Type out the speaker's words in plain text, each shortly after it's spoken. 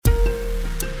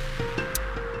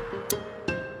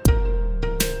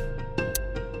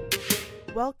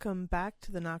Welcome back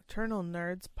to the Nocturnal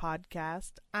Nerds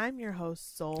podcast. I'm your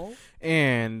host, Soul.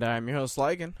 And I'm your host,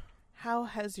 Lygan. How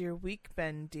has your week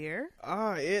been, dear?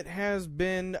 It has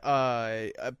been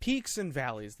peaks and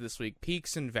valleys this week.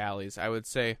 Peaks and valleys, I would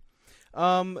say.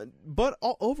 But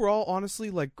overall, honestly,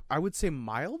 like, I would say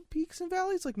mild peaks and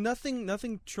valleys. Like,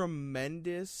 nothing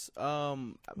tremendous,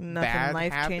 Nothing bad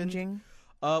life-changing?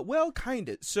 Well, kind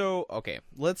of. So, okay,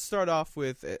 let's start off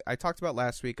with, I talked about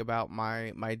last week about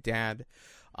my dad,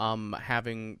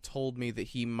 having told me that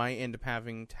he might end up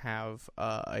having to have,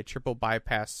 a triple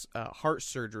bypass, heart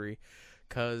surgery,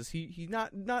 cause he's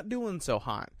not doing so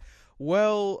hot.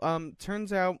 Well,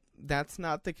 turns out that's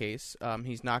not the case.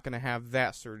 He's not going to have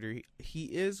that surgery. He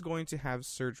is going to have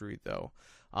surgery, though.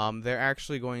 They're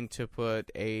actually going to put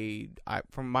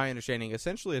from my understanding,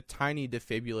 essentially a tiny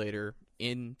defibrillator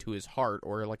into his heart,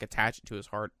 or like attach it to his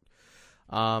heart.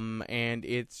 And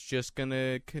it's just going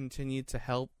to continue to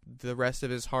help the rest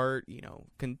of his heart,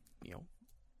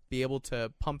 be able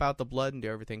to pump out the blood and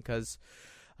do everything, because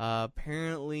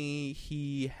apparently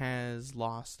he has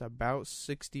lost about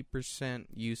 60%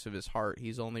 use of his heart.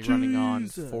 He's only running on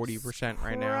 40%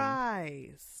 right now.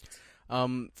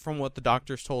 From what the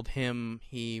doctors told him,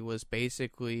 he was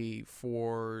basically,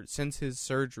 since his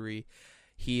surgery,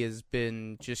 he has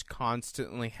been just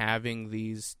constantly having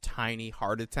these tiny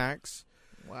heart attacks.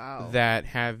 Wow. That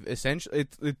have essentially,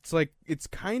 it's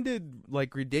kind of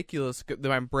like ridiculous that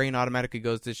my brain automatically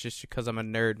goes, this just because I'm a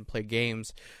nerd and play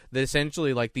games, that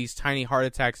essentially like these tiny heart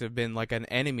attacks have been like an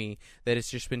enemy that has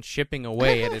just been chipping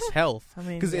away at his health. I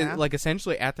mean, because like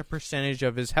essentially at the percentage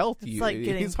of his health, it's like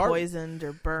getting poisoned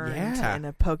or burned in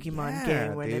a Pokemon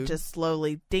game when it just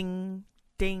slowly ding,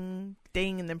 ding,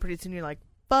 ding, and then pretty soon you're like,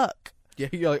 fuck. Yeah,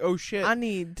 you're like, oh shit, I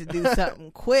need to do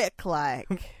something quick, like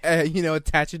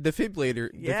attach a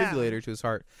defibrillator to his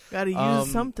heart. Gotta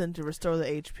use something to restore the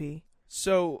HP.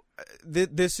 So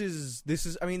this is.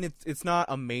 I mean, it's not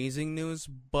amazing news,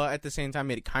 but at the same time,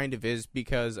 it kind of is,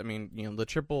 because I mean, the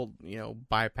triple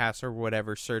bypass or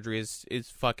whatever surgery is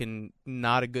fucking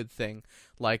not a good thing.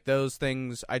 Like, those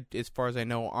things, as far as I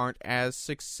know, aren't as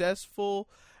successful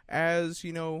as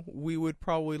we would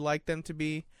probably like them to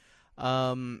be.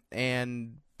 But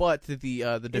the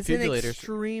defibrillator, it's an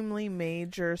extremely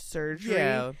major surgery.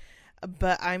 Yeah,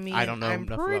 but I mean, I don't know I'm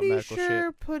enough pretty about medical sure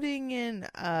shit. Putting in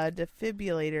a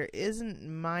defibrillator isn't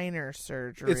minor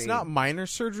surgery. It's not minor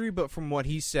surgery, but from what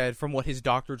he said, from what his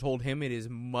doctor told him, it is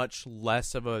much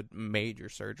less of a major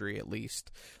surgery. At least,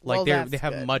 like, they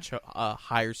have good. much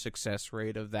higher success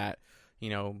rate of that.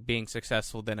 Being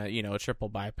successful than a triple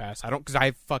bypass. Because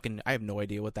I have no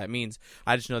idea what that means.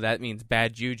 I just know that means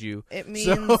bad juju. It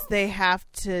means they have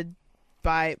to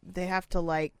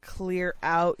like clear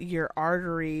out your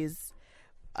arteries,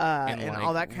 and like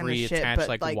all that kind of shit. But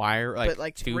like wire, like, but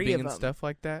like tubing and stuff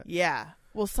like that. Yeah.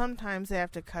 Well, sometimes they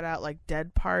have to cut out like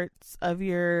dead parts of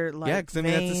your because I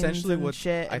mean that's essentially what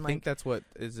shit. I and, think that's what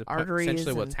is arteries.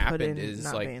 Essentially what's happened is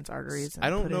not like veins, arteries. And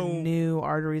I don't know, new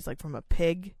arteries like from a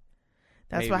pig.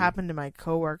 That's maybe what happened to my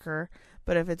coworker.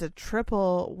 But if it's a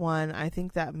triple one, I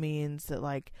think that means that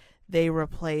like they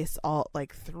replace all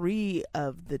like 3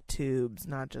 of the tubes,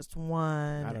 not just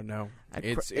one. I don't know.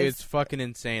 It's fucking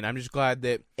insane. I'm just glad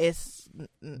that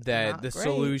the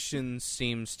solution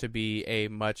seems to be a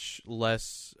much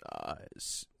less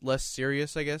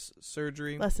serious, I guess,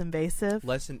 surgery. Less invasive.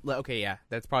 Okay, yeah,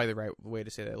 that's probably the right way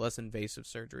to say that. Less invasive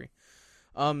surgery.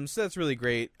 So that's really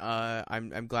great.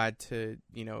 I'm glad to,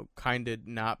 kind of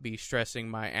not be stressing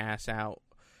my ass out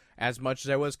as much as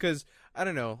I was, because, I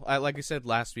don't know, like I said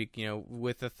last week,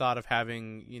 with the thought of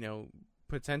having,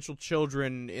 potential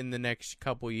children in the next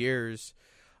couple years,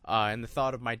 and the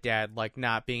thought of my dad, like,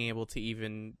 not being able to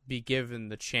even be given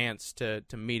the chance to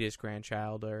meet his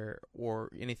grandchild or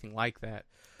anything like that.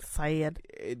 Sad.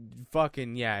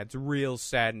 It's real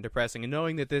sad and depressing. And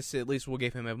knowing that this at least will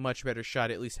give him a much better shot,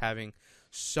 at least having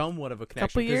somewhat of a connection.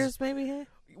 Couple years, maybe?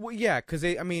 Well, yeah, because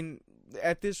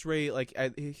at this rate, like, I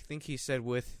think he said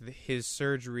with his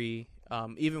surgery,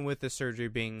 even with the surgery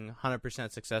being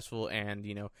 100% successful and,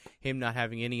 him not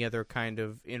having any other kind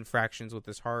of infractions with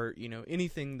his heart,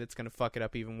 anything that's going to fuck it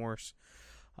up even worse,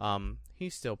 he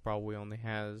still probably only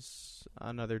has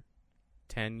another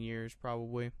 10 years,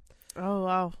 probably. Oh,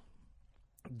 wow.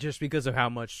 Just because of how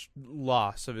much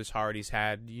loss of his heart he's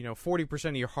had. 40%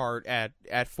 of your heart at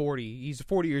 40. He's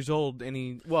 40 years old, and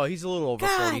he's a little over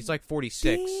 40. He's like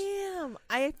 46. Damn.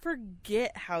 I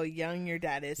forget how young your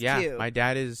dad is, too. Yeah, my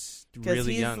dad is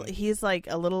really young. He's like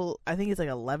I think he's like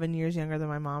 11 years younger than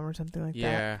my mom or something like that.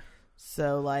 Yeah.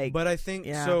 So like, But I think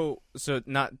yeah. so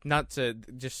not to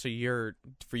just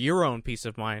for your own peace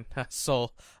of mind,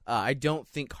 Soul. I don't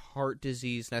think heart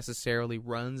disease necessarily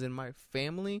runs in my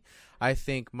family. I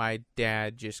think my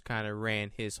dad just kind of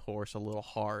ran his horse a little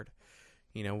hard,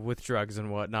 with drugs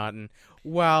and whatnot. And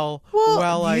do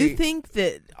you think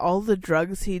that all the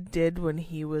drugs he did when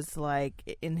he was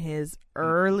like in his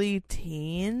early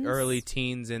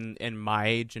teens and my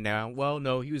age and now, well,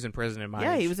 no, he was in prison in my age.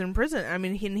 Yeah, he was in prison. I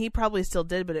mean, he probably still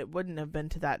did, but it wouldn't have been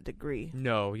to that degree.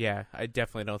 No, yeah, I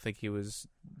definitely don't think he was,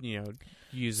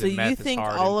 using so meth you think as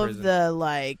hard all in of prison. the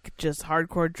like just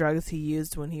hardcore drugs he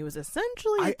used when he was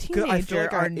essentially a teenager I feel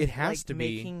like are it has like to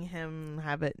be making him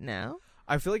have it now?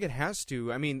 I feel like it has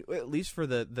to. I mean, at least for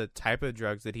the type of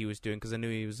drugs that he was doing, because I knew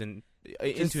he was into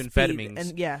amphetamines,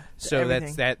 and so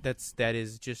everything. that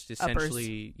is just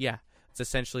essentially it's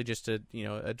essentially just a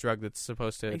drug that's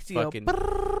supposed to Makes you go, fucking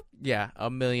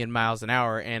 1,000,000 miles an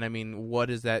hour. And I mean, what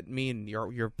does that mean?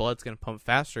 Your blood's gonna pump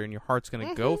faster and your heart's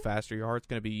gonna go faster. Your heart's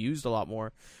gonna be used a lot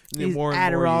more. And These more and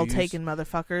Adderall more you taking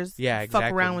motherfuckers. Yeah, Fuck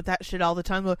exactly. around with that shit all the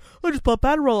time. Like, I just pop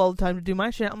Adderall all the time to do my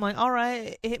shit. I'm like, all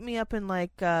right, hit me up in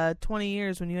like 20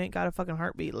 years when you ain't got a fucking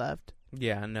heartbeat left.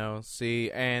 Yeah, no,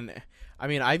 see, and I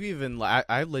mean, I've even,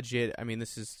 I legit, I mean,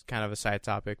 this is kind of a side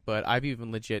topic, but I've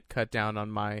even legit cut down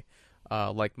on my,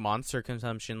 like, Monster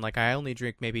consumption. Like, I only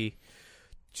drink maybe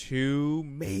 2,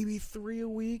 maybe 3 a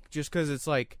week, just because it's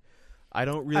like, I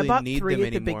don't really need them anymore. I bought 3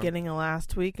 at the beginning of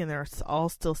last week, and they're all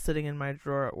still sitting in my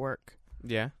drawer at work.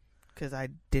 Yeah? Because I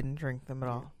didn't drink them at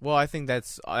all. Well, I think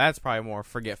that's probably more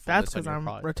forgetfulness. That's because I'm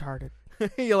retarded.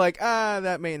 You're like,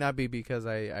 that may not be because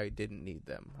I didn't need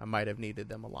them. I might have needed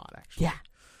them a lot, actually. Yeah.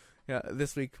 Yeah,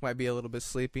 this week might be a little bit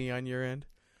sleepy on your end.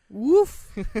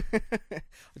 Woof.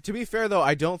 To be fair, though,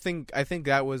 I think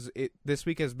that was it. This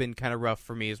week has been kind of rough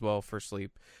for me as well for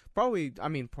sleep. Probably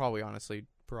honestly,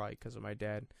 because of my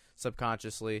dad.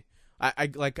 Subconsciously,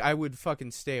 I would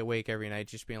fucking stay awake every night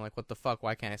just being like, what the fuck,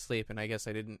 why can't I sleep? And I guess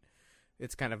I didn't.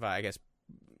 It's kind of, I guess,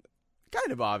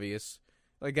 kind of obvious.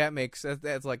 Like, that's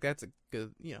a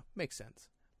good, makes sense.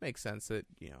 Makes sense that,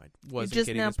 I wasn't just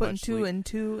getting now as putting much 2 sleep. and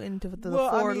 2 into the Well,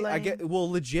 4 I mean, lane.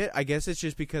 legit, I guess it's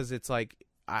just because it's like,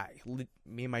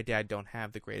 me and my dad don't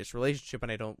have the greatest relationship,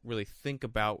 and I don't really think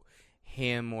about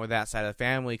him or that side of the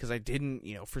family, because I didn't,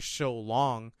 for so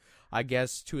long. I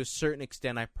guess to a certain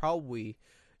extent, I probably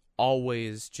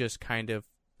always just kind of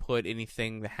put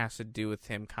anything that has to do with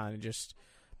him kind of just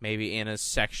maybe in a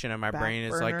section of my brain.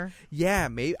 It's like, yeah,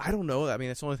 maybe, I don't know. I mean,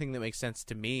 that's the only thing that makes sense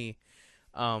to me.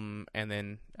 And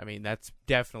then, I mean, that's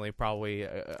definitely probably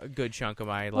a good chunk of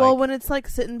my, like... Well, when it's like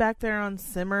sitting back there on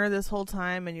simmer this whole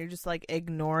time and you're just like,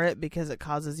 ignore it because it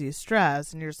causes you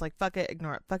stress, and you're just like, fuck it,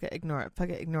 ignore it, fuck it, ignore it, fuck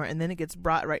it, ignore it, and then it gets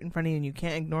brought right in front of you and you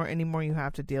can't ignore it anymore, you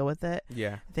have to deal with it.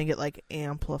 Yeah. I think it like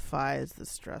amplifies the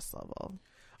stress level.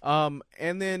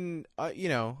 And then,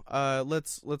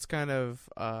 let's kind of,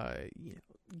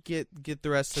 get the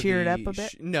rest of Cheer it up a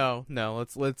bit? No,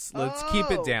 let's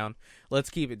keep it down. Let's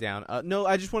keep it down. No,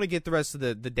 I just want to get the rest of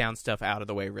the down stuff out of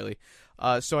the way, really.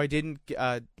 So I didn't,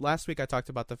 last week I talked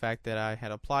about the fact that I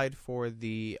had applied for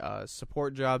the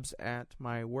support jobs at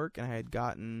my work, and I had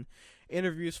gotten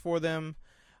interviews for them,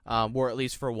 or at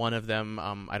least for one of them.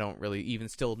 I don't really even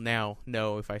still now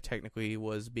know if I technically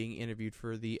was being interviewed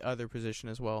for the other position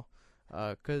as well,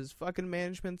 because fucking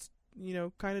management's,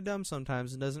 kind of dumb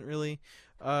sometimes and doesn't really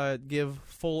give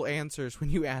full answers when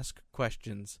you ask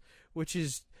questions, which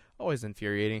is always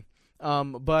infuriating.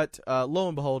 But lo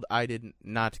and behold, I did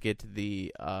not get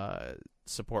the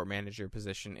support manager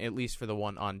position, at least for the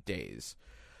one on days,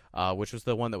 which was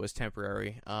the one that was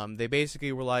temporary. They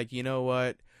basically were like, you know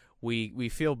what, we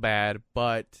feel bad,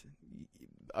 but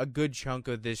a good chunk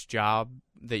of this job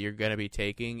that you're going to be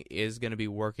taking is going to be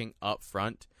working up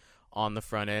front on the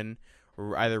front end,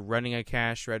 either running a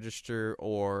cash register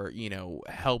or,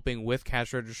 helping with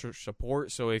cash register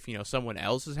support. So if, someone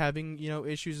else is having,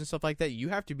 issues and stuff like that, you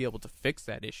have to be able to fix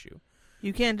that issue.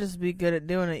 You can't just be good at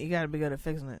doing it. You got to be good at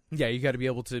fixing it. Yeah, you got to be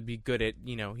able to be good at,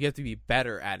 you have to be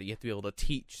better at it. You have to be able to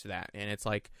teach that. And it's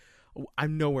like,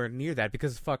 I'm nowhere near that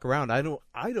because fuck around. I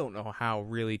don't know how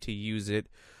really to use it.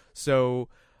 So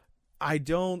I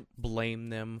don't blame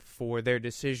them for their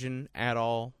decision at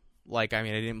all. Like, I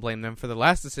mean, I didn't blame them for the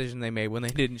last decision they made when they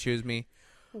didn't choose me.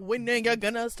 When are you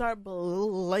gonna start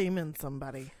blaming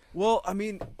somebody? Well, I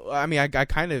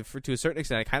kind of, to a certain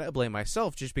extent, I kind of blame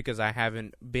myself just because I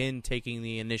haven't been taking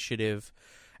the initiative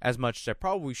as much as I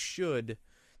probably should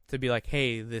to be like,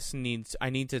 hey, I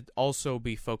need to also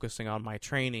be focusing on my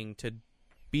training to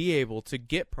be able to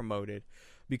get promoted.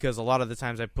 because a lot of the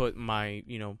times I put my,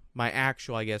 my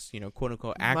actual, I guess, quote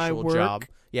unquote My actual work? job,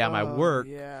 my work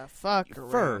Yeah, fuck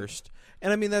first.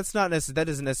 And I mean, that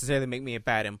doesn't necessarily make me a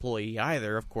bad employee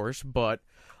either, of course, but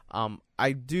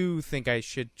I do think I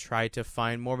should try to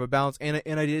find more of a balance. And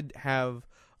I did have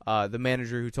the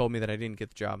manager who told me that I didn't get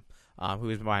the job, who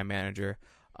is my manager,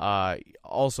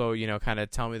 also, kind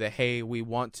of tell me that, hey, we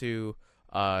want to,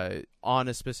 on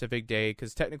a specific day,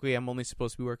 because technically I'm only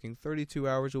supposed to be working 32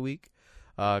 hours a week,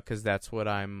 because that's what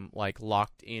I'm, like,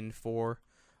 locked in for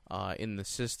in the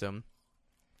system.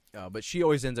 But she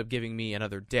always ends up giving me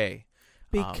another day.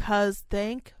 Because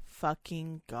thank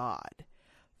fucking God,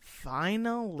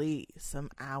 finally some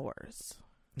hours.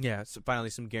 Yeah, so finally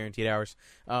some guaranteed hours.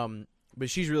 But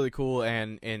she's really cool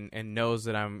and knows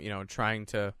that I'm, trying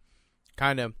to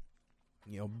kind of,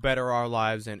 better our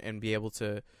lives and be able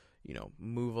to,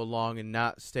 move along and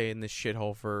not stay in this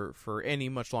shithole for any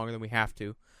much longer than we have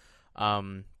to.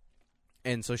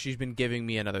 And so she's been giving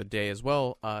me another day as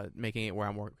well, making it where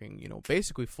I'm working,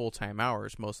 basically full-time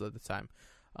hours most of the time.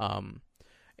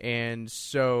 And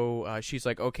so she's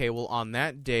like, okay, well, on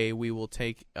that day, we will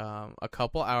take a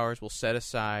couple hours, we'll set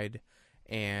aside,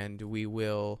 and we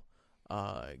will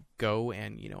go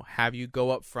and, have you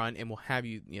go up front, and we'll have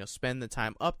you, spend the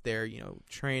time up there,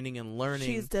 training and learning.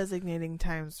 She's designating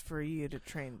times for you to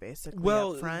train, basically,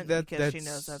 well, up front, because she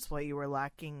knows that's what you were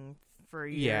lacking for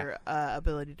your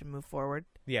ability to move forward.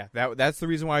 Yeah, that's the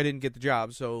reason why I didn't get the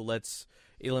job, so let's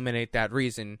eliminate that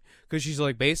reason. Because she's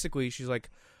like,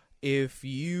 if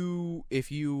you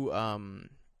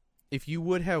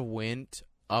would have went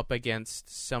up against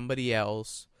somebody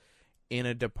else in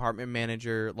a department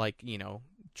manager, like,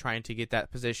 trying to get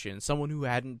that position, someone who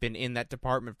hadn't been in that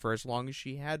department for as long as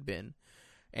she had been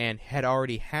and had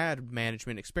already had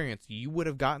management experience, you would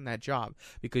have gotten that job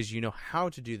because you know how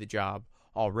to do the job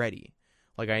already.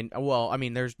 Like,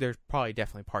 there's probably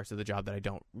definitely parts of the job that I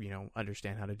don't,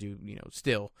 understand how to do,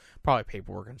 still, probably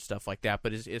paperwork and stuff like that.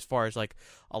 But as far as, like,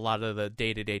 a lot of the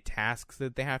day-to-day tasks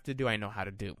that they have to do, I know how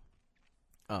to do.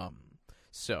 That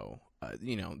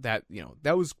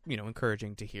was,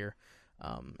 encouraging to hear.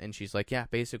 And she's like, yeah,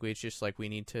 basically it's just like we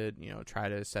need to, try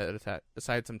to set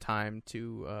aside some time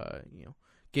to,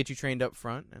 get you trained up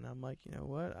front. And I'm like, you know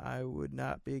what? I would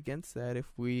not be against that if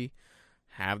we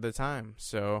have the time.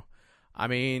 So, I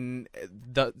mean,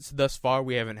 thus far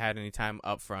we haven't had any time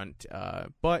up front,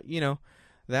 but,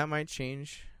 that might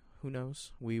change. Who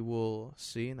knows? We will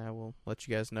see, and I will let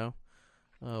you guys know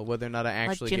whether or not I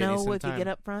actually get any some time. If you get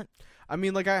up front? I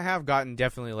mean, like, I have gotten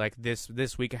definitely, like,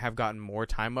 this week I have gotten more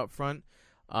time up front,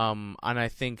 and I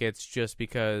think it's just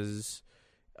because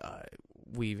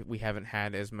we haven't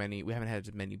had as many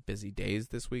busy days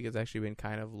this week. It's actually been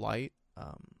kind of light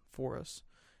for us.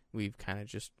 We've kind of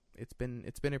just it's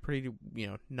been a pretty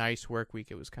nice work week.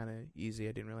 It was kind of easy.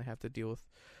 I didn't really have to deal with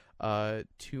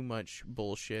too much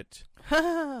bullshit.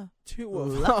 Lucky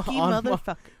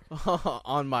motherfucker.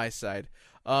 On my side.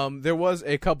 There was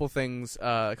a couple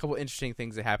interesting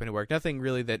things that happened at work. Nothing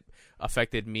really that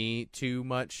affected me too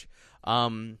much.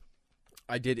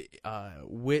 I did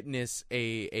witness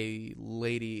a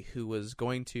lady who was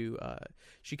going to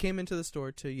she came into the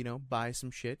store to buy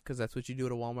some shit, because that's what you do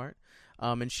at a Walmart.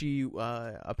 And she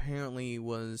apparently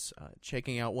was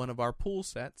checking out one of our pool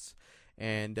sets,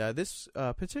 and this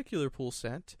particular pool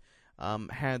set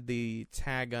had the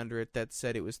tag under it that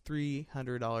said it was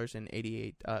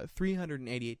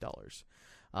 $388.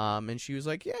 And she was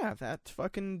like, "Yeah, that's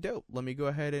fucking dope. Let me go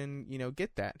ahead and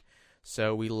get that."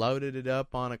 So we loaded it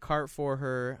up on a cart for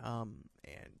her, and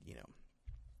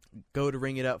go to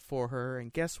ring it up for her,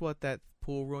 and guess what that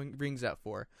pool rings up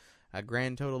for? A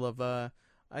grand total of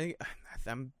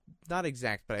I'm not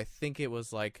exact, but I think it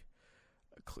was like,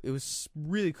 it was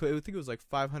really cool. I think it was like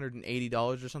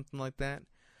 $580 or something like that.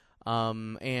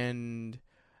 And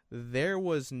there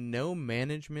was no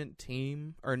management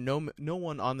team, or no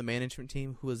one on the management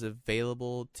team who was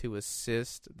available to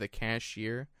assist the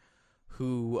cashier,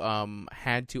 who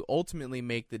had to ultimately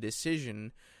make the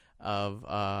decision of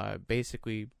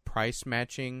basically price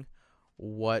matching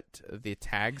what the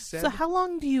tag said. So how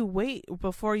long do you wait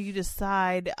before you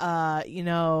decide there's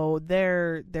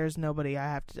nobody I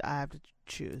have to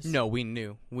choose? No, we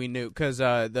knew because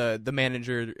the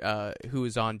manager who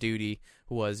was on duty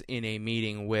was in a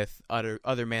meeting with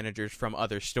other managers from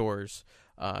other stores,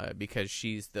 because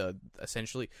she's the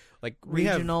essentially like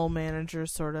regional manager,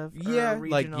 sort of. Yeah, regional,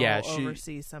 like, yeah, she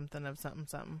oversees something of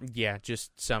something. Yeah,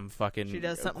 just some fucking. She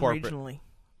does something corporate. Regionally.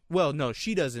 Well, no,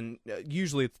 she doesn't.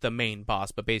 Usually it's the main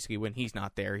boss, but basically when he's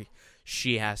not there,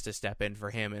 she has to step in for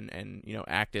him and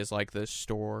act as like the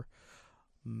store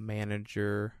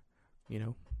manager,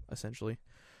 essentially.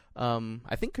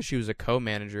 I think because she was a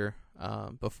co-manager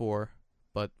before,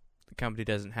 but the company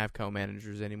doesn't have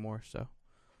co-managers anymore, so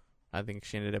I think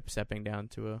she ended up stepping down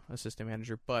to a assistant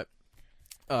manager. But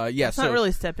yeah, it's not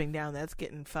really stepping down. That's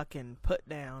getting fucking put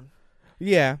down.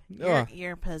 Yeah,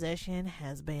 Your position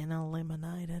has been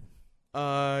eliminated.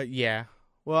 Yeah.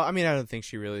 Well, I mean, I don't think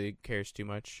she really cares too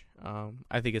much.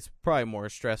 I think it's probably more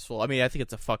stressful. I mean, I think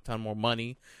it's a fuck ton more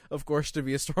money, of course, to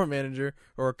be a store manager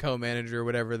or a co-manager or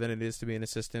whatever than it is to be an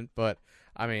assistant. But,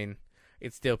 I mean,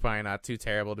 it's still probably not too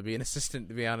terrible to be an assistant,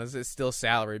 to be honest. It's still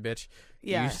salary, bitch.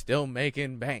 Yeah. You're still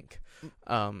making bank.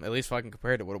 At least fucking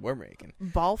compared to what we're making.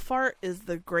 Balfart is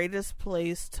the greatest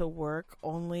place to work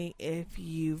only if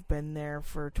you've been there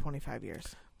for 25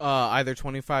 years. Either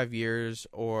 25 years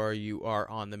or you are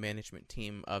on the management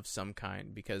team of some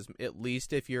kind, because at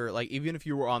least if you're like, even if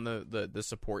you were on the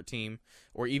support team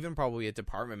or even probably a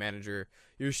department manager,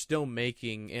 you're still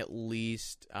making at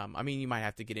least, I mean, you might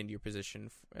have to get into your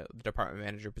position, the department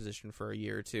manager position, for a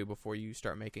year or two before you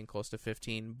start making close to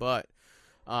 15. But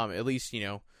at least,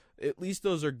 at least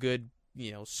those are good,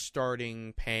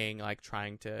 starting paying, like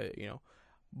trying to,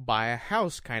 buy a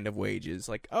house kind of wages.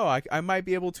 Like, oh, I might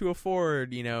be able to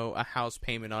afford, a house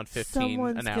payment on $15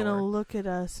 Someone's an hour. Someone's gonna look at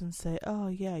us and say, oh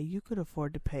yeah, you could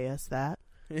afford to pay us that.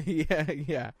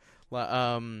 yeah.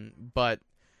 But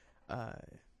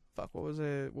fuck, what was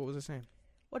I saying?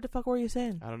 What the fuck were you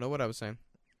saying? I don't know what I was saying.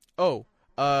 Oh,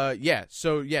 yeah.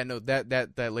 So yeah, no,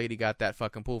 that lady got that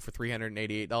fucking pool for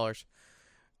 $388.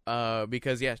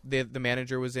 Because yeah, the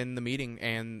manager was in the meeting,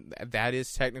 and that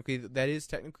is technically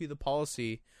the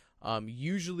policy.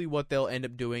 Usually, what they'll end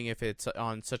up doing if it's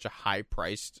on such a high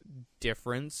priced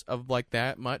difference of like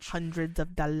that much, hundreds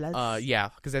of dollars. Yeah,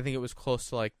 because I think it was close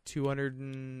to like 200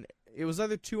 and it was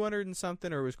either 200 and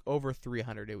something or it was over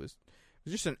 300. It was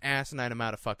just an asinine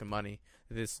amount of fucking money.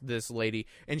 This lady,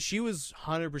 and she was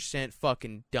 100%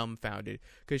 fucking dumbfounded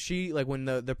because she, like, when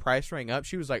the price rang up,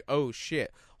 she was like, oh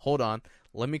shit, hold on,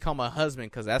 let me call my husband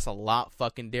because that's a lot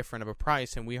fucking different of a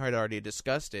price, and we had already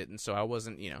discussed it, and so I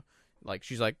wasn't, like,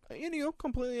 she's like,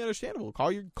 completely understandable.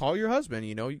 Call your husband,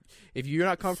 if you're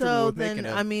not comfortable with making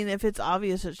I mean, if it's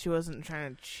obvious that she wasn't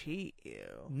trying to cheat you.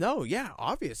 No, yeah,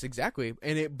 obvious, exactly,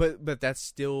 and but that's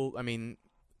still, I mean,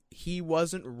 he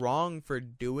wasn't wrong for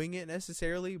doing it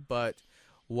necessarily, but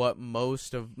what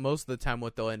most of the time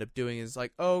what they'll end up doing is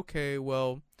like, okay,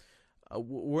 well,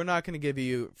 we're not going to give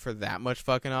you for that much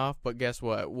fucking off, but guess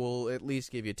what? We'll at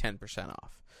least give you 10%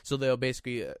 off. So they'll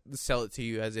basically sell it to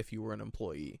you as if you were an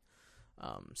employee.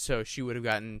 So she would have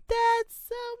gotten... That's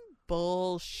some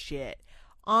bullshit.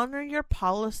 Honor your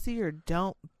policy or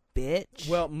don't, bitch.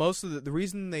 Well, most of the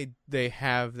reason they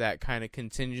have that kind of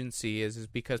contingency is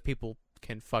because people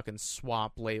can fucking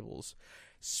swap labels.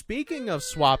 Speaking of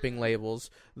swapping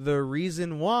labels, the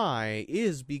reason why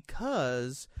is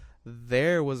because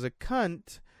there was a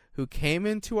cunt who came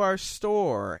into our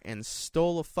store and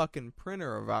stole a fucking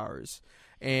printer of ours.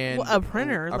 And a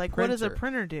printer? What does a printer.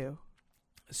 Printer do?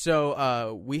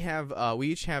 So we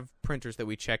each have printers that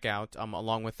we check out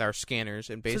along with our scanners,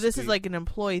 and basically. So this is like an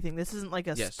employee thing. This isn't like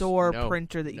a store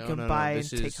printer that you can buy and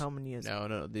take home and use.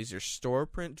 No. These are store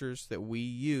printers that we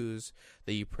use,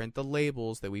 that you print the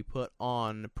labels that we put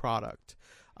on the product.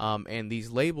 And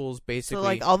these labels basically... So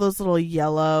like all those little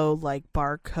yellow like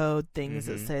barcode things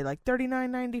that say like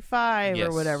 $39.95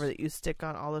 or whatever that you stick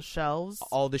on all the shelves.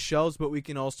 All the shelves, but you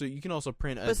can also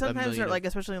print but sometimes they're like,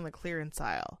 especially in the clearance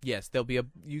aisle. Yes, there'll be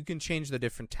you can change the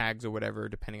different tags or whatever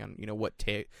depending on what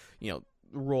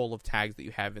roll of tags that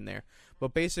you have in there.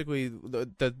 But basically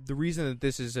the reason that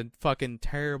this is a fucking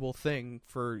terrible thing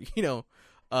for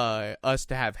us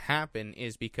to have happen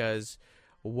is because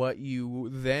what you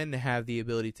then have the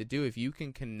ability to do, if you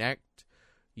can connect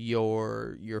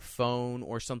your phone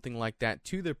or something like that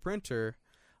to the printer,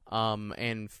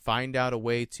 and find out a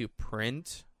way to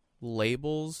print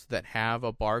labels that have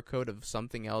a barcode of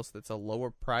something else that's a lower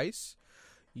price,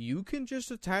 you can just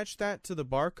attach that to the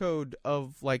barcode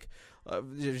of, like,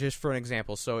 just for an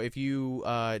example. So if you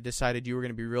decided you were going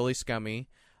to be really scummy,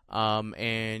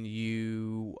 and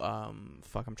you, I'm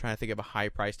trying to think of a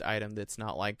high-priced item that's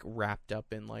not, like, wrapped up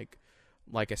in, like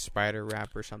a spider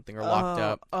wrap or something, or locked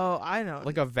up. Oh, I know.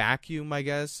 Like a vacuum, I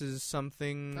guess, is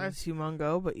something. That's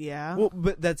humongo, but yeah. Well,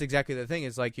 but that's exactly the thing.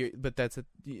 Is like,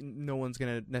 no one's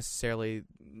gonna necessarily.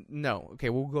 No, okay,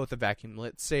 we'll go with the vacuum.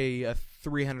 Let's say a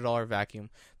 $300 vacuum.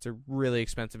 It's a really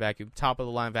expensive vacuum, top of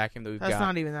the line vacuum that we've got. That's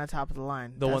not even that top of the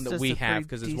line. The one that we have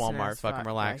because it's Walmart. Fucking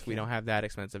relax. Vacuum. We don't have that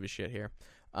expensive as shit here.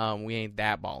 We ain't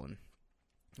that ballin'.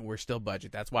 We're still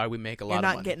budget. That's why we make a lot of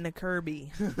money. You're not getting a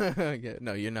Kirby. Yeah,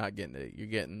 no, you're not getting it. You're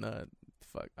getting the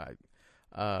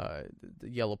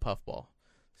yellow puffball.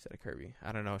 Is that a Kirby?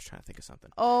 I don't know. I was trying to think of something.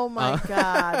 Oh my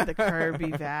god, the Kirby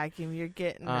vacuum. You're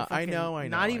getting a I know.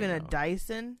 not even a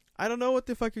Dyson. I don't know what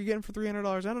the fuck you're getting for $300.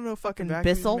 I don't know fucking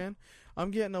vacuums, Bissell? man.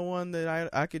 I'm getting a one that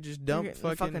I could just dump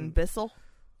fucking Bissell.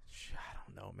 I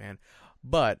don't know, man.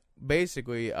 But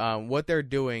basically, what they're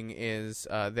doing is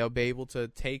they'll be able to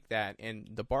take that and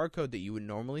the barcode that you would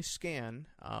normally scan.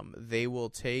 They will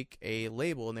take a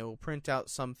label and they will print out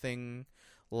something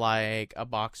like a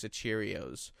box of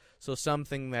Cheerios. So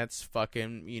something that's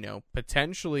fucking,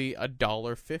 potentially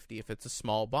 $1.50 if it's a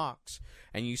small box,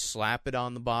 and you slap it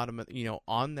on the bottom of,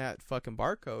 on that fucking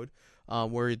barcode,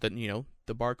 where the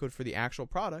barcode for the actual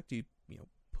product, you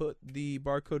put the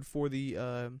barcode for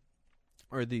the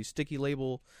or the sticky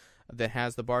label that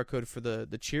has the barcode for the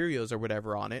Cheerios or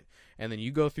whatever on it, and then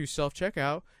you go through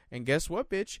self-checkout, and guess what,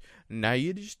 bitch? Now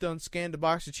you just done scanned a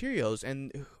box of Cheerios,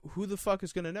 and who the fuck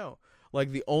is gonna know?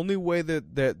 Like, the only way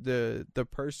that the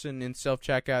person in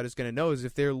self-checkout is gonna know is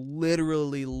if they're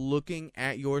literally looking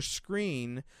at your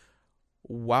screen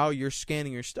while you're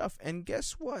scanning your stuff. And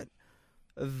guess what?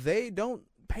 They don't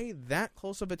pay that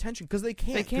close of attention because they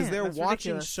can't, because they're That's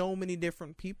watching ridiculous. so many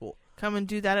different people. Come and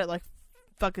do that at like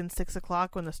fucking 6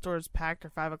 o'clock when the store's packed, or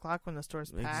 5 o'clock when the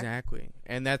store's packed. Exactly.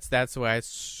 And that's why it's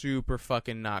super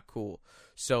fucking not cool.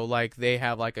 So, like, they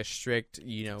have like a strict,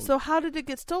 So how did it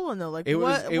get stolen though? Like, it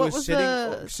what was sitting.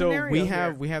 the So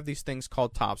scenario we have these things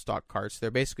called top stock carts.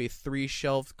 They're basically 3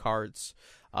 shelved carts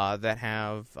that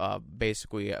have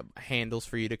basically handles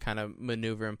for you to kind of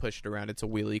maneuver and push it around. It's a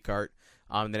wheelie cart.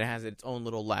 Then it has its own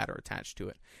little ladder attached to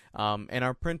it. And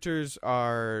our printers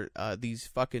are these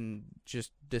fucking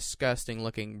just disgusting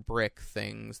looking brick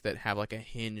things that have like a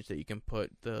hinge that you can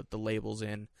put the labels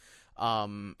in.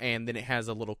 And then it has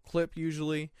a little clip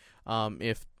usually.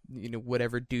 If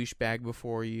whatever douchebag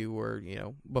before you, or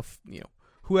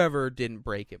whoever didn't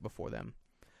break it before them.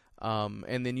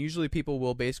 And then usually people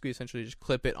will basically essentially just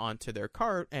clip it onto their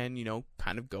cart and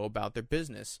kind of go about their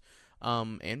business.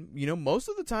 And most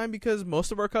of the time, because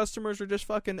most of our customers are just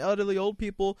fucking elderly old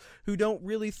people who don't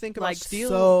really think about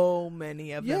stealing. So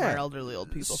many of them are elderly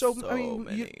old people. So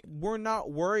we're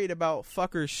not worried about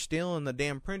fuckers stealing the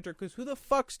damn printer, because who the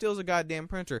fuck steals a goddamn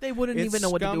printer? They wouldn't even know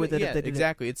what to do with it if they did.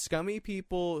 Exactly. It's scummy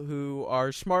people who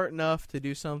are smart enough to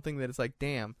do something that it's like,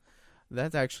 damn,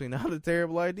 that's actually not a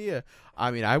terrible idea.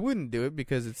 I mean, I wouldn't do it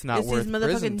because it's not worth these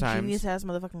prison motherfucking time. genius-ass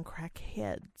motherfucking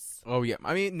crackheads. Oh, yeah.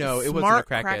 I mean, no, it wasn't a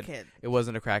crackhead. It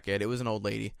wasn't a crackhead. It was an old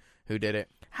lady who did it.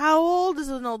 How old is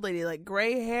an old lady? Like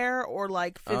gray hair or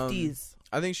like 50s?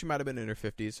 I think she might have been in her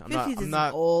 50s. I'm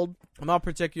not old. I'm not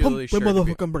particularly sure.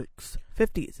 Motherfucking breaks.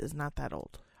 50s is not that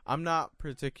old. I'm not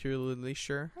particularly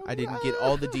sure. I didn't get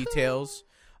all the details.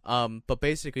 But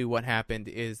basically what happened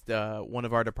is one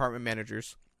of our department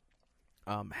managers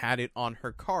had it on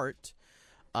her cart,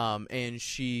 and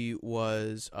she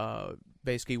was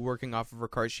basically working off of her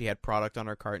cart. She had product on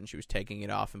her cart, and she was taking it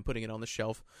off and putting it on the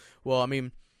shelf. Well, I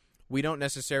mean, we don't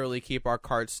necessarily keep our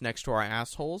carts next to our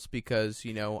assholes because,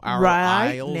 our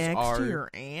aisles next to your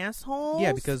assholes?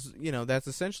 Yeah, because, that's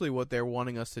essentially what they're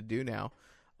wanting us to do now.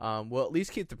 Well, at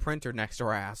least keep the printer next to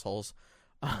our assholes.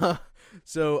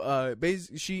 So,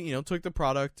 basically, she, took the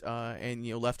product and,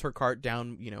 left her cart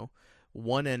down,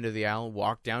 one end of the aisle,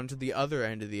 walked down to the other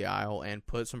end of the aisle, and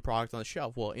put some product on the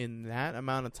shelf. Well, in that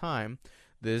amount of time,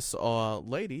 this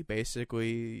lady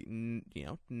basically,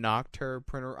 knocked her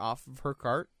printer off of her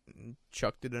cart, and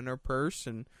chucked it in her purse,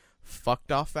 and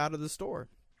fucked off out of the store.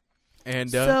 And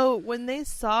so when they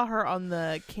saw her on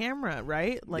the camera,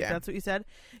 right? Like, yeah. That's what you said.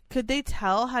 Could they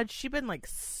tell? Had she been like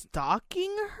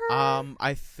stalking her?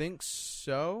 I think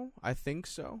so.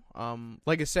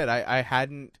 Like I said, I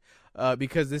hadn't.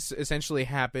 Because this essentially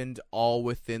happened all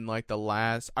within like the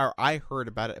last, or I heard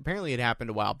about it. Apparently it happened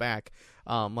a while back,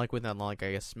 like within like,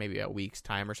 I guess maybe a week's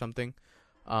time or something.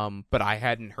 But I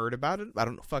hadn't heard about it. I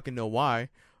don't fucking know why.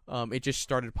 It just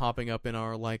started popping up in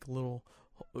our like little,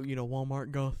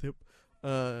 Walmart gossip,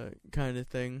 kind of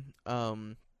thing.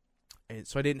 And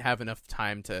so I didn't have enough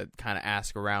time to kind of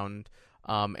ask around.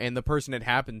 And the person it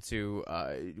happened to,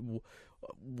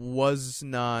 was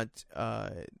not,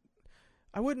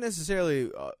 I wouldn't necessarily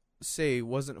say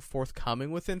wasn't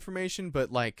forthcoming with information,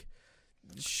 but like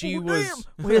she was.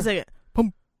 Wait a second.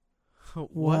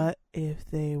 What if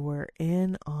they were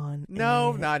in on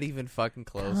No, it? not even fucking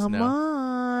close. Come no.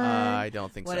 on. I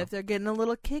don't think What so. if they're getting a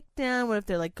little kick down? What if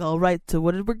they're like, all right, so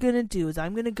what we're going to do is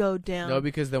I'm going to go down. No,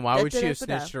 because then why would she have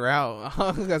snitched her out?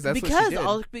 Because that's what she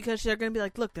did. Because they're going to be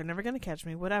like, look, they're never going to catch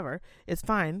me. Whatever. It's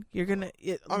fine. You're going to.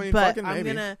 I mean, but fucking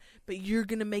maybe. But you're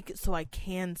going to make it so I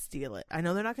can steal it. I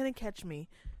know they're not going to catch me.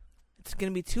 It's going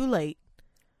to be too late.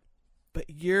 but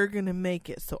you're gonna make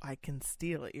it so I can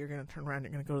steal it. You're gonna turn around.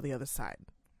 You're gonna go to the other side.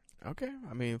 Okay,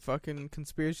 I mean, fucking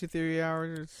conspiracy theory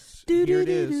hours. Here it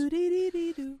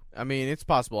is. I mean, it's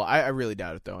possible. I really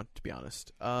doubt it, though, to be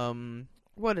honest.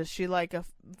 What is she like a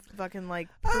fucking like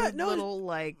no, little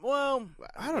like? Well,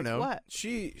 I don't know. What?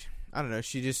 I don't know.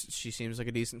 She seems like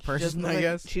a decent She doesn't person, look I like-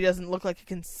 guess. she doesn't look like a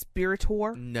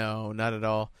conspirator. No, not at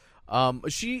all.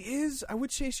 She is. I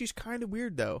would say she's kind of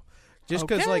weird though, just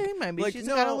because Okay, maybe like she's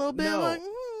no, got a little bit no. like.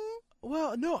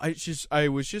 Well, no,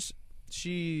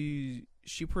 she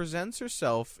presents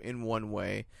herself in one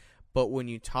way, but when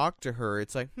you talk to her,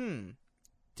 it's like,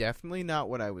 definitely not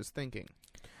what I was thinking.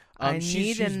 I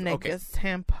she's need an okay.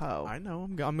 example. I know.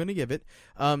 I'm gonna give it.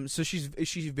 So she's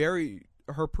very.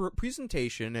 Her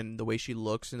presentation and the way she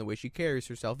looks and the way she carries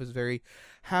herself is very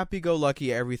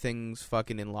happy-go-lucky. Everything's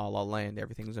fucking in La La Land.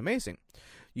 Everything's amazing.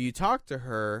 You talk to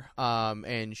her,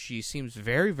 and she seems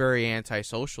very, very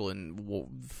antisocial and will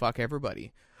fuck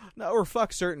everybody. No, or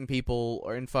fuck certain people,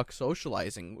 and fuck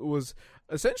socializing. It was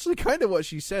essentially kind of what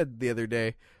she said the other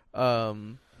day.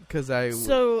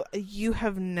 So you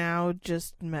have now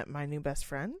just met my new best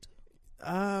friend?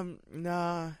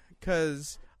 Nah,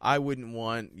 because I wouldn't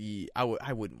want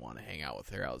I wouldn't want to hang out with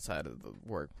her outside of the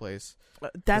workplace.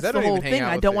 That's I the don't whole even hang thing.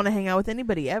 out I with don't her. want to hang out with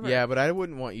anybody ever. Yeah, but I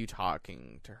wouldn't want you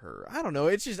talking to her. I don't know.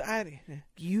 It's just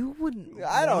You wouldn't.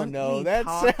 I don't want know. me That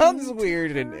talking sounds to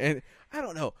weird, her? and I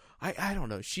don't know. I don't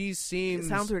know. She seems It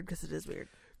sounds weird because it is weird.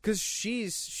 because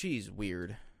she's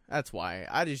weird. That's why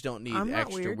I just don't need I'm not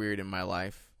extra weird in my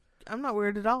life. I'm not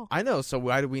weird at all. I know. So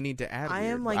why do we need to add? I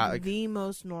weird? am like the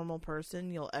most normal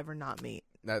person you'll ever not meet.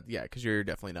 Yeah, because you're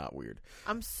definitely not weird.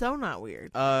 I'm so not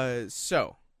weird.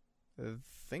 So I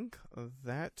think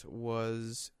that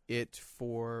was it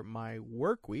for my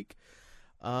work week.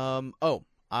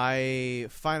 I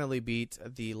finally beat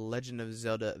The Legend of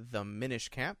Zelda: The Minish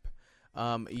Cap.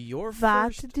 Your What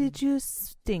first. did you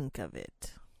think of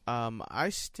it? I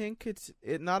stink. It's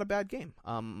not a bad game.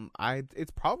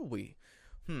 It's probably,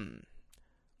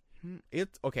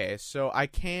 It's okay. So I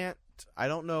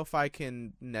don't know if I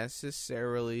can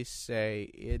necessarily say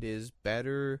it is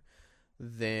better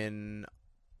than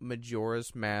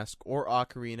Majora's Mask or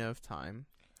Ocarina of Time.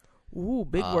 Ooh,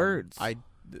 big words.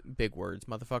 Big words,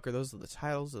 motherfucker. Those are the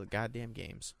titles of the goddamn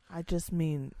games. I just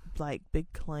mean like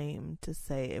big claim to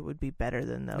say it would be better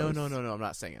than those. No. I'm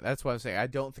not saying it. That's what I'm saying. I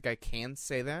don't think I can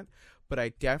say that, but I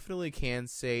definitely can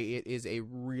say it is a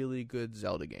really good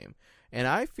Zelda game. And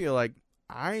I feel like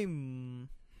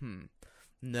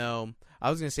No, I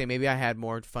was going to say maybe I had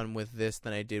more fun with this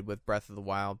than I did with Breath of the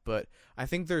Wild, but I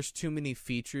think there's too many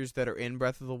features that are in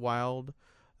Breath of the Wild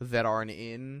that aren't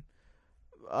in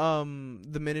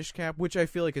the Minish Cap, which I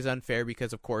feel like is unfair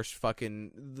because, of course,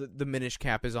 fucking the Minish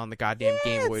Cap is on the goddamn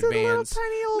Game Boy it's a little Advance.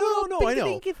 tiny old No, I know.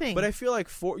 pinky-dinky thing. But I feel like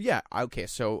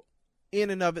so in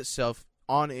and of itself,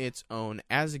 on its own,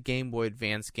 as a Game Boy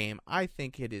Advance game, I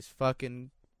think it is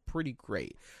fucking pretty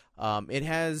great. It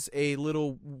has a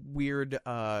little weird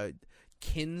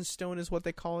kinstone is what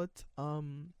they call it,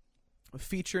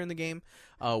 feature in the game,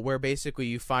 where basically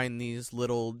you find these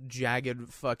little jagged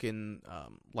fucking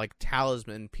like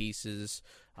talisman pieces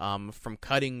from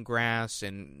cutting grass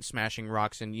and smashing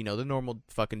rocks and the normal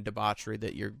fucking debauchery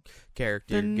that your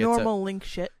character gets normal Link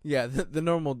shit. Yeah, the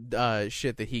normal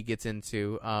shit that he gets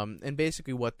into. And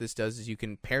basically what this does is you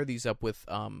can pair these up with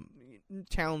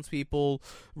townspeople,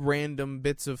 random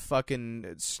bits of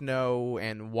fucking snow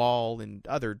and wall and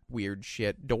other weird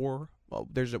shit. Door. Well,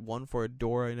 there's one for a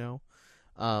door, I know.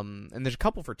 And there's a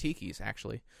couple for tikis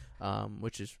actually,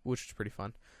 which is pretty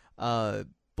fun.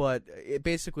 But it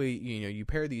basically, you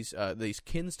pair these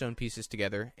kinstone pieces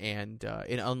together, and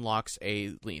it unlocks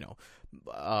there's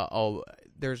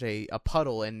a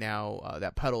puddle, and now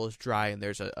that puddle is dry, and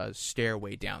there's a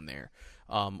stairway down there.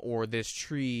 Or this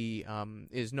tree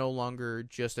is no longer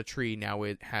just a tree, now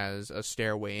it has a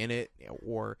stairway in it,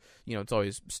 or it's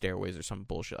always stairways or some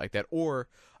bullshit like that. Or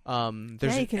there's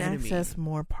now you an can enemy. access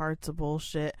more parts of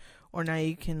bullshit, or now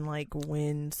you can like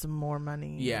win some more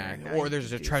money. Yeah, now or you there's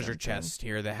can a do treasure something. chest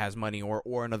here that has money,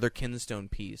 or another kinstone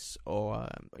piece, or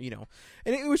and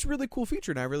it was a really cool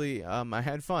feature, and I really I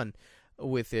had fun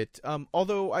with it.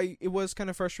 Although it was kind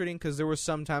of frustrating because there was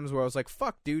some times where I was like,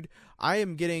 "Fuck, dude, I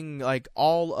am getting like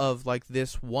all of like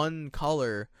this one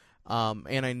color."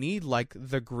 And I need like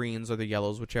the greens or the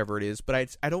yellows, whichever it is, but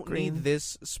I don't Green. need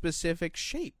this specific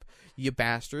shape. You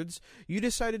bastards! You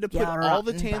decided to put Yeah, all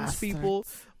the rotten townspeople,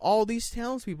 all these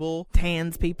townspeople,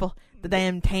 the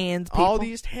damn tans people. all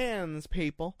these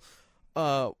townspeople,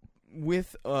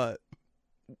 with a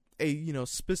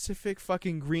specific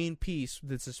fucking green piece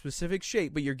that's a specific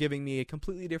shape, but you're giving me a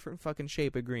completely different fucking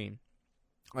shape of green.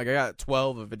 Like I got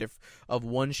 12 of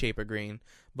one shade of green,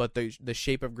 but the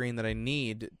shape of green that I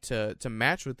need to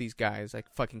match with these guys, I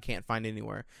fucking can't find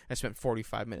anywhere. I spent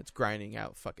 45 minutes grinding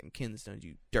out fucking kinstones,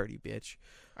 you dirty bitch.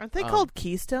 Aren't they called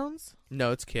keystones?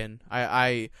 No, it's kin.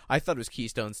 I thought it was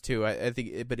keystones too. I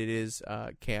think, but it is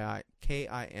KINSTONE.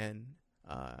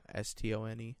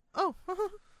 Oh.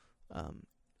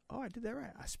 Oh, I did that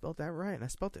right. I spelled that right, and I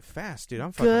spelled it fast, dude.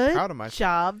 I'm fucking Good proud of myself.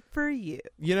 job for you.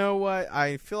 You know what?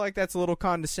 I feel like that's a little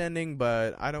condescending,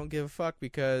 but I don't give a fuck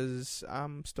because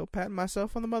I'm still patting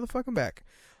myself on the motherfucking back.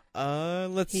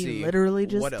 Let's see. He literally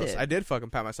just what else? did. I did fucking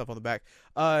pat myself on the back.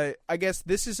 I guess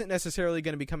this isn't necessarily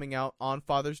going to be coming out on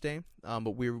Father's Day,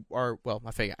 but we are. Well,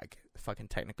 I think fucking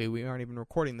technically we aren't even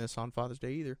recording this on Father's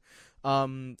Day either.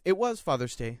 It was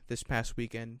Father's Day this past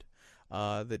weekend.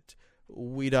 That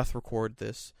we doth record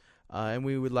this. And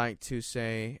we would like to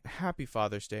say Happy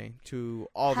Father's Day to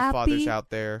all the fathers out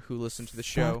there who listen to the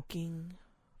show.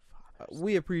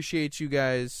 We appreciate you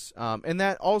guys. And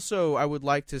that also, I would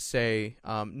like to say,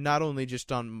 not only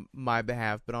just on my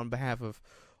behalf, but on behalf of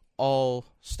all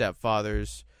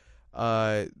stepfathers,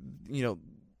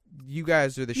 you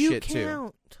guys are the shit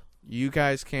too. You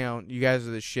guys count. You guys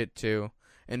are the shit too.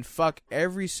 And fuck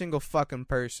every single fucking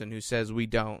person who says we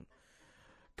don't.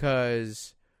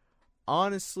 'Cause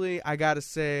honestly, I gotta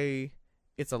say,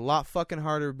 it's a lot fucking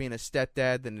harder being a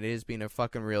stepdad than it is being a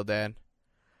fucking real dad.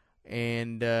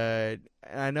 And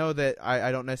I know that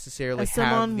I don't necessarily As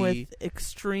someone with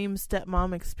extreme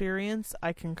stepmom experience,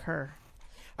 I concur.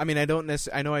 I mean, I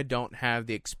know I don't have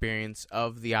the experience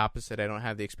of the opposite. I don't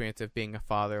have the experience of being a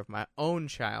father of my own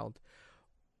child.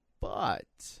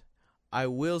 But I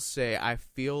will say I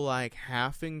feel like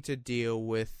having to deal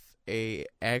with a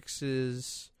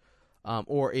ex's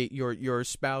or your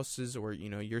spouse's or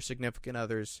your significant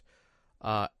other's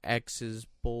ex's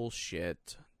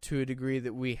bullshit to a degree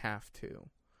that we have to,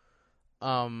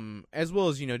 as well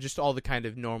as just all the kind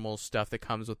of normal stuff that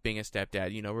comes with being a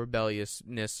stepdad,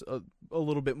 rebelliousness a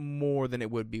little bit more than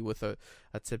it would be with a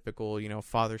typical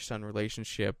father-son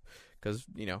relationship, because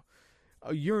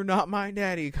you're not my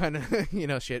daddy kind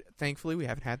of shit. Thankfully we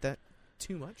haven't had that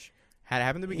too much. Had it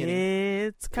happen in the beginning.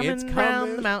 It's coming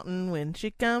down the mountain when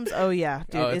she comes. Oh yeah,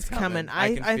 dude, it's coming.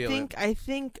 I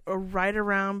think right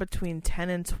around between 10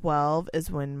 and 12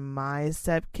 is when my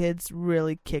stepkids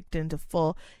really kicked into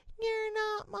full "you're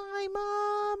not my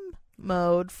mom"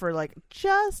 mode for like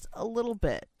just a little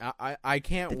bit. I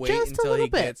can't wait until he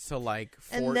gets to like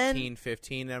 14,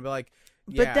 15, and I'll be like,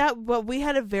 yeah. But we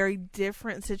had a very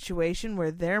different situation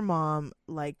where their mom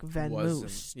like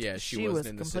vamoosed. Yeah, she was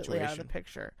in the completely situation. out of the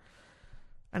picture.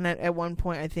 And at one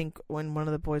point, I think when one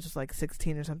of the boys was like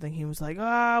 16 or something, he was like,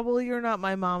 well, you're not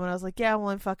my mom. And I was like, yeah, well,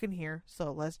 I'm fucking here.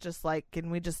 So let's just can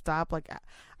we just stop? Like,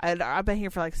 I've been here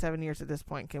for like 7 years at this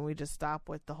point. Can we just stop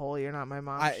with the whole "you're not my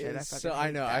mom" shit?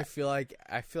 I know. That. I feel like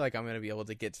I'm going to be able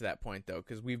to get to that point though,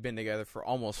 because we've been together for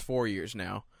almost 4 years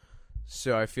now.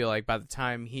 So I feel like by the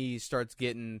time he starts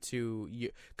getting to you,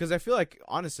 because I feel like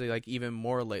honestly, like even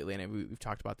more lately, and we've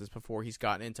talked about this before, he's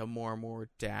gotten into more and more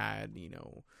dad,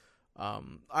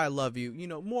 I love you,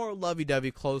 more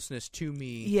lovey-dovey closeness to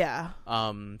me. Yeah.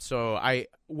 So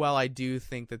while I do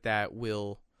think that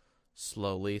will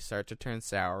slowly start to turn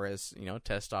sour as,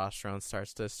 testosterone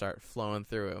starts to flowing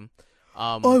through him.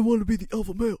 I want to be the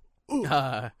alpha male.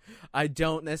 I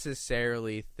don't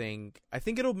necessarily think, I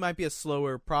think might be a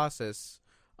slower process,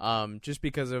 just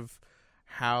because of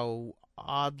how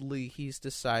oddly he's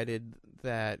decided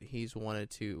that he's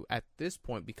wanted to, at this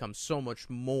point, become so much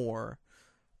more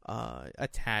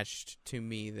attached to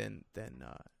me than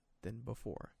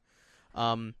before.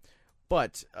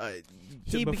 But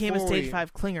he became a stage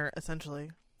 5 clinger,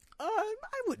 essentially.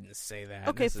 I wouldn't say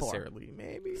that necessarily. 4.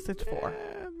 Maybe stage 4.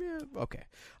 Yeah, okay.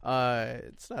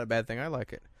 It's not a bad thing. I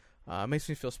like it. Makes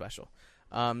me feel special.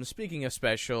 Speaking of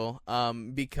special,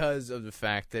 because of the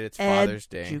fact that it's Father's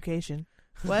Day. Education.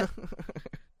 What?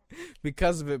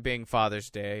 Because of it being Father's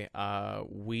Day,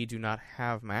 we do not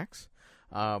have Max.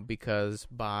 Because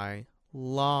by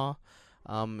law,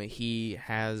 he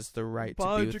has the right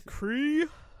by decree.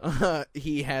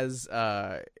 He has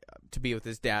to be with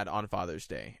his dad on Father's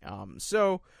Day.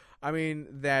 So I mean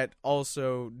that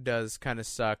also does kind of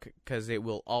suck, because it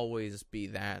will always be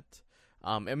that.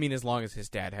 I mean, as long as his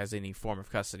dad has any form of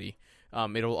custody,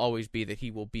 it'll always be that he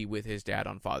will be with his dad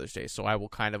on Father's Day. So I will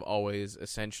kind of always,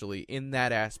 essentially, in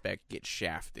that aspect, get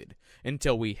shafted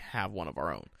until we have one of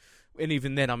our own. And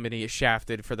even then, I'm going to get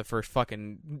shafted for the first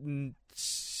fucking...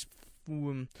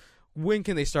 When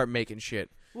can they start making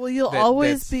shit? Well, you'll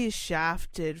always be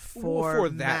shafted for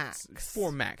Max.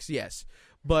 For Max, yes.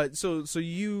 But, so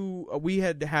we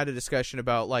had a discussion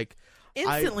about, like,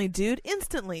 Instantly, dude.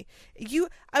 Instantly.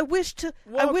 I wish to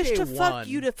one. fuck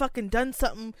you to fucking done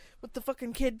something with the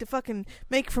fucking kid to fucking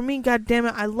make for me. God damn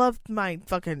it. I loved my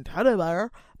fucking teddy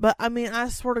bear. But I mean, I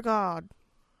swear to God.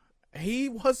 He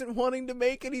wasn't wanting to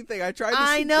make anything. I tried to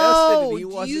I suggest know. it and he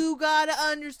wasn't. You gotta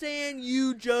understand.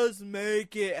 You just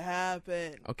make it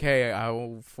happen. Okay, I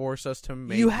will force us to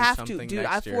make You have something to, dude.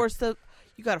 next I year. forced them.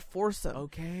 You gotta force them.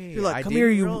 Okay. You're like, I come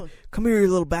didn't here, know. you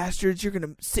little bastards. You're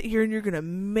gonna sit here and you're gonna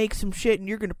make some shit and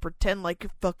you're gonna pretend like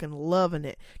you're fucking loving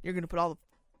it. You're gonna put all the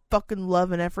fucking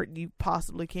love and effort you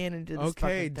possibly can into this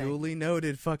Okay, fucking thing. duly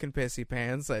noted, fucking pissy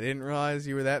pants. I didn't realize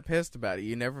you were that pissed about it.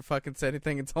 You never fucking said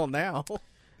anything until now.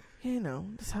 You know,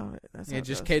 that's how it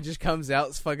Just goes. kid just comes out.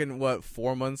 It's fucking what,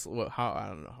 4 months? What? How? I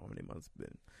don't know how many months it's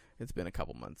been. It's been a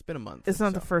couple months. It's been a month. It's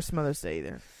not so. the first Mother's Day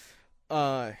either.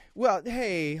 Well,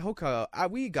 hey, Hoka,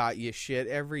 we got you shit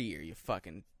every year. You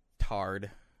fucking tard.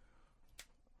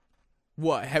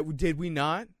 What? Did we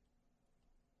not?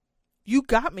 You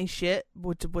got me shit.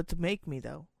 What to make me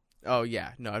though? Oh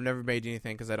yeah, no, I've never made you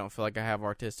anything because I don't feel like I have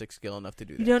artistic skill enough to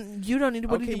do that. You don't need to.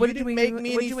 Okay, what you did didn't you make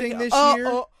me anything this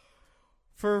year.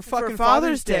 For fucking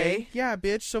Father's Day. Yeah,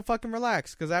 bitch, so fucking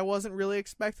relax, because I wasn't really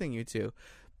expecting you to.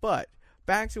 But,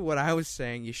 back to what I was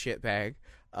saying, you shitbag.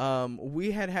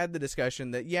 We had the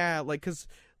discussion that, yeah, like, because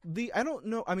I don't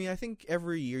know, I mean, I think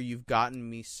every year you've gotten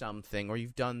me something, or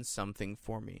you've done something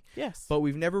for me. Yes. But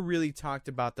we've never really talked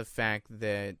about the fact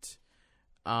that,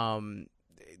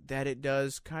 that it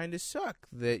does kind of suck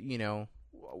that, you know...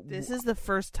 This is the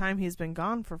first time he's been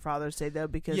gone for Father's Day, though,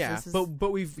 because this is...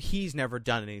 but he's never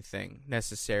done anything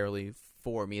necessarily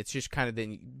for me. It's just kind of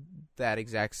that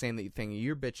exact same thing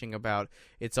you're bitching about.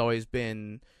 It's always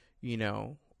been, you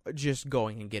know, just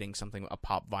going and getting something, a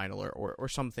pop vinyl or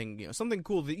something, you know, something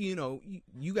cool that, you know,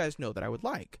 you guys know that I would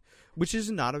like, which is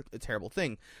not a terrible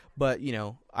thing. But, you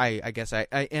know, I guess I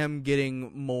am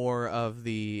getting more of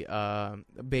the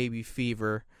baby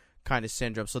fever kind of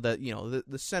syndrome, so that, you know,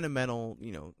 the sentimental,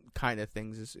 you know, kind of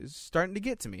things is starting to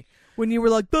get to me. When you were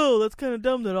like, "Oh, that's kind of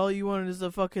dumb that all you wanted is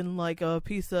a fucking like a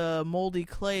piece of moldy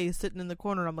clay sitting in the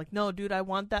corner," I'm like, "No, dude, I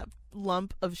want that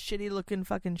lump of shitty looking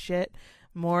fucking shit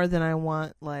more than I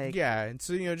want like." Yeah, and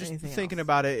so, you know, just thinking else.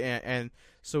 about it, and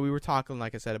so we were talking,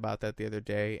 like I said, about that the other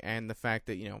day, and the fact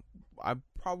that, you know, I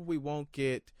probably won't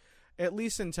get, at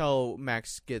least until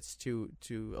Max gets to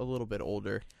a little bit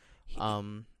older.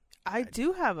 I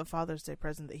do have a Father's Day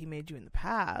present that he made you in the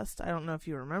past. I don't know if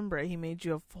you remember it. He made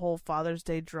you a whole Father's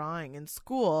Day drawing in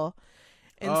school.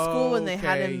 When they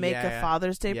had him make a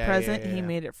Father's Day present, he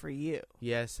made it for you.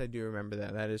 Yes, I do remember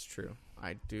that. That is true.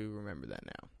 I do remember that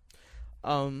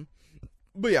now.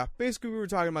 But yeah, basically we were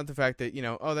talking about the fact that, you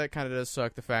know, that kind of does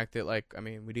suck. The fact that, like, I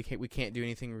mean, we can't do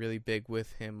anything really big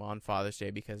with him on Father's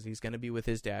Day because he's going to be with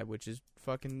his dad, which is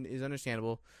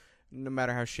understandable. No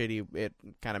matter how shitty it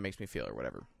kind of makes me feel or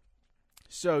whatever.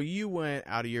 So you went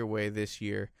out of your way this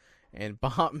year and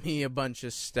bought me a bunch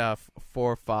of stuff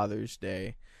for Father's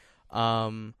Day.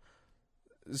 Some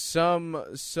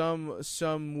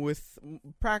with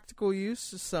practical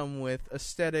use, some with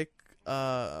aesthetic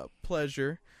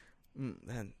pleasure.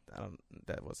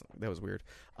 That was weird.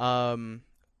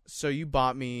 So you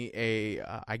bought me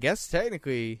I guess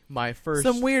technically my first...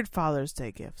 Some weird Father's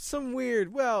Day gifts. Some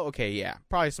weird, well, okay, yeah.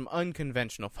 Probably some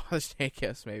unconventional Father's Day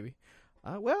gifts, maybe.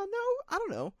 Well, no, I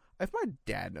don't know. If my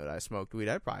dad knew that I smoked weed,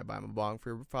 I'd probably buy him a bong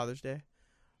for Father's Day.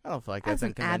 I don't feel like that's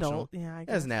unconventional. As an adult, yeah, I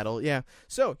guess. As an adult, yeah.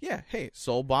 So, yeah, hey,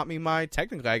 Soul bought me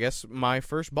technically, I guess, my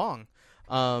first bong.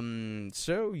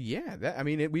 So, yeah, I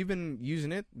mean, we've been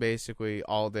using it basically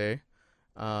all day.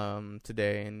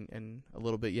 Today and a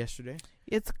little bit yesterday.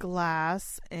 It's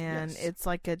glass and Yes. It's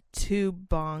like a tube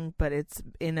bong, but it's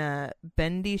in a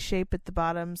bendy shape at the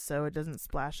bottom, so it doesn't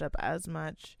splash up as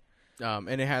much.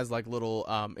 And it has like little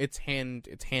it's hand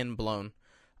blown.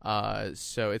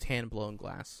 So it's hand blown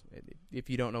glass. If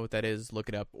you don't know what that is, look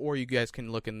it up, or you guys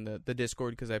can look in the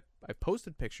Discord, because I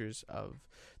posted pictures of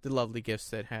the lovely gifts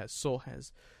that Soul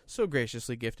has so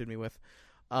graciously gifted me with.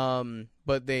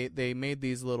 But they made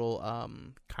these little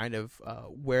kind of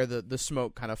where the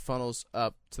smoke kind of funnels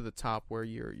up to the top where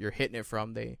you're hitting it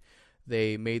from.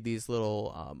 They made these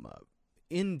little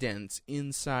indents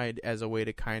inside as a way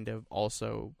to kind of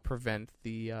also prevent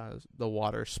the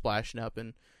water splashing up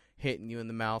and hitting you in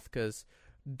the mouth, because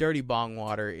dirty bong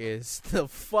water is the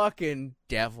fucking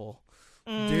devil.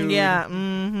 Dude, yeah.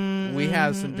 Mm-hmm, we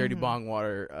have some dirty bong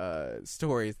water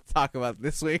stories to talk about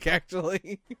this week,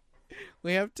 actually.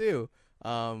 We have two.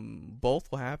 Both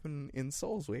will happen in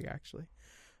Soul's week, actually,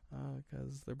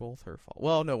 because they're both her fault.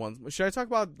 Well, no one's. Should I talk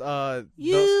about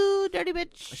you dirty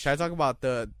bitch? Should I talk about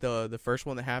the first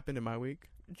one that happened in my week?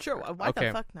 Sure. Why Okay.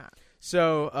 the fuck not?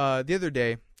 So the other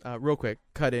day, real quick,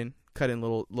 cut in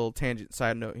little tangent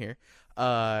side note here.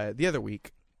 The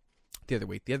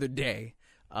other day,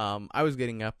 I was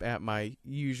getting up at my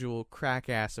usual crack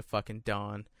ass of fucking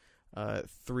dawn,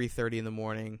 3:30 in the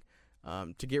morning,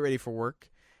 to get ready for work,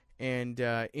 and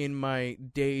in my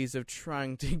days of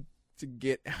trying to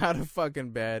get out of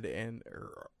fucking bed,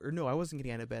 or no, I wasn't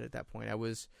getting out of bed at that point. I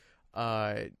was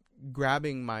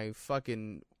grabbing my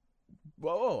fucking.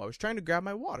 Whoa, I was trying to grab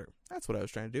my water. That's what I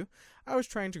was trying to do. I was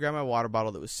trying to grab my water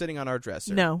bottle that was sitting on our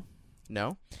dresser. No.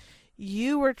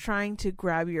 You were trying to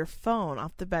grab your phone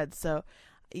off the bed. So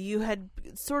you had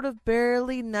sort of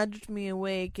barely nudged me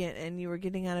awake, and you were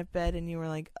getting out of bed, and you were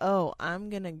like, oh, I'm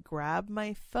going to grab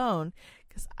my phone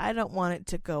because I don't want it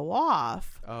to go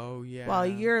off. Oh, yeah. While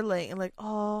you're laying, like,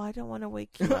 oh, I don't want to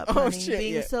wake you up, Oh, honey. shit,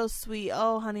 Being yeah. so sweet.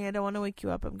 Oh, honey, I don't want to wake you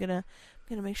up. I'm gonna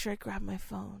make sure I grab my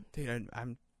phone. Dude,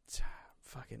 I'm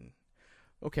fucking...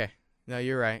 Okay. No,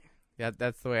 you're right. Yeah,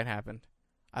 that's the way it happened.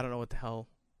 I don't know what the hell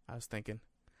I was thinking.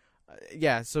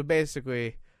 Yeah, so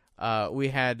basically, we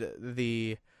had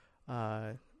the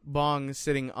bong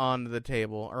sitting on the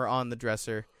table, or on the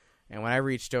dresser, and when I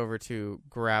reached over to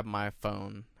grab my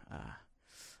phone,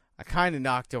 I kind of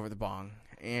knocked over the bong,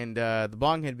 and the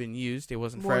bong had been used. It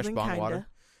wasn't More fresh than bong kinda. water.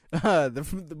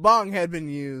 The bong had been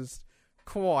used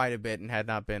quite a bit and had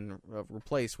not been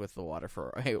replaced with the water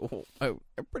for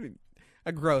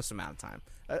a gross amount of time.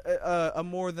 A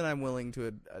more than I'm willing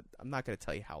to. I'm not going to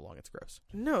tell you how long it's gross.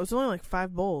 No, it was only like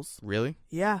 5 bowls. Really?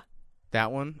 Yeah.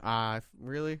 That one?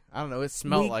 Really? I don't know. It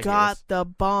smelled like We it got was. the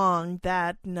bong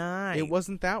that night. It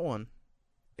wasn't that one.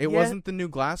 It Yeah. wasn't the new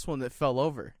glass one that fell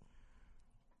over.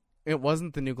 It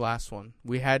wasn't the new glass one.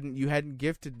 You hadn't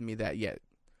gifted me that yet.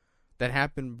 That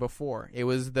happened before. It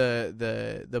was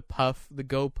the puff, the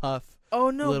Go Puff. Oh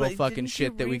no, little but fucking didn't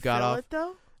shit you that we got refill off. It,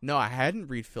 though? No, I hadn't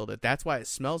refilled it. That's why it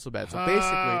smells so bad. So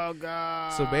Oh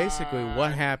god. basically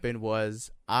what happened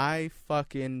was I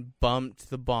fucking bumped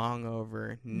the bong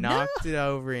over, knocked it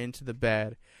over into the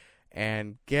bed,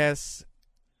 and guess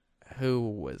who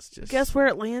was just... Guess where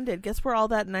it landed? Guess where all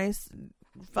that nice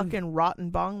fucking rotten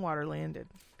bong water landed?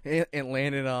 It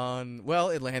landed on... Well,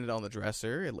 it landed on the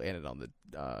dresser. It landed on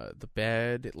the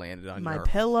bed. It landed on My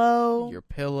pillow. your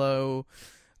pillow.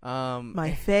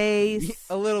 My face.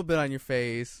 A little bit on your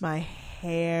face. My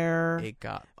hair. It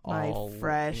got My all in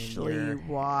freshly your...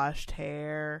 washed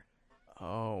hair.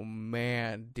 Oh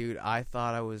man, dude, I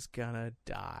thought I was gonna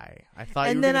die. I thought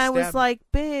you And were then gonna I was stab- like,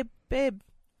 babe,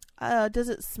 does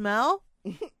it smell?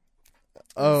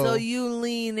 Oh. So you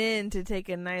lean in to take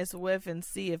a nice whiff and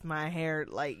see if my hair,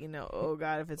 oh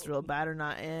God, if it's real bad or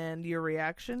not. And your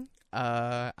reaction?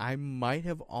 I might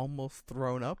have almost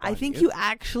thrown up. I on think you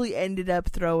actually ended up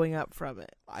throwing up from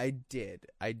it. I did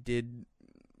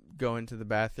go into the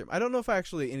bathroom. I don't know if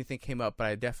actually anything came up, but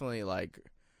I definitely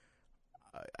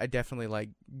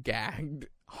gagged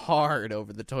hard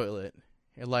over the toilet.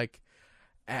 And,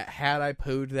 had I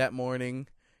pooed that morning,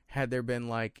 had there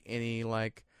been any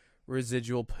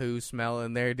residual poo smell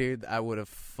in there, dude, I would have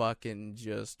fucking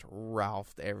just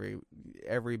ralphed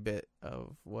every bit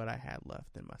of what I had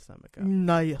left in my stomach up.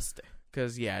 Nasty.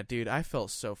 Cause yeah, dude, I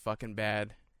felt so fucking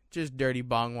bad. Just dirty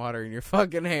bong water in your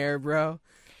fucking hair, bro.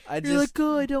 You're like,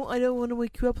 oh, I don't want to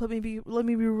wake you up. Let me be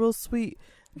real sweet.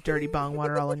 Dirty bong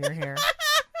water all in your hair.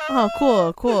 Oh,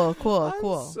 cool.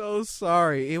 I'm so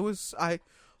sorry.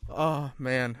 Oh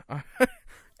man,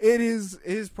 it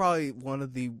is probably one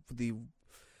of the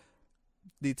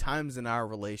times in our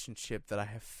relationship that I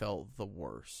have felt the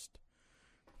worst.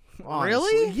 Honestly.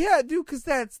 Really? Yeah, dude, because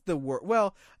that's the worst.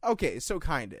 Well, okay, so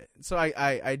kind of. So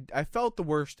I felt the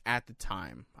worst at the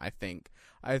time, I think.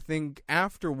 I think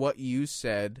after what you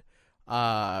said,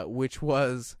 which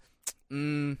was,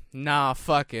 nah,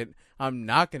 fuck it. I'm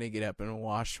not going to get up and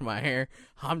wash my hair.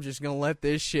 I'm just going to let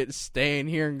this shit stay in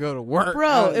here and go to work.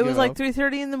 Bro, it was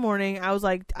 3:30 in the morning. I was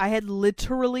like, I had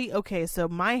literally, okay, so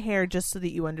my hair, just so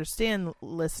that you understand,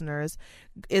 listeners,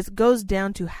 goes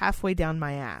down to halfway down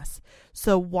my ass.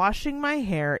 So washing my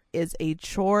hair is a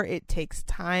chore. It takes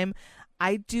time.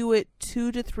 I do it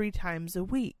 2 to 3 times a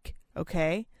week,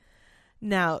 okay?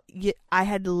 Now, I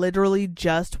had literally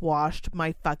just washed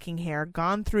my fucking hair,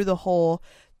 gone through the whole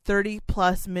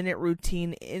 30-plus minute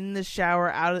routine in the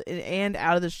shower, out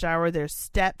of the shower. There's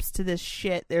steps to this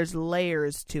shit. There's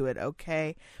layers to it,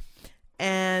 okay?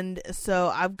 And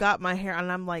so I've got my hair,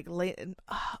 and I'm like,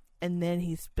 and then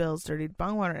he spills dirty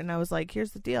bong water, and I was like,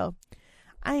 here's the deal.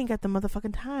 I ain't got the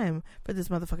motherfucking time for this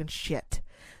motherfucking shit.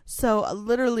 So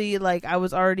literally, I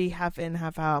was already half in,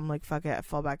 half out. I'm like, fuck it, I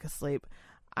fall back asleep.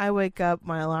 I wake up,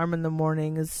 my alarm in the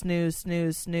morning is snooze,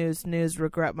 snooze, snooze, snooze,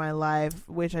 regret my life,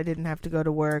 wish I didn't have to go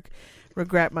to work,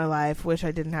 regret my life, wish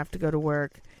I didn't have to go to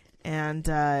work, and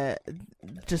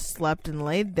just slept and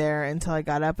laid there until I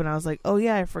got up and I was like, oh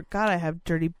yeah, I forgot I have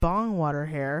dirty bong water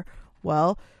hair.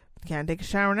 Well, can't take a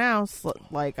shower now,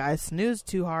 like I snoozed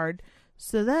too hard.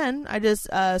 So then I just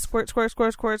squirt some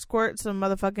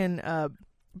motherfucking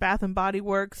Bath and Body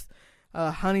Works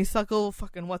honeysuckle,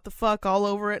 fucking what the fuck, all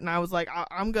over it, and I was like,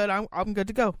 I'm good. I'm good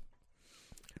to go.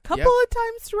 A couple of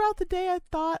times throughout the day, I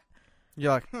thought,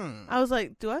 you're like, I was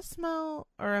like, do I smell,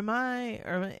 or am I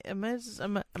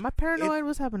paranoid?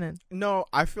 What's happening? No,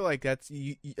 I feel like that's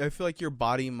you. I feel like your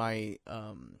body might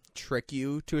trick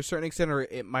you to a certain extent, or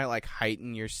it might like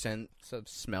heighten your sense of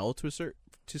smell to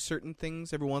certain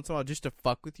things every once in a while, just to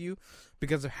fuck with you.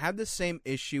 Because I've had the same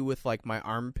issue with like my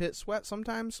armpit sweat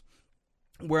sometimes,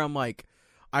 where I'm like,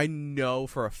 I know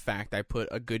for a fact I put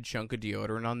a good chunk of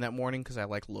deodorant on that morning because I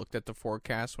like looked at the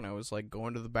forecast when I was like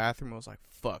going to the bathroom. I was like,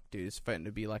 fuck, dude, it's fitting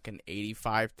to be like an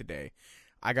 85 today.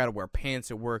 I gotta wear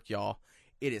pants at work, y'all.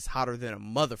 It is hotter than a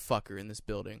motherfucker in this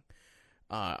building.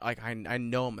 Like I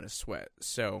know I'm gonna sweat,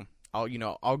 so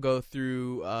I'll go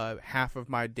through half of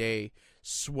my day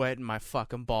sweating my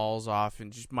fucking balls off,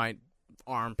 and just my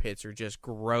armpits are just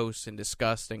gross and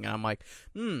disgusting, and I'm like,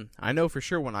 I know for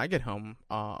sure when I get home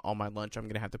on my lunch I'm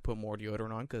gonna have to put more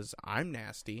deodorant on because I'm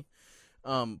nasty.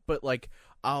 But like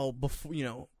I'll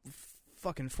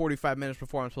fucking 45 minutes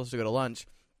before I'm supposed to go to lunch,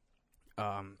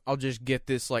 I'll just get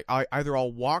this, like either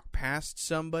I'll walk past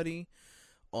somebody,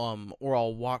 or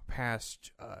I'll walk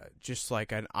past just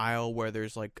like an aisle where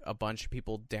there's like a bunch of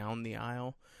people down the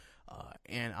aisle.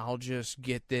 And I'll just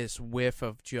get this whiff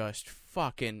of just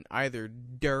fucking either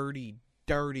dirty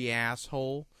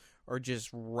asshole or just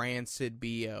rancid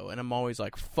BO. And I'm always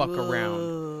like, fuck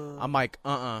around. I'm like,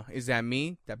 is that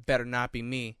me? That better not be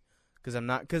me. Because I'm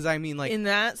not, because I mean, like. In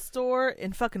that store,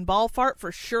 in fucking ball fart,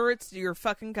 for sure it's your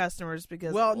fucking customers.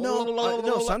 Because. Well,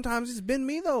 no, sometimes it's been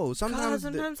me, though.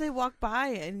 Sometimes they walk by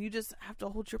and you just have to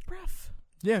hold your breath.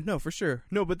 Yeah, no, for sure.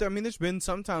 No, but I mean, there's been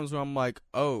some times where I'm like,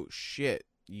 oh, shit.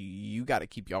 You got to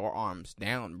keep your arms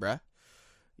down, bruh.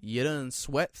 You done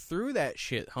sweat through that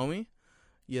shit, homie.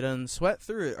 You done sweat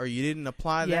through it, or you didn't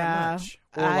apply that much.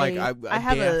 Or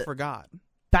I forgot.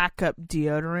 Backup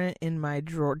deodorant in my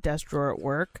desk drawer at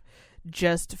work,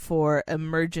 just for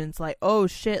emergence. Like, oh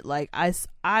shit! Like I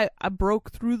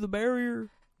broke through the barrier.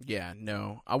 Yeah,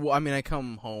 no. I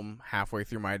come home halfway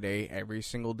through my day every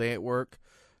single day at work.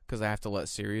 Because I have to let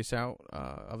Sirius out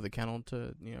of the kennel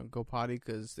to, go potty.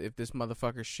 Because if this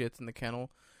motherfucker shits in the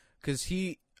kennel, because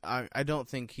I don't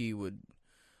think he would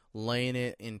lay in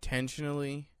it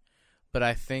intentionally, but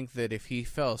I think that if he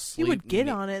fell asleep, he would get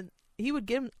on it. He would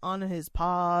get on his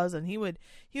paws, and he would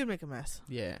make a mess.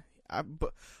 Yeah,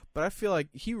 but I feel like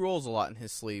he rolls a lot in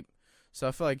his sleep, so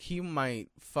I feel like he might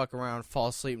fuck around, fall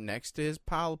asleep next to his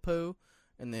pile of poo,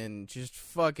 and then just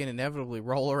fucking inevitably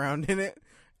roll around in it.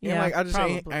 Yeah, like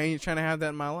I ain't trying to have that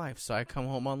in my life, so I come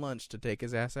home on lunch to take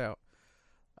his ass out.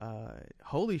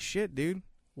 Holy shit, dude!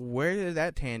 Where did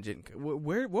that tangent?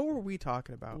 What were we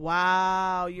talking about?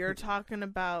 Wow, you're talking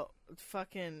about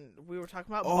fucking. We were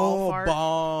talking about ball fart.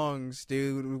 Bongs,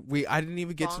 dude. I didn't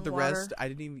even get Bong to the water.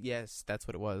 rest. Yes, that's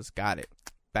what it was. Got it.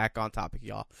 Back on topic,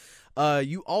 y'all.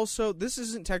 You also. This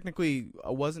wasn't technically,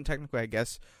 I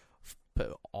guess,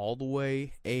 all the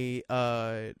way a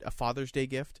Father's Day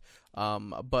gift.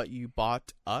 But you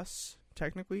bought us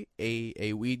technically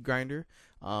a weed grinder,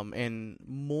 and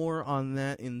more on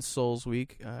that in Souls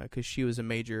Week, because she was a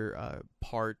major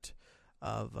part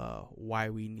of why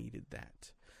we needed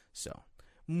that. So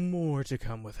more to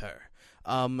come with her.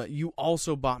 You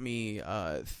also bought me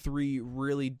 3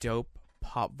 really dope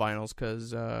pop vinyls,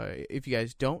 because if you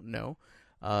guys don't know,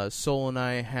 Soul and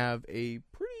I have a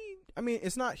pretty. I mean,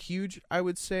 it's not huge, I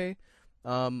would say.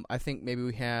 I think maybe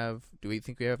we have. Do we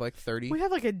think we have like 30? We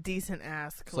have like a decent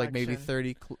ass collection. It's like maybe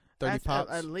 30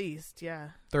 pops. At least, yeah.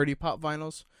 30 pop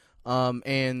vinyls.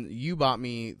 And you bought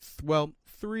me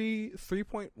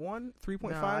 3.1,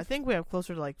 3.5. No, I think we have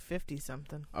closer to like 50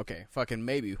 something. Okay, fucking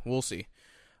maybe we'll see.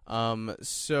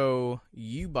 So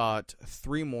you bought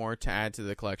 3 more to add to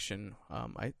the collection.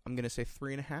 I'm gonna say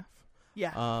 3.5.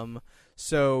 Yeah.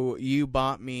 So you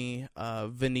bought me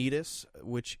Vanitas,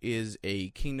 which is a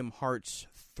Kingdom Hearts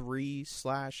 3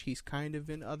 / he's kind of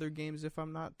in other games, if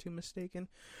I'm not too mistaken.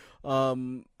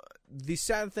 The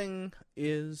sad thing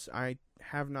is I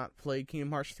have not played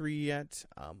Kingdom Hearts 3 yet.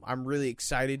 I'm really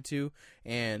excited to,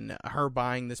 and her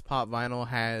buying this pop vinyl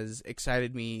has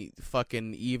excited me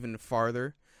fucking even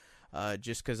farther.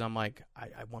 just because I'm like,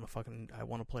 I want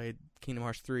to play Kingdom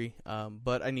Hearts 3,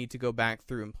 but I need to go back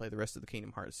through and play the rest of the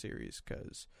Kingdom Hearts series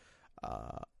because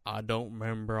I don't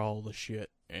remember all the shit,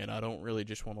 and I don't really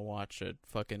just want to watch a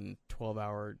fucking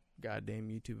 12-hour goddamn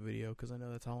YouTube video because I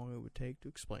know that's how long it would take to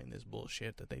explain this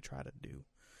bullshit that they try to do.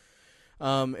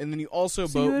 And then you also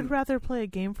So you would rather play a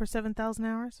game for 7,000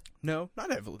 hours? No,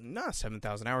 not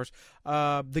 7,000 hours.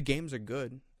 The games are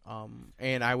good.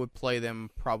 And I would play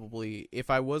them probably if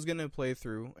I was gonna play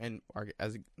through, and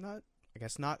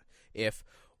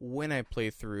when I play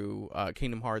through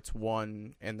Kingdom Hearts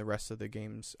 1 and the rest of the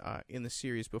games in the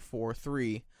series before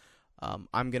 3,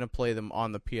 I'm gonna play them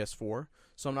on the PS4.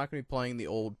 So I'm not gonna be playing the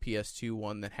old PS2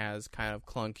 one that has kind of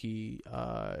clunky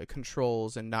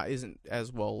controls and isn't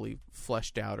as well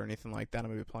fleshed out or anything like that.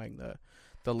 I'm gonna be playing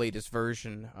the latest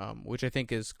version, which I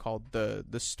think is called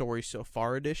the Story So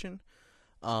Far edition.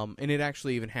 And it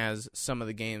actually even has some of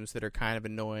the games that are kind of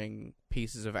annoying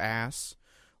pieces of ass,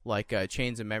 like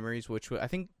Chains of Memories, which I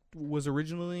think was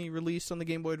originally released on the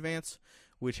Game Boy Advance,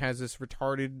 which has this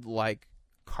retarded, like,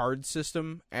 card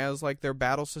system as, like, their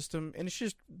battle system, and it's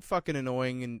just fucking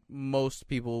annoying, and most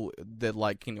people that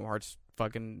like Kingdom Hearts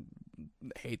fucking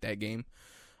hate that game.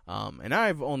 And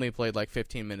I've only played, like,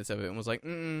 15 minutes of it, and was like,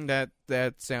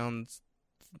 that sounds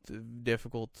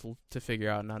difficult to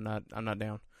figure out, and I'm not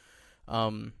down.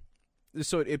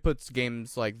 So it puts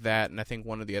games like that, and I think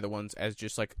one of the other ones as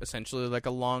just like essentially like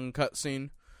a long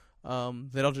cutscene,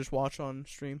 that I'll just watch on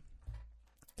stream.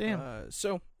 Damn.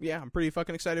 So yeah, I'm pretty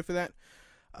fucking excited for that.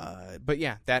 But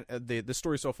yeah, that the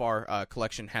Story So Far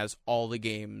collection has all the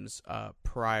games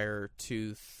prior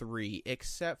to 3,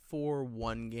 except for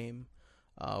one game,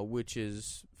 which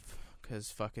is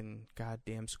because fucking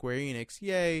goddamn Square Enix,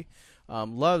 yay,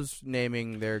 loves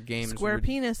naming their games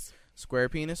Square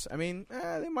Penis. I mean,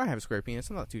 they might have a Square Penis.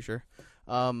 I'm not too sure.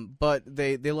 But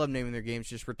they love naming their games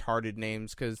just retarded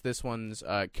names, because this one's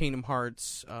Kingdom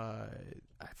Hearts,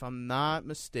 if I'm not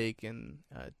mistaken,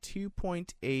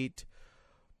 2.8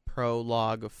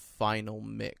 Prologue Final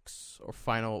Mix, or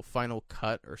Final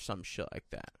Cut, or some shit like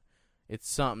that. It's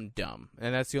something dumb.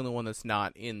 And that's the only one that's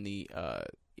not in the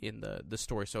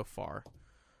Story So Far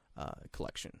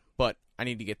collection. But I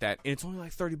need to get that. And it's only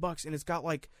like $30, and it's got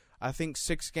like, I think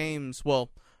 6 games,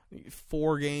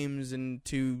 4 games and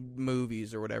 2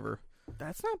 movies or whatever.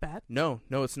 That's not bad. No,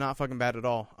 it's not fucking bad at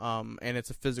all. And it's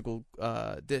a physical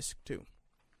disc too.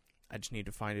 I just need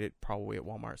to find it probably at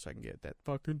Walmart so I can get that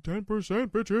fucking 10%,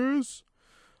 bitches.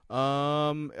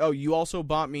 You also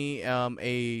bought me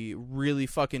a really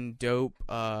fucking dope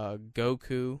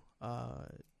Goku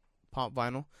pop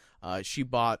vinyl. She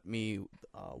bought me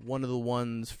one of the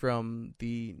ones from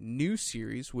the new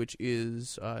series, which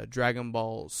is Dragon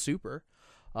Ball Super.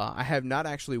 I have not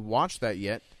actually watched that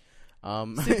yet.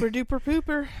 Super duper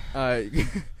pooper.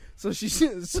 So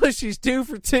she's 2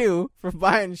 for 2 for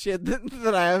buying shit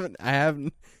that I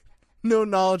have no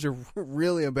knowledge of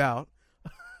really about.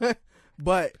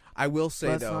 But I will say,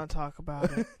 let's not talk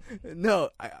about it.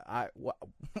 No,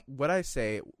 what I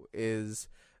say is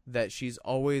that she's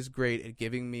always great at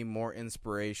giving me more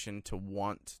inspiration to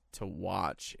want to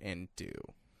watch and do.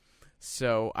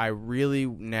 So I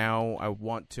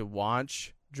want to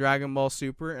watch Dragon Ball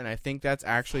Super, and I think that's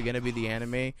actually going to be the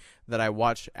anime that I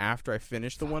watch after I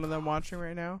finish the one that I'm watching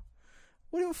right now.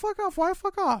 What do you fuck off? Why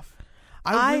fuck off?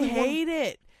 I hate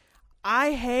it.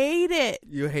 I hate it.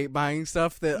 You hate buying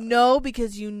stuff that... No,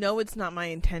 because you know it's not my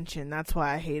intention. That's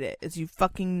why I hate it. Is you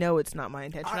fucking know it's not my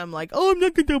intention. I'm like, I'm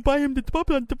not going to buy him the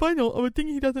vinyl of a thing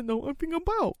he doesn't know anything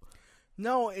about.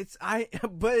 No,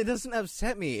 but it doesn't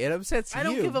upset me. It upsets you. I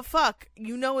don't give a fuck.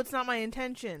 You know it's not my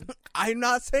intention. I'm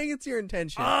not saying it's your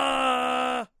intention.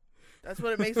 That's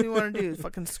what it makes me want to do. Is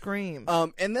fucking scream.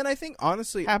 And then I think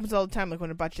honestly, happens all the time. Like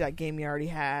when I bought you that game you already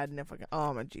had, and if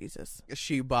oh my Jesus,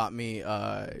 she bought me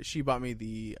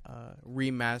the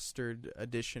remastered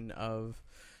edition of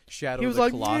Shadow of the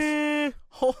Colossus. Yeah.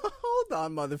 Hold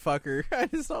on, motherfucker.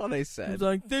 That's not what I said. He was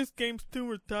like, this game's too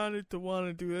retarded to want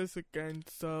to do this again.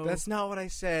 So that's not what I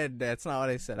said.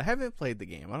 I haven't played the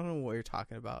game. I don't know what you're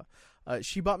talking about.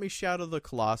 She bought me Shadow of the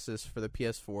Colossus for the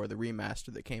PS4, the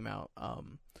remaster that came out.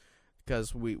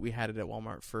 Because we had it at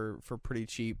Walmart for pretty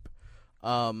cheap.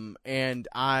 Was it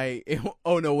a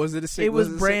it was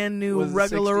brand new,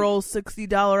 regular old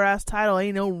 $60 ass title.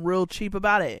 Ain't no real cheap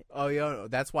about it. Oh yeah, no,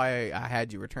 that's why I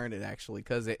had you return it actually,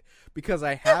 because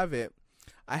I have it.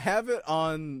 I have it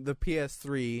on the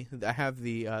PS3. I have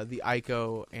the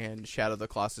Ico and Shadow of the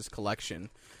Colossus collection.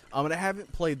 And I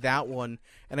haven't played that one,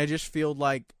 and I just feel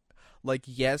like Like,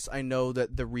 yes, I know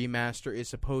that the remaster is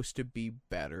supposed to be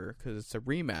better because it's a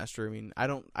remaster. I mean,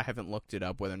 I haven't looked it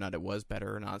up whether or not it was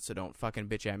better or not, so don't fucking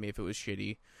bitch at me if it was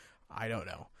shitty. I don't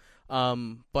know.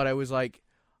 But I was like,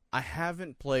 I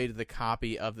haven't played the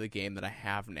copy of the game that I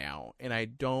have now, and I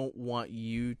don't want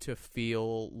you to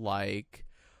feel like,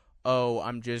 oh,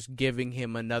 I'm just giving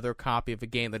him another copy of a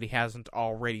game that he hasn't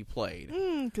already played.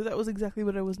 Because that was exactly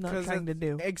what I was not trying to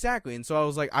do. Exactly. And so I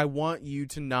was like, I want you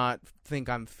to not think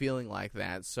I'm feeling like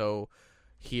that. So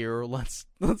here, let's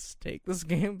take this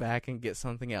game back and get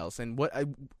something else. And what I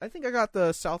think I got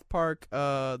the South Park,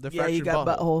 the Fractured you got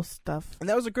Butthole. butthole stuff. And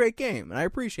that was a great game, and I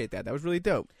appreciate that. That was really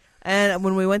dope. And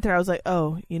when we went there, I was like,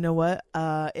 oh, you know what?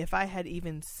 If I had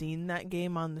even seen that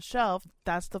game on the shelf,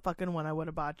 that's the fucking one I would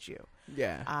have bought you.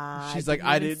 Yeah. She's like,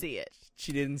 I didn't see it.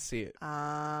 She didn't see it.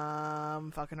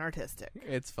 Fucking artistic.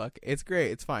 It's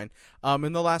great. It's fine.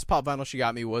 And the last pop vinyl she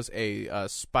got me was a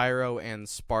Spyro and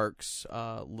Sparks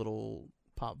little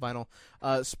pop vinyl.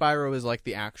 Spyro is like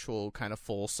the actual kind of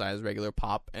full size regular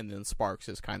pop, and then Sparks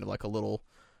is kind of like a little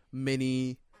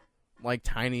mini, like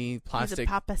tiny plastic. He's a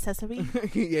pop accessory.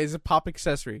 Yeah, it's a pop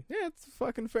accessory. Yeah, it's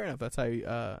fucking fair enough. That's how you.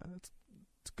 It's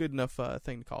a good enough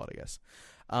thing to call it, I guess.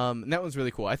 And that one's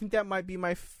really cool. I think that might be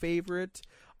my favorite.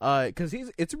 Because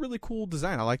it's a really cool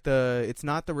design. I like it's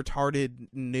not the retarded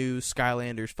new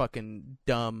Skylanders fucking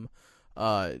dumb.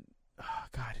 Oh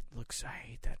God, it looks. I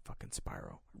hate that fucking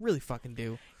Spyro. Really fucking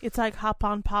do. It's like hop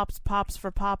on pops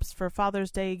for Father's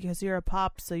Day because you're a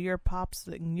pop, so you're pops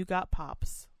and you got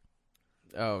pops.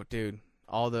 Oh, dude,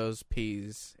 all those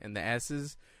P's and the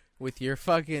S's with your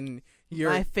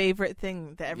my favorite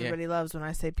thing that everybody loves when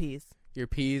I say P's. Your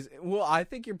P's. Well, I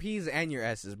think your P's and your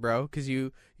S's, bro, because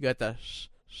you got the.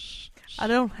 I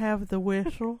don't have the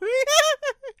whistle.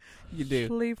 You do.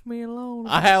 Just leave me alone.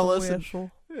 I have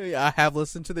listened. I have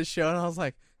listened to the show, and I was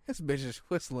like, "This bitch is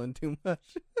whistling too much."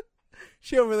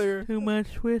 She over there. Too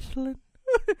much whistling.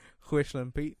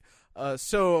 Whistling, Pete.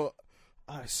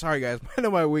 Sorry guys. I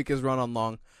know my week has run on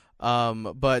long.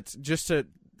 But just to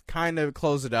kind of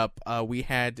close it up, we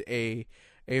had a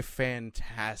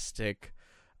fantastic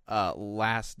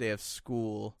last day of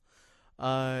school.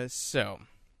 So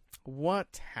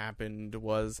what happened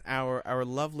was our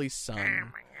lovely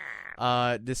son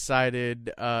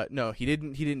decided no, he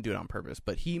didn't do it on purpose,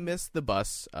 but he missed the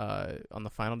bus on the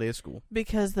final day of school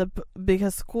because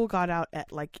school got out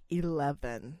at like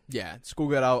 11. Yeah, school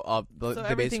got out so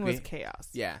everything was chaos.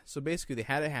 Yeah, so basically they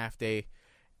had a half day,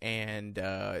 and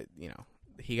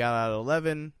he got out at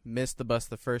 11, missed the bus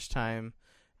the first time.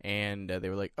 And they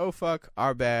were like, "Oh fuck,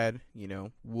 our bad.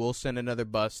 We'll send another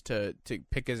bus to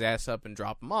pick his ass up and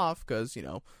drop him off because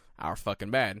our fucking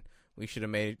bad. We should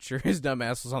have made sure his dumb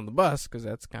ass was on the bus because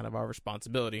that's kind of our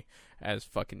responsibility as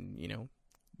fucking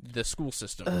the school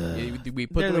system. We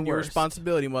put them in your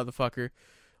responsibility, motherfucker.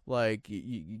 Like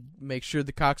you make sure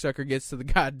the cocksucker gets to the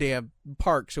goddamn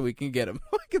park so we can get him.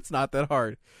 Like it's not that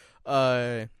hard.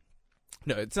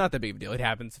 No, it's not that big of a deal. It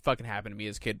happens. It fucking happened to me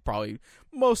as a kid, probably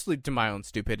mostly to my own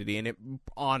stupidity, and it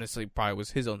honestly probably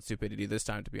was his own stupidity this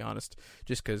time, to be honest,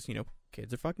 just because,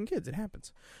 kids are fucking kids. It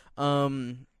happens.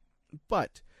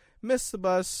 But missed the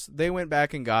bus. They went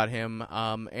back and got him,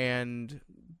 and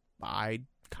I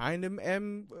kind of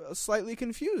am slightly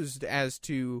confused as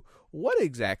to what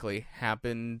exactly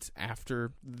happened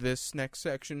after this next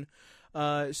section.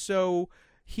 So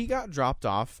he got dropped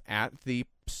off at the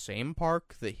same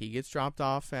park that he gets dropped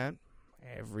off at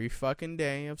every fucking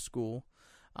day of school,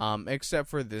 except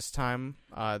for this time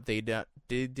they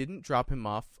didn't drop him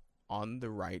off on the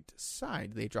right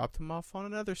side. They dropped him off on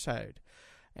another side,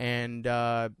 and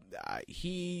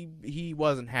he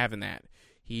wasn't having that.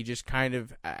 He just kind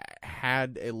of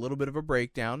had a little bit of a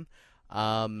breakdown.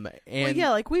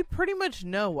 We pretty much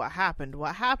know what happened.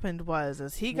 What happened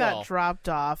was he got dropped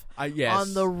off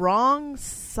on the wrong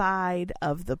side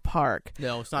of the park.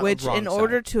 No, it's not. Which, the wrong in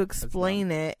order side. to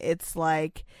explain it, it's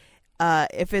like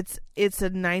if it's a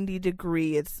 90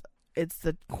 degree, it's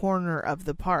the corner of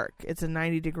the park. It's a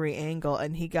 90-degree angle,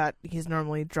 and he's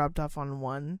normally dropped off on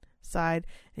one side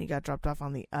and he got dropped off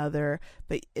on the other,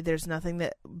 but there's nothing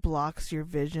that blocks your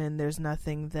vision. There's no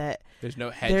hedges.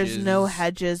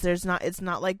 It's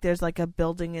not like there's like a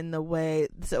building in the way,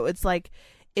 so it's like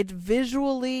it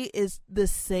visually is the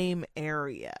same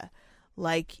area.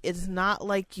 Like it's not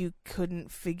like you couldn't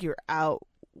figure out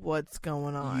what's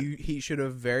going on. He should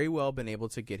have very well been able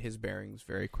to get his bearings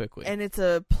very quickly. And it's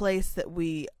a place that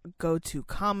we go to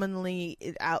commonly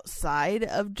outside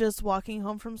of just walking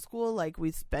home from school. Like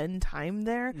we spend time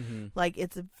there. Mm-hmm. Like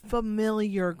it's a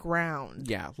familiar ground.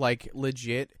 Yeah, like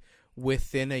legit.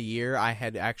 within a year, I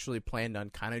had actually planned on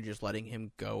kind of just letting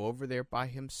him go over there by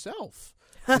himself.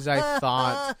 Because I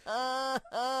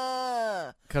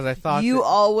thought you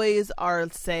always are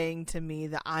saying to me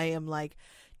that I am like,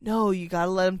 no, you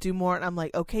gotta let him do more, and I'm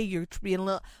like, okay, you're being a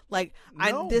little like,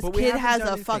 No, this but we kid haven't has done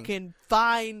a anything. fucking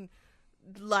fine,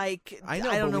 like, I know,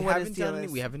 don't but know we what haven't his deal done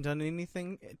is. we haven't done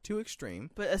anything too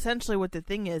extreme. But essentially, what the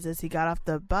thing is he got off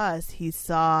the bus, he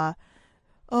saw,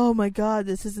 oh my god,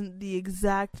 this isn't the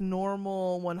exact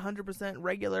normal 100%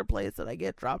 regular place that I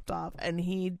get dropped off, and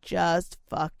he just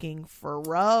fucking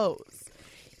froze.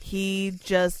 He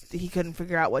couldn't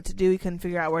figure out what to do. He couldn't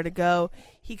figure out where to go.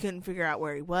 He couldn't figure out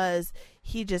where he was.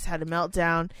 He just had a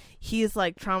meltdown. He's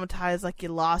like traumatized, like you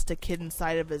lost a kid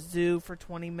inside of a zoo for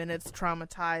 20 minutes,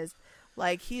 traumatized.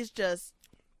 Like he's just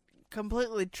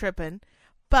completely tripping.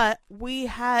 But we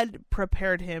had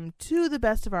prepared him to the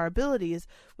best of our abilities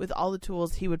with all the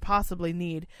tools he would possibly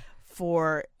need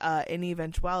for any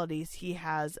eventualities. He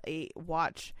has a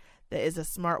watch that is a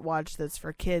smartwatch that's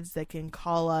for kids that can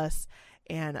call us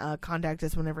and contact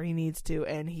us whenever he needs to.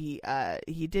 And he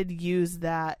did use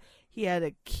that. He had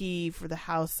a key for the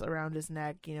house around his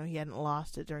neck. You know, he hadn't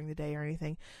lost it during the day or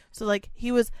anything. So, like,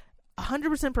 he was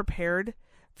 100% prepared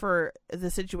for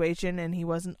the situation, and he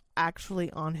wasn't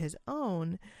actually on his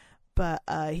own. But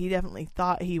he definitely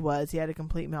thought he was. He had a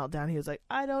complete meltdown. He was like,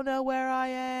 I don't know where I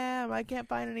am. I can't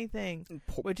find anything.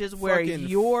 Which is where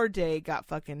your day got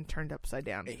fucking turned upside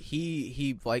down.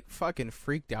 He like fucking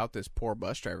freaked out this poor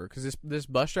bus driver, because this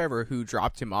bus driver who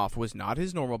dropped him off was not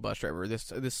his normal bus driver. I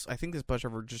think this bus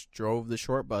driver just drove the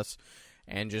short bus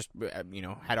and just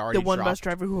had already the one dropped. Bus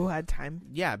driver who had time.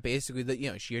 Yeah,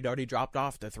 basically she had already dropped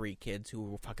off the 3 kids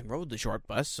who fucking rode the short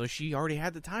bus, so she already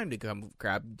had the time to come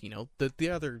grab the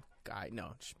other guy.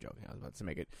 No, just joking. I was about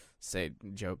to say a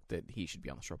joke that he should be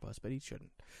on the short bus, but he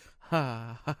shouldn't.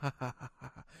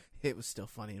 It was still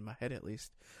funny in my head, at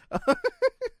least.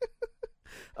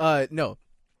 No.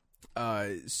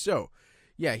 So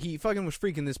yeah, he fucking was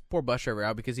freaking this poor bus driver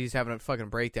out because he's having a fucking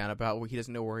breakdown about where he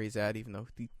doesn't know where he's at, even though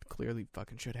he clearly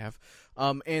fucking should have.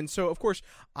 And so of course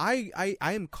I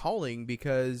am calling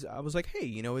because I was like, hey,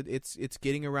 it's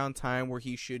getting around time where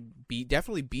he should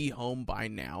definitely be home by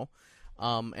now.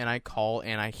 And I call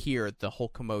and I hear the whole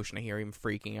commotion. I hear him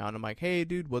freaking out. And I'm like, hey,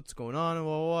 dude, what's going on? And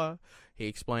blah, blah, blah. He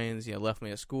explains, left me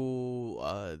at school.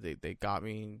 They got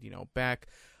me, back.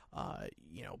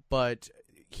 But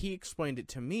he explained it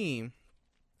to me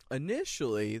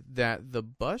initially that the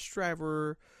bus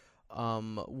driver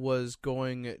was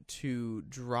going to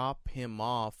drop him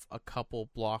off a couple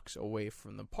blocks away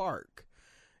from the park.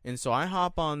 And so I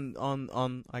hop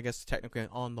on I guess technically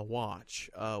on the watch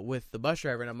with the bus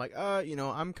driver, and I'm like,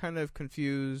 I'm kind of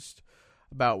confused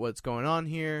about what's going on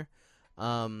here.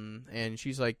 And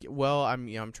she's like, well,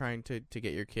 I'm trying to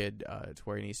get your kid to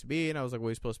where he needs to be. And I was like, well,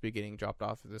 he's supposed to be getting dropped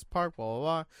off at this park, blah, blah,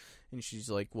 blah. And she's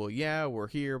like, well, yeah, we're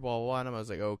here, blah, blah, blah. And I was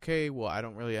like, okay, well, I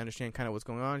don't really understand kind of what's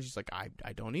going on. She's like, I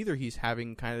don't either. He's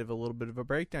having kind of a little bit of a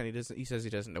breakdown. He says he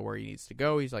doesn't know where he needs to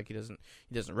go. He's like, he doesn't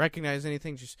recognize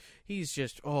anything.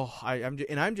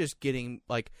 I'm just getting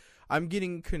like, I'm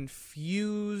getting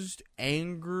confused,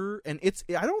 anger, and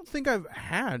I don't think I've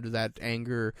had that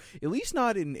anger, at least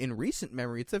not in recent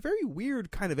memory. It's a very weird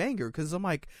kind of anger, because I'm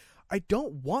like, I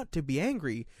don't want to be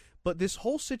angry, but this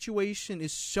whole situation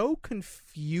is so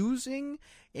confusing,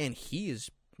 and he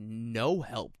is no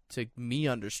help to me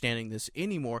understanding this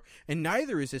anymore, and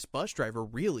neither is this bus driver,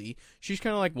 really. She's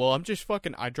kind of like, well,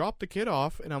 I dropped the kid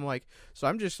off, and I'm like, so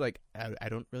I'm just like, I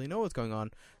don't really know what's going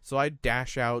on. So I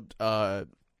dash out,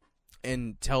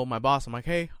 and tell my boss, I'm like,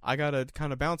 hey, I gotta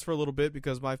kind of bounce for a little bit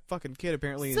because my fucking kid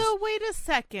apparently is... So wait a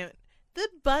second. The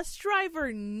bus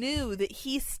driver knew that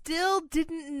he still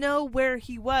didn't know where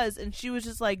he was, and she was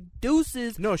just like,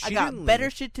 deuces, no, she I got didn't better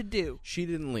leave. shit to do. She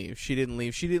didn't leave. She didn't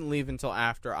leave until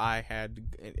after I had...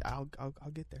 I'll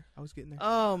get there. I was getting there.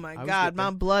 Oh my god,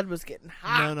 my blood was getting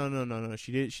hot. No.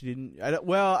 She didn't...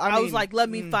 I was like, let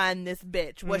me find this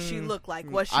bitch. What she look like?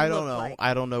 What she look like?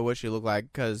 I don't know what she looked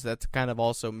like, because that's kind of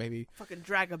also maybe... Fucking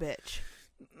drag a bitch.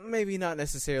 Maybe not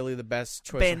necessarily the best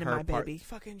choice Abandon on her my part. baby.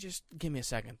 Fucking just give me a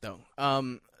second, though.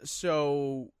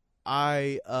 So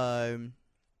I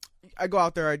go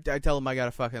out there. I tell him I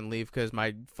gotta fucking leave because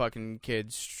my fucking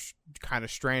kid's kind of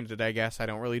stranded, I guess. I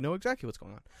don't really know exactly what's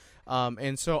going on.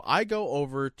 And so I go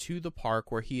over to the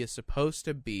park where he is supposed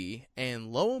to be,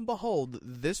 and lo and behold,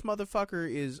 this motherfucker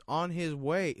is on his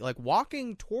way, like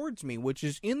walking towards me, which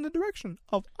is in the direction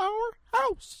of our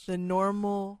house. The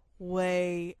normal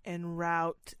way and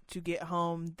route to get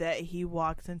home that he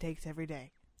walks and takes every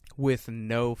day. With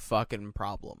no fucking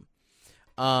problem.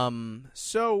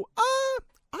 So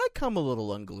I come a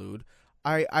little unglued.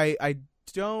 I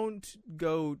don't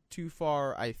go too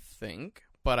far, I think,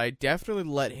 but I definitely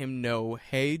let him know,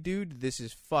 hey, dude, this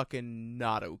is fucking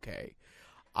not okay.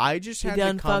 I just had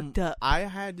to come. Fucked up. I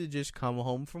had to just come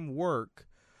home from work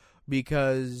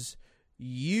because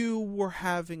you were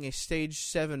having a stage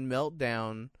 7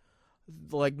 meltdown,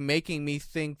 like making me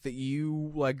think that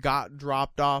you like got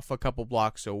dropped off a couple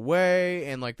blocks away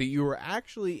and like that you were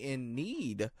actually in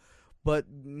need. But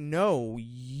no,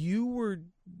 you were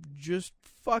just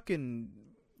fucking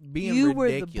being You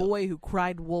ridiculous. were the boy who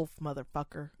cried wolf,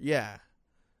 motherfucker. Yeah.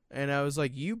 And I was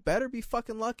like, you better be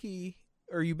fucking lucky,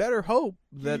 or you better hope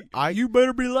that You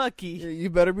better be lucky. You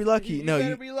better be lucky. You No,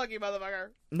 better be lucky, motherfucker.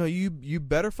 No, you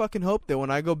better fucking hope that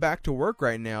when I go back to work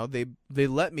right now, they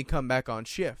let me come back on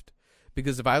shift.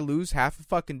 Because if I lose half a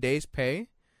fucking day's pay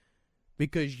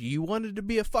because you wanted to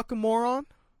be a fucking moron,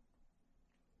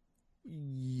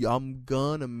 I'm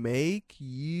gonna make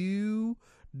you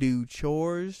do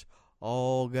chores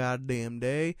all goddamn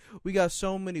day. We got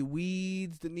so many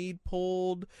weeds that need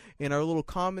pulled in our little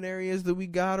common areas that we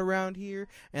got around here,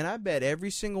 and I bet every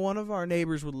single one of our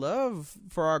neighbors would love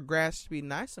for our grass to be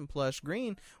nice and plush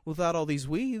green without all these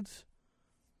weeds.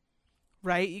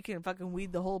 Right? You can fucking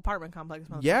weed the whole apartment complex,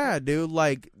 motherfucker. Yeah, dude,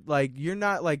 like you're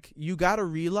not, like, you gotta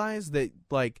realize that,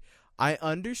 like, I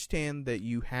understand that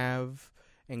you have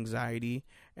anxiety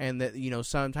and that, you know,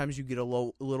 sometimes you get a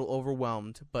little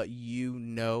overwhelmed, but you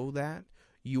know that.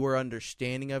 You are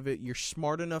understanding of it. You're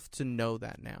smart enough to know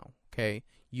that now, okay?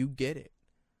 You get it.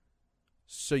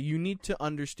 So you need to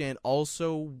understand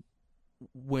also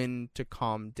when to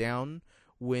calm down,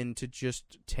 when to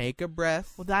just take a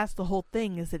breath. Well, that's the whole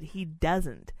thing, is that he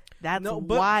doesn't. That's No,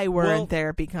 but- why we're well- in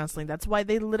therapy constantly. That's why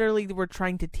they literally were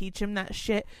trying to teach him that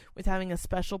shit with having a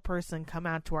special person come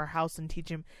out to our house and teach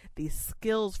him these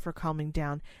skills for calming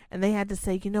down. And they had to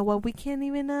say, you know what, we can't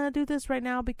even do this right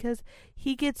now because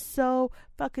he gets so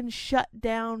fucking shut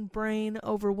down, brain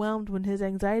overwhelmed when his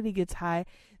anxiety gets high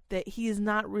that he is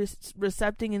not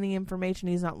recepting any information.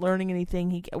 He's not learning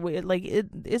anything.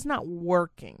 It's not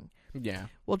working. Yeah.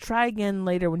 We'll try again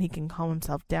later when he can calm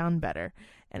himself down better.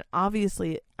 And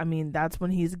obviously, I mean, that's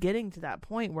when he's getting to that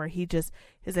point where his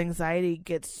anxiety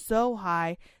gets so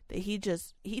high that he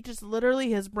just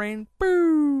literally, his brain,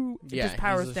 boo, it Yeah, just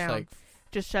powers he's just down, like-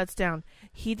 just shuts down.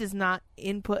 He does not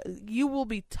input. You will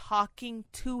be talking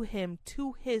to him,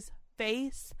 to his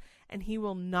face, and he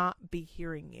will not be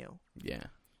hearing you. Yeah.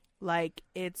 Like,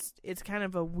 it's kind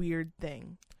of a weird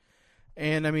thing.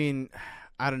 And I mean,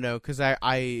 I don't know, because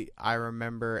I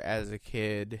remember as a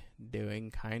kid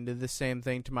doing kind of the same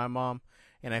thing to my mom,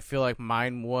 and I feel like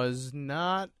mine was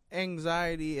not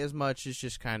anxiety as much as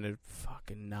just kind of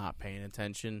fucking not paying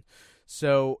attention.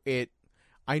 So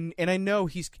I know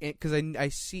he's, because I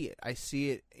see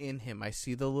it in him. I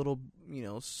see the little, you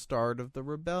know, start of the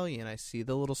rebellion. I see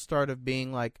the little start of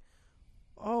being like,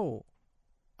 oh,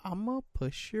 I'm gonna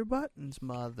push your buttons,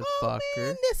 motherfucker. Oh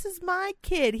man, this is my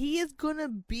kid. He is gonna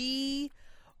be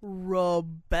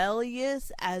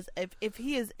rebellious as if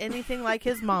he is anything like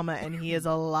his mama, and he is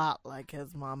a lot like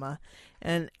his mama.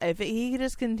 And if he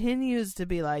just continues to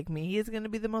be like me, he is gonna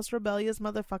be the most rebellious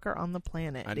motherfucker on the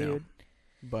planet, I dude. know.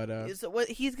 But So what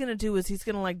he's gonna do is he's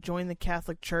gonna like join the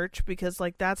Catholic Church, because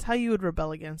like that's how you would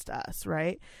rebel against us,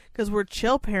 right? Because we're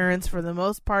chill parents for the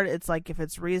most part. It's like, if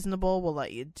it's reasonable, we'll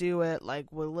let you do it. Like,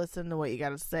 we'll listen to what you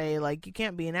gotta say. Like, you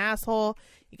can't be an asshole.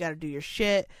 You gotta do your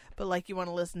shit. But like, you want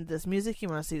to listen to this music, you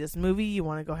want to see this movie, you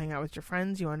want to go hang out with your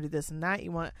friends, you want to do this and that.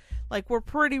 You want, like, we're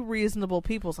pretty reasonable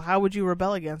people. So how would you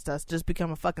rebel against us? Just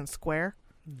become a fucking square?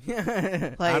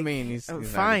 I Like, mean, he's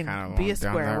fine, kind of be a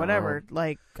down square, that whatever. road.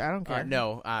 Like, I don't care.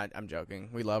 No, I'm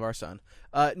joking. We love our son.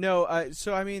 So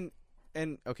I mean,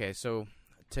 and okay, so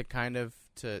to kind of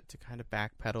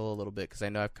backpedal a little bit, because I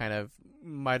know I've kind of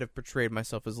might have portrayed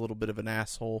myself as a little bit of an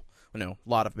asshole. Well, no, a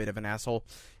lot of bit of an asshole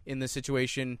in this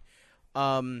situation.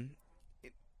 All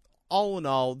in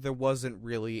all, there wasn't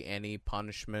really any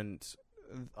punishment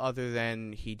other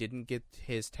than he didn't get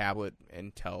his tablet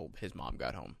until his mom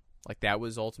got home. Like, that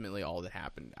was ultimately all that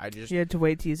happened. You had to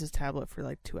wait to use his tablet for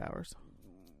like 2 hours.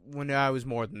 When I was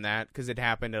more than that, because it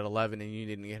happened at 11 and you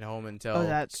didn't get home until... Oh,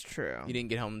 that's true. You didn't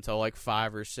get home until like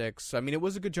 5 or 6. So, I mean, it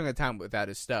was a good chunk of time without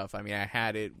his stuff. I mean, I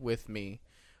had it with me.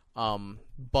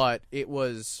 But it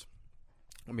was...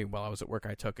 I mean, while I was at work,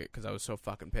 I took it because I was so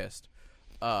fucking pissed.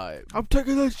 I'm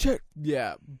taking that shit.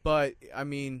 Yeah, but, I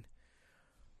mean...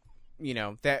 You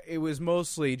know, that it was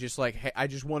mostly just like, hey, I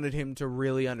just wanted him to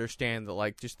really understand that,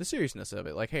 like, just the seriousness of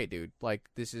it. Like, hey, dude, like,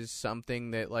 this is something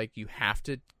that, like, you have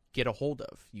to get a hold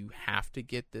of. You have to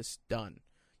get this done.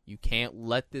 You can't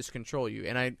let this control you.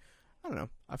 And I don't know.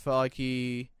 I felt like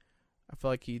he I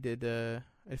feel like he did. I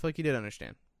feel like he did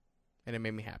understand, and it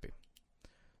made me happy.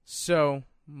 So,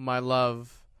 my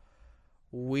love,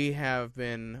 I have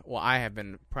been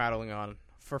prattling on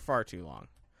for far too long.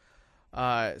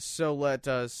 So let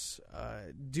us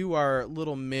do our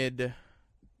little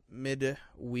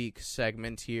midweek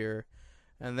segment here,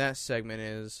 and that segment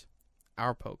is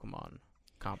our Pokemon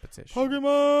competition.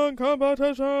 Pokemon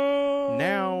competition.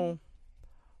 Now,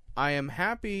 I am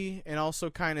happy and also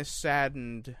kind of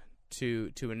saddened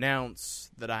to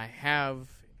announce that I have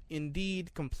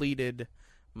indeed completed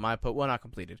not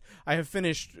completed. I have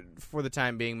finished for the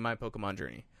time being my Pokemon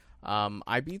journey.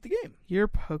 I beat the game. Your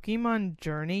Pokemon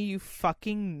journey, you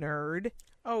fucking nerd.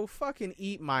 Oh, fucking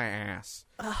eat my ass.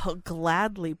 Oh,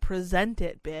 gladly present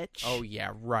it, bitch. Oh,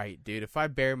 yeah, right, dude. If I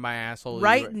bare my asshole...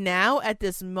 Right now, at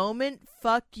this moment,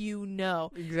 fuck you,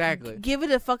 no. Exactly. Give it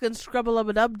a fucking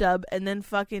scrubble-up-a-dub-dub, and then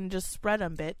fucking just spread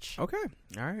them, bitch. Okay.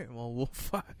 All right. Well, we'll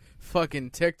fucking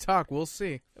TikTok. We'll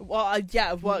see. Well,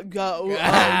 yeah, what go?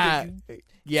 Yeah.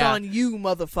 It's on you,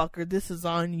 motherfucker. This is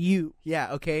on you.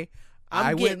 Yeah, okay.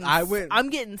 I'm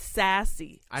getting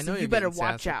sassy. I know so you better getting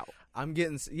watch sassy. out. I'm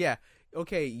getting... Yeah.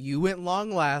 Okay, you went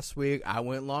long last week. I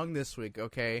went long this week,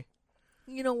 okay?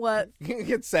 You know what?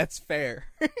 That's fair.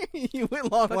 You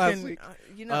went long last week.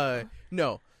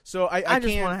 No. So I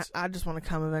just want to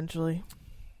come eventually.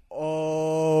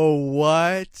 Oh,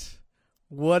 what?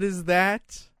 What is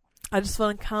that? I just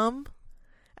want to come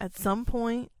at some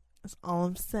point. That's all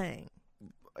I'm saying.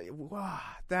 Wow,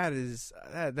 that is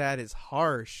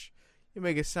harsh. You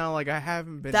make it sound like I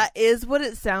haven't been. That is what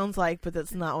it sounds like, but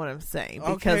that's not what I'm saying.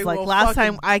 Because Okay, like well, last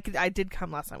time I did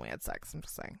come last time we had sex. I'm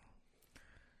just saying.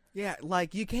 Yeah,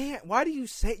 like you can't. Why do you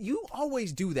say? You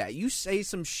always do that. You say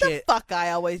some shit. The fuck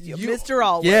I always do. Mr.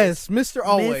 Always. Yes, Mr.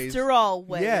 Always. Mr.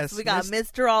 Always. Yes, we got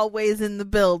Mr. Always in the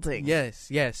building. Yes.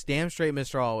 Damn straight,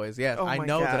 Mr. Always. Yes, Oh I my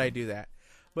know God. that I do that.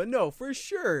 But no, for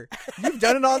sure, you've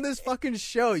done it on this fucking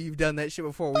show. You've done that shit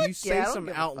before. Where you say yeah, I don't some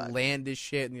give a fuck. outlandish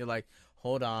shit, and you're like,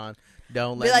 "Hold on,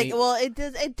 don't Be let like, me." well, it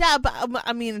does. But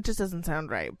I mean, it just doesn't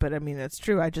sound right. But I mean, it's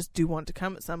true. I just do want to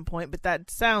come at some point. But that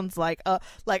sounds like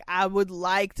I would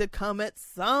like to come at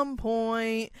some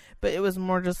point. But it was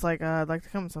more just like I'd like to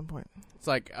come at some point. It's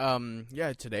like,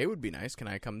 yeah, today would be nice. Can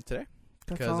I come today?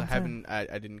 That's all Because I'm saying.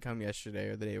 I didn't come yesterday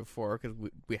or the day before because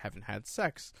we haven't had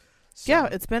sex. So, Yeah,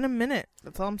 it's been a minute.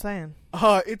 That's all I'm saying.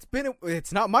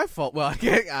 it's not my fault. Well,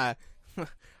 I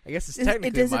guess it's technically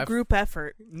It is my a group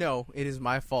effort. No, it is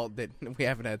my fault that we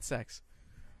haven't had sex.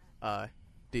 Do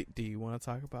you want to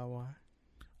talk about why?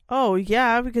 Oh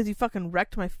yeah, because you fucking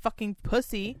wrecked my fucking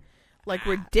pussy. Like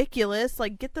ridiculous.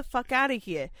 Like get the fuck out of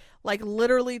here. Like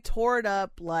literally tore it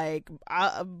up. Like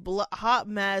a hot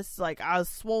mess. Like I was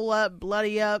swole up,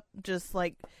 bloody up. Just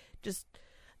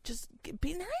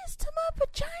be nice to my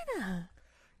vagina.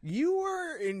 You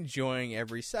were enjoying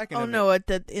every second Oh of no! it.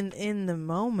 In the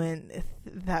moment,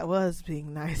 that was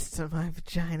being nice to my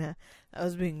vagina. That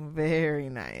was being very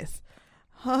nice.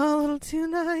 Oh, a little too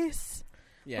nice.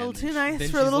 Yeah, a little and too then nice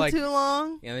she's for a little like- too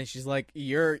long. And then she's like,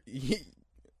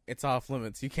 it's off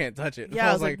limits. You can't touch it. Yeah,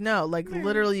 I was like, no, like "Man."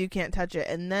 literally, you can't touch it.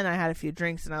 And then I had a few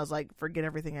drinks, and I was like, forget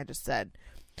everything I just said.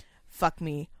 Fuck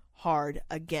me hard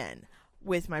again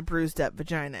with my bruised up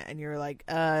vagina. And you're like,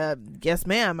 yes,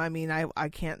 ma'am. I mean, I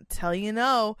can't tell you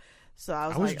no. So I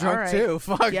was like, drunk all right. too.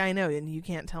 Fuck. Yeah, I know, and you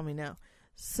can't tell me no.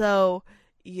 So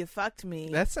you fucked me.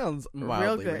 That sounds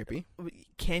mildly real good. rapey.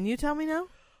 Can you tell me no?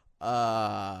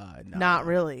 No. Not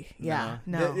really. Yeah,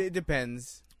 no. It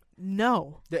depends.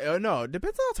 No. No, it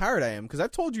depends on how tired I am. Because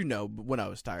I've told you no when I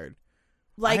was tired.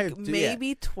 Like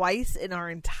maybe twice in our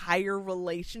entire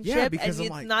relationship. Yeah, because and I'm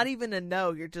it's like- not even a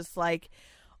no. You're just like,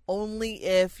 only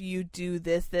if you do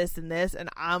this, this, and this. And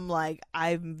I'm like,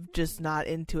 I'm just not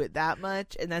into it that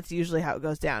much. And that's usually how it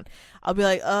goes down. I'll be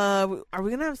like, are we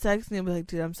going to have sex? And you'll be like,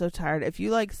 dude, I'm so tired. If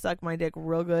you like suck my dick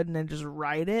real good and then just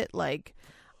ride it, like,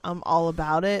 I'm all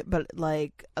about it. But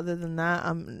like, other than that,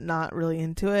 I'm not really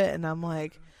into it. And I'm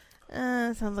like,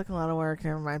 sounds like a lot of work.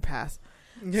 Never mind, pass.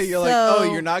 Yeah, you're like, oh,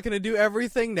 you're not going to do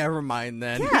everything? Never mind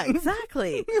then. Yeah,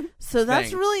 exactly. So that's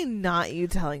Thanks. really not you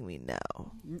telling me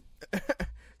no.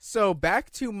 So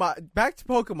back to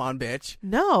Pokemon, bitch.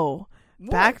 No. What?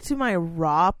 Back to my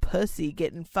raw pussy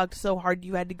getting fucked so hard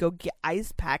you had to go get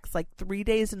ice packs like 3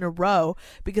 days in a row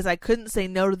because I couldn't say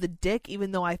no to the dick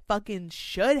even though I fucking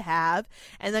should have,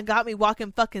 and then got me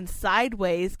walking fucking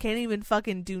sideways, can't even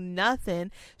fucking do nothing,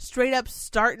 straight up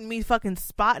starting me fucking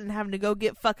spotting, having to go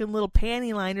get fucking little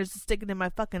panty liners to stick it in my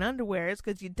fucking underwears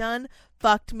because you done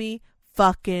fucked me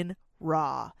fucking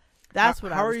raw. That's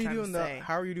what how I was are you trying doing to say.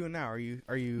 How are you doing now? Are you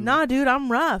Nah, dude,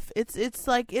 I'm rough. It's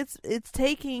like it's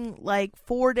taking like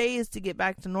 4 days to get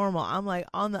back to normal. I'm like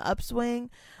on the upswing,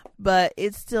 but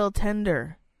it's still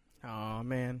tender. Oh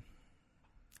man,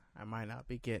 I might not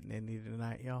be getting any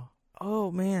tonight, y'all.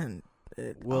 Oh man,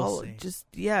 We'll see.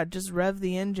 Just rev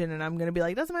the engine, and I'm gonna be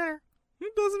like, doesn't matter.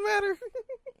 It doesn't matter.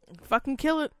 Fucking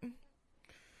kill it.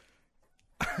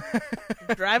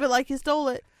 Drive it like you stole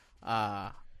it.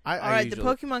 All right, usually, the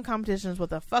Pokemon competition is what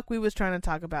the fuck we was trying to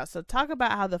talk about. So talk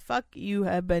about how the fuck you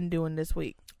have been doing this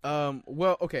week.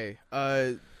 Well, okay.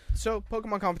 So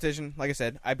Pokemon competition, like I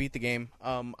said, I beat the game.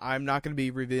 I'm not going to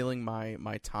be revealing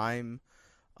my time,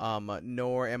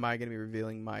 nor am I going to be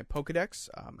revealing my Pokedex.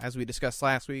 As we discussed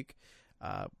last week,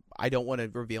 I don't want to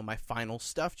reveal my final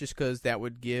stuff just because that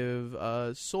would give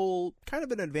Soul kind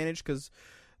of an advantage. Because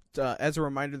as a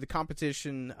reminder, the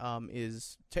competition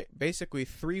is basically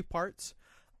 3 parts.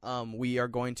 We are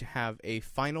going to have a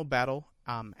final battle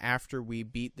after we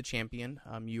beat the champion.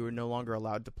 You are no longer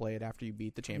allowed to play it after you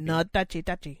beat the champion. Not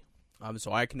touchy.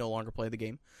 So I can no longer play the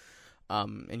game.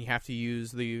 And you have to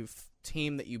use the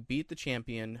team that you beat the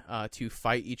champion to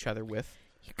fight each other with.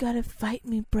 You gotta fight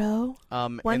me, bro.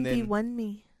 1v1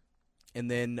 me. And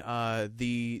then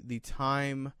the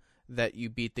time that you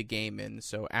beat the game in.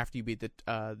 So after you beat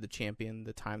the champion,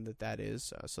 the time that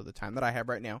is. So the time that I have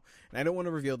right now. And I don't want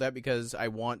to reveal that because I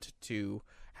want to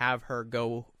have her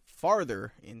go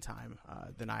farther in time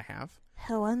than I have.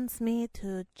 He wants me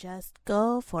to just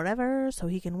go forever so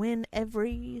he can win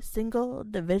every single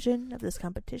division of this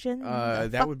competition.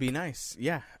 That would be nice.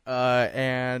 Yeah.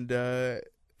 And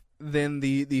then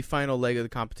the final leg of the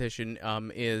competition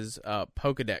is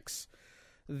Pokedex.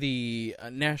 The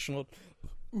national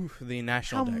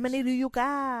How dex. many do you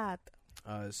got?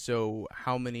 So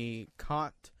how many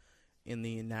caught in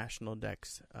the national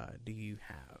dex do you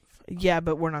have? Yeah,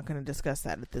 but we're not going to discuss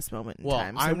that at this moment in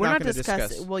time. So I'm we're not not gonna discussing.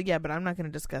 discuss. Well, yeah, but I'm not going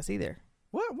to discuss either.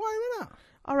 What? Why not?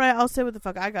 All right, I'll say what the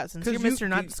fuck I got since 'Cause you're you- Mr.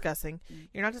 Not you- discussing.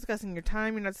 You're not discussing your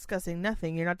time. You're not discussing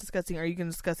nothing. You're not discussing. Are you going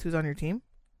to discuss who's on your team?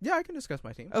 Yeah, I can discuss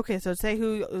my team. Okay, so say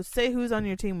who's on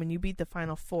your team when you beat the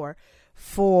final 4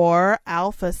 for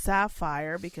Alpha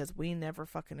Sapphire, because we never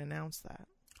fucking announced that.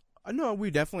 No, we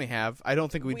definitely have. I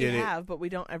don't think we did We have, but we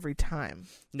don't every time.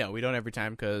 it. No, we don't every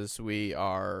time because we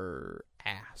are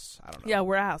ass. I don't know. Yeah,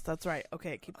 we're asked. That's right.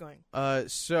 Okay, keep going.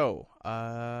 So,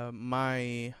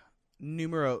 my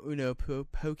numero uno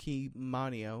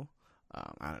Pokemonio,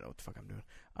 I don't know what the fuck I'm doing,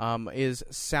 is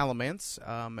Salamence,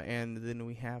 and then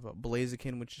we have a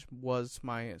Blaziken, which was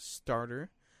my starter.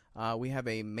 We have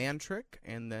a Mantric,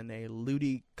 and then a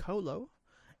Ludicolo,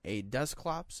 a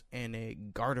Dusclops, and a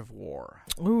Gardevoir.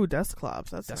 Ooh, Dusclops.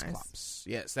 That's nice. Dusclops.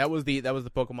 Yes, that was the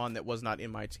Pokemon that was not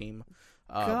in my team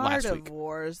last week.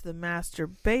 Gardevoir is the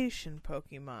masturbation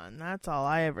Pokemon. That's all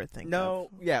I ever think of. No,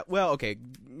 yeah, well, okay.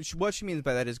 What she means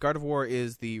by that is Gardevoir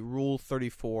is the Rule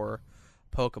 34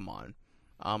 Pokemon.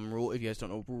 If you guys don't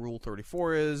know what Rule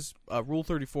 34 is, Rule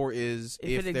 34 is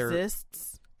if it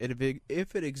exists.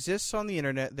 If it exists on the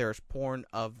internet, there's porn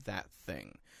of that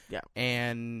thing. Yeah.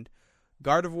 And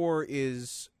Gardevoir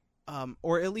is,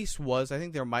 or at least was, I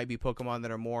think there might be Pokemon that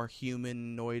are more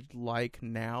humanoid-like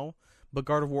now, but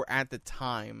Gardevoir at the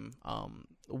time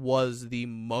was the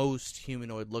most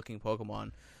humanoid-looking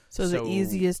Pokemon. So the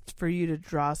easiest for you to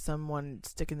draw someone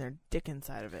sticking their dick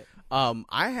inside of it.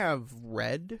 I have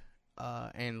read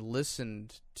and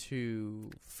listened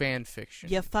to fan fiction.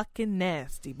 You fucking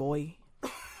nasty, boy.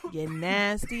 You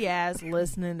nasty ass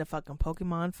listening to fucking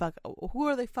Pokemon. Who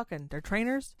are they fucking? They're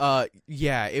trainers?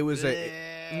 Yeah, it was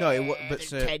but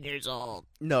 10 years old.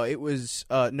 No, it was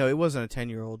it wasn't a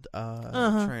 10-year-old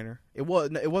trainer. It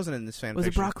wasn't in this fan Was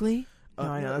fiction. it broccoli? No,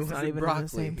 I know it that's not wasn't even broccoli. the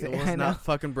same thing. It was I know. not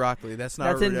fucking broccoli. That's not.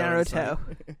 That's in Naruto.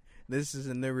 Naruto. This is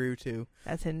in Naruto.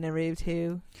 That's in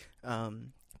Naruto.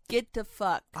 Um, Get the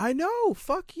fuck. I know.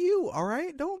 Fuck you. All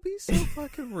right. Don't be so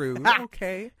fucking rude.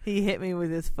 Okay. He hit me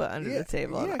with his foot under the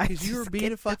table. Yeah, I because you were just being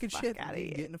get a fucking the fuck shit. outta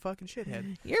here. Getting a fucking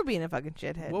shithead. You're being a fucking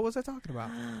shithead. What was I talking about?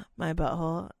 My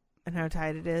butthole and how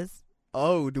tight it is.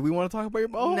 Oh, do we want to talk about your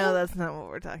butthole? No, that's not what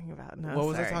we're talking about. No, What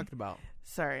was sorry. I talking about?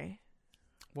 Sorry.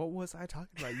 What was I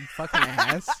talking about? You fucking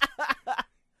ass.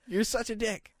 You're such a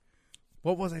dick.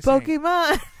 What was I saying?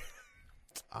 Pokemon.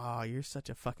 Oh, you're such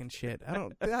a fucking shit. I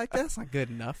don't. That's not good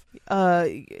enough.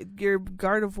 Your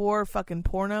Gardevoir fucking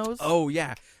pornos. Oh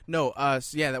yeah, no.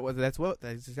 So yeah, that's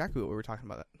exactly what we were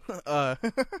talking about.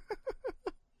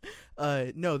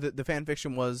 No, the fan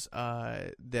fiction was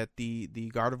that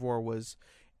the Gardevoir was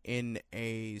in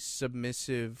a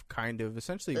submissive kind of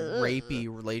essentially rapey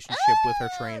relationship with her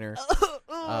trainer.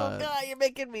 Oh God, you're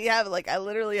making me have I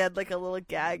literally had a little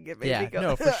gag. It made me go.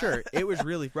 No, for sure. It was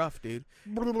really rough, dude.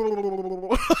 I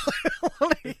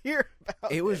want to hear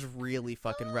about It was really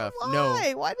fucking rough. Why?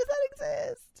 No, Why does that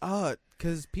exist?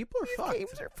 because people are These fucked.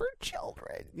 games are for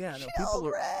children. Yeah, no,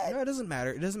 children. No, it doesn't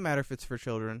matter. It doesn't matter if it's for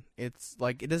children. It's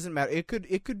it doesn't matter. It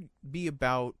could be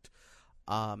about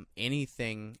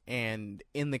anything, and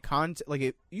in the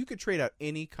content, you could trade out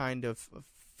any kind of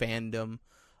fandom,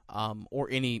 or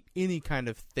any kind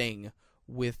of thing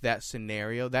with that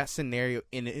scenario. That scenario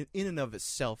in and of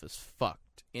itself is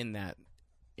fucked in that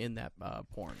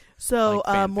porn. So,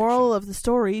 fan moral fiction. of the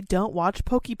story: don't watch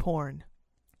Pokeporn.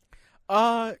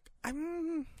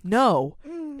 No,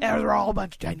 they're all a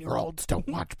bunch of 10-year-olds. Don't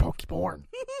watch Pokeporn.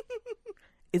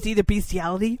 It's either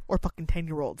bestiality or fucking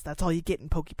 10-year-olds. That's all you get in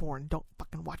Pokeporn. Don't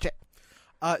fucking watch it.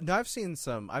 No, I've seen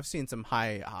some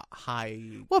high.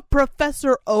 What,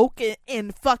 Professor Oak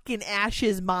and fucking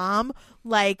Ash's mom?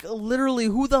 Literally,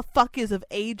 who the fuck is of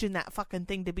age in that fucking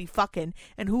thing to be fucking,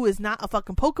 and who is not a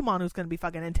fucking Pokemon who's gonna be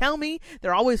fucking? And tell me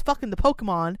they're always fucking the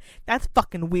Pokemon. That's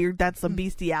fucking weird. That's some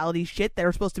bestiality shit.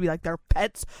 They're supposed to be their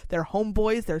pets, their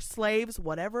homeboys, their slaves,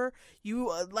 whatever.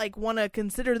 You, want to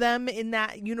consider them in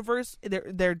that universe.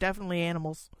 They're definitely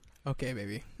animals. Okay,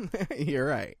 baby, you're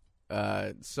right.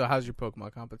 So how's your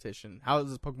Pokemon competition? How is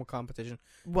this Pokemon competition?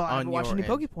 Well, I haven't watched any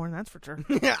end? Pokeporn, that's for sure.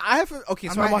 Yeah, I have. Okay,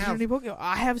 I'm so not I watching have any Pokemon.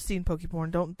 I have seen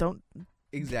Pokeporn. Don't.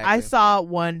 exactly. I saw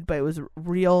one, but it was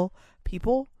real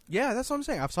people Yeah, that's what I'm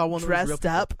saying. I saw one that was real dressed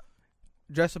people. up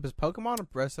Dressed up as Pokemon, or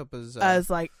dressed up as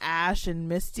Ash and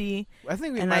Misty. I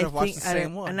think we And might I have watched think the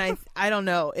same one. And I don't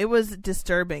know. It was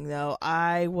disturbing though.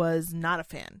 I was not a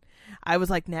fan. I was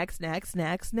like, next.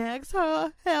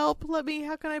 Help! Let me.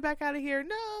 How can I back out of here?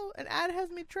 No, an ad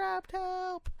has me trapped.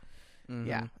 Help! Mhm.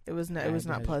 Yeah, it was not. Yeah, It was it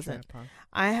not has you pleasant. trapped,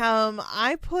 huh?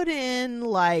 I put in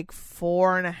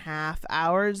 4.5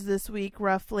 hours this week,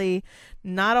 roughly.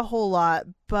 Not a whole lot,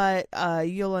 but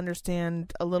you'll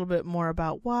understand a little bit more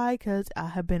about why, because I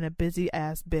have been a busy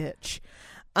ass bitch.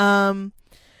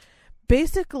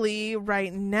 Basically,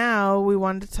 right now we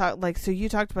wanted to talk. So you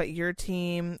talked about your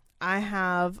team. I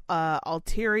have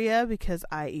Altaria because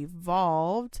I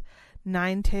evolved.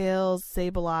 Ninetales,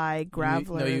 Sableye,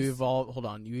 Gravelers. You evolved. Hold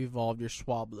on, you evolved your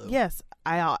Swablu. Yes,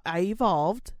 I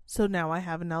evolved, so now I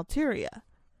have an Altaria.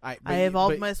 I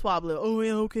evolved my Swablu. Oh,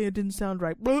 yeah, okay, it didn't sound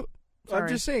right. Sorry. I'm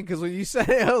just saying, because when you said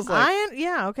it, I was like...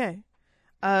 yeah, okay.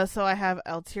 So I have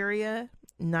Altaria,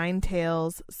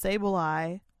 Ninetales,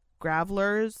 Sableye,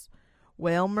 Gravelers,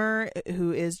 Wailmer,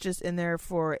 who is just in there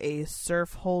for a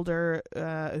surf holder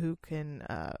who can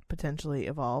potentially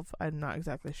evolve. I'm not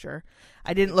exactly sure.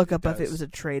 I didn't look up if it was a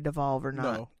trade evolve or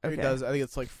not. No, okay. it does. I think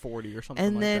it's 40 or something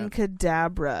and like then that.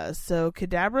 Kadabra. So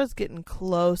Kadabra's getting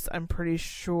close, I'm pretty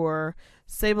sure.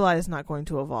 Sableye is not going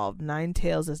to evolve.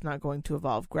 Ninetales is not going to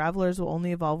evolve. Gravelers will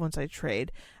only evolve once I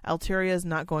trade. Altaria is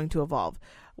not going to evolve.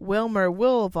 Wailmer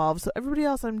will evolve. So everybody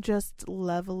else I'm just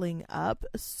leveling up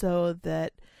so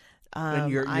that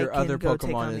and your other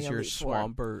Pokemon is your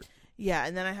Swampert. Yeah,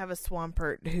 and then I have a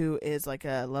Swampert who is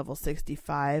a level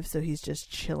 65, so he's just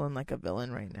chilling like a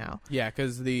villain right now. Yeah,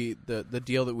 because the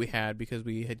deal that we had, because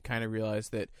we had kind of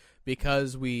realized that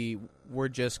because we were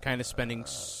just kind of spending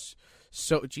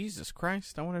so Jesus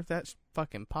Christ, I wonder if that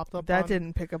fucking popped up. That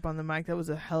didn't pick up on the mic. That was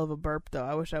a hell of a burp, though.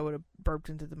 I wish I would have burped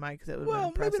into the mic because it would have been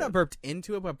impressive. Maybe not burped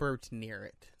into it, but burped near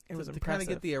it. It was to kind of impressive.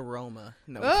 get the aroma.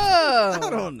 No, Oh! I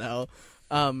don't know.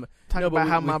 Talk about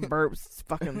how my burps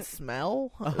fucking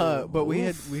smell. But we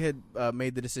had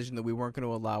made the decision that we weren't going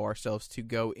to allow ourselves to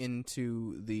go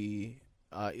into the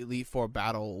Elite Four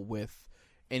battle with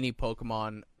any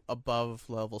Pokemon above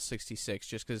level 66,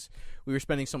 just because we were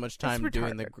spending so much time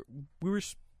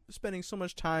spending so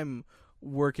much time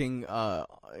working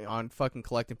on fucking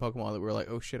collecting Pokemon that we were like,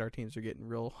 oh shit, our teams are getting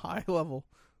real high level.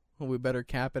 Well, we better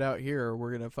cap it out here, or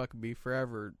we're gonna fucking be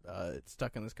forever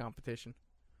stuck in this competition.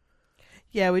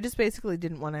 Yeah, we just basically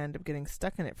didn't want to end up getting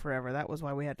stuck in it forever. That was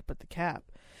why we had to put the cap.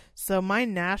 So my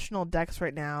national dex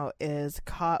right now is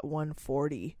COT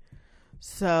 140.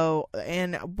 So,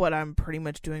 and what I'm pretty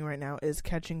much doing right now is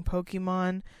catching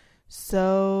Pokemon.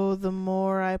 So the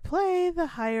more I play, the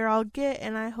higher I'll get,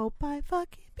 and I hope I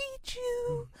fucking beat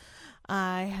you.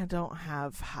 I don't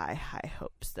have high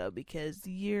hopes, though, because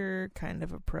you're kind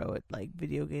of a pro at,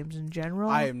 video games in general.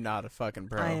 I am not a fucking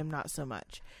pro. I am not so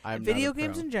much. I'm Video not a pro.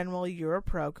 games in general, you're a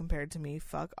pro compared to me.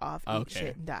 Fuck off, eat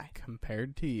shit, and die.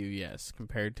 Compared to you, yes.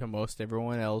 Compared to most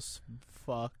everyone else,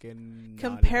 fucking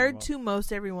Compared to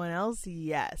most everyone else,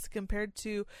 yes. Compared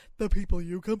to the people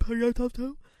you compare yourself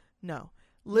to, no.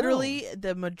 Literally,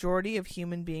 the majority of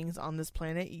human beings on this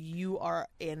planet, you are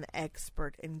an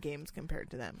expert in games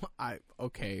compared to them.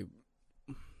 Okay.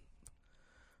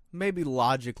 Maybe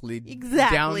logically.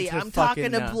 Exactly. Down to I'm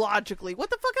fucking, talking logically. What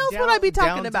the fuck else would I be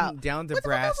talking about? Down to what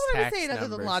brass the fuck else would I be tacks saying other than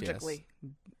numbers, logically?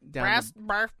 Yes.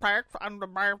 Brass tacks. What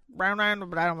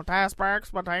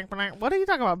are you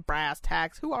talking about? Brass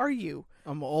tacks? Who are you?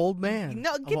 I'm an old man.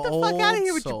 No, get the fuck out of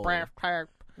here with your brass tacks.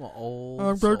 Well, old.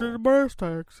 I'm talking brass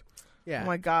tacks. Yeah. Oh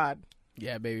my god.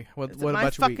 Yeah, baby. What Is it my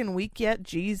about your fucking week yet?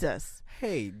 Jesus.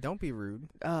 Hey, don't be rude.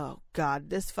 Oh god,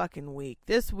 this fucking week.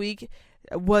 This week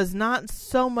was not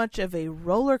so much of a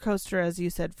roller coaster as you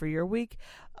said for your week.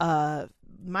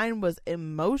 Mine was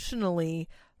emotionally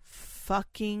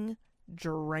fucking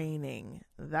draining.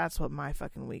 That's what my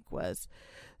fucking week was.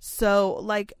 So,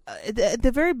 like, at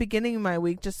the very beginning of my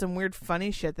week, just some weird funny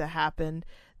shit that happened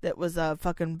that was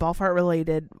fucking ball fart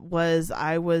related was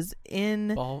I was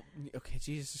in... Okay,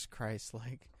 Jesus Christ,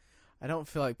 like, I don't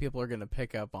feel like people are going to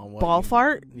pick up on what... Ball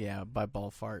fart? Yeah, by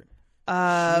ball fart. She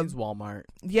means Walmart.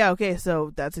 Yeah, okay,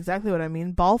 so that's exactly what I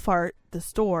mean. Ball fart, the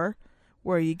store,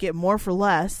 where you get more for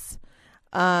less.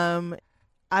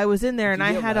 I was in there and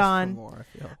I had on... More,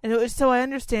 I feel. And it was, so I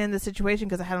understand the situation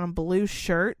because I had on a blue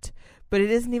shirt, but it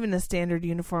isn't even a standard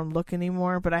uniform look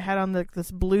anymore. But I had on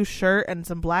this blue shirt and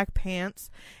some black pants,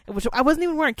 which I wasn't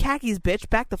even wearing khakis, bitch.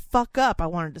 Back the fuck up, I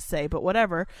wanted to say, but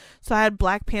whatever. So I had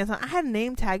black pants on. I had a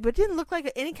name tag, but it didn't look like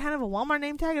any kind of a Walmart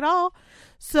name tag at all.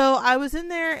 So I was in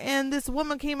there and this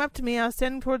woman came up to me. I was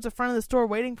standing towards the front of the store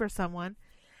waiting for someone.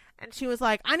 And she was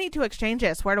like, I need to exchange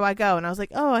this. Where do I go? And I was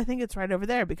like, oh, I think it's right over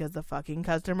there, because the fucking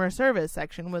customer service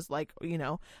section was like, you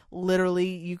know, literally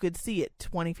you could see it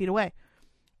 20 feet away.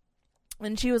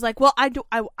 And she was like, well, I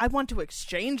want to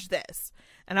exchange this.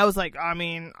 And I was like, I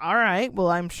mean, all right,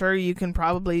 well, I'm sure you can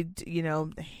probably, you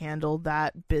know, handle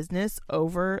that business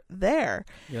over there.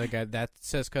 You're like, that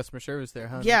says customer service there,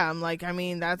 huh? Yeah, I'm like, I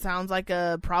mean, that sounds like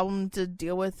a problem to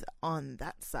deal with on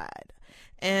that side.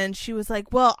 And she was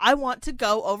like, well, I want to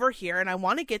go over here and I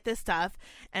want to get this stuff.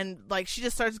 And like, she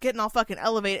just starts getting all fucking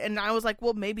elevated. And I was like,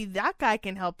 well, maybe that guy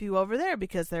can help you over there,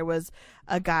 because there was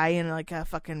a guy in like a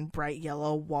fucking bright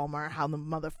yellow Walmart, how the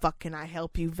motherfuck can I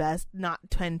help you vest, not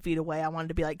 10 feet away. I wanted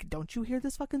to be like, don't you hear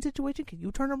this fucking situation? Can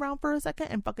you turn around for a second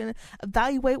and fucking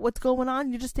evaluate what's going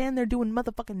on? You just stand there doing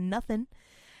motherfucking nothing.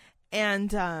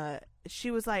 And she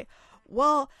was like,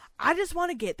 well, I just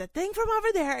want to get the thing from over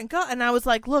there and go. And I was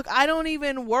like, look, I don't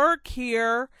even work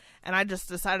here. And I just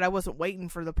decided I wasn't waiting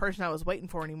for the person I was waiting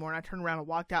for anymore. And I turned around and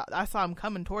walked out. I saw him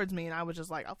coming towards me and I was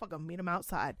just like, I'll fucking meet him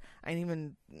outside. I ain't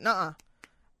even,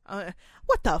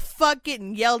 what the fuck,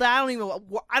 getting yelled at?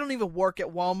 I don't even work at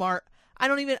Walmart.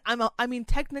 I mean,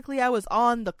 technically I was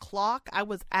on the clock. I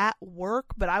was at work,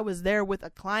 but I was there with a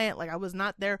client. Like, I was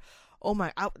not there.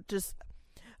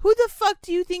 Who the fuck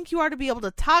do you think you are to be able to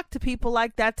talk to people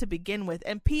like that to begin with?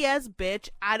 And P.S., bitch,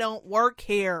 I don't work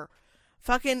here.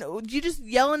 Fucking, you just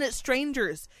yelling at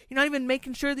strangers. You're not even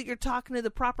making sure that you're talking to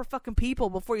the proper fucking people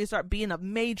before you start being a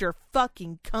major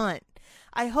fucking cunt.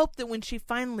 I hope that when she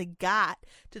finally got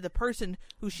to the person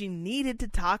who she needed to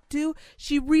talk to,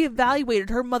 she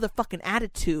reevaluated her motherfucking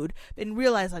attitude and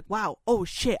realized, like, wow, oh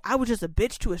shit, I was just a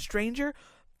bitch to a stranger?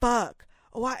 Fuck.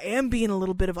 Oh, I am being a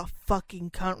little bit of a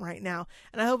fucking cunt right now.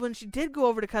 And I hope when she did go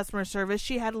over to customer service,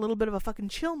 she had a little bit of a fucking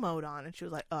chill mode on. And she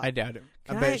was like, oh. I doubt it.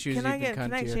 I bet she was even cuntier.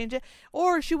 Can I change it?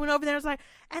 Or she went over there and was like,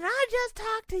 and I just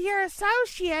talked to your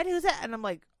associate who's at... And I'm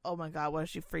like, oh my God, what if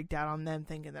she freaked out on them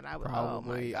thinking that I was...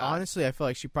 Probably. Oh my God. Honestly, I feel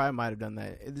like she probably might have done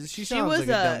that. She was like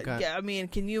a dumb cunt. Yeah, I mean,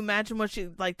 can you imagine what she...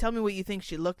 Like, tell me what you think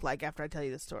she looked like after I tell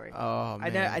you the story. Oh,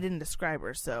 man. I didn't describe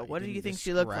her, so what do you think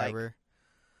she looked like?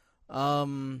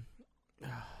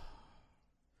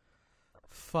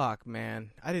 Fuck,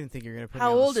 man. I didn't think you were going to put How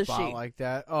me on old the is spot she? like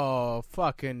that. Oh,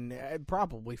 fucking,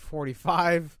 probably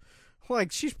 45.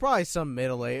 Like, she's probably some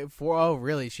middle age. Oh,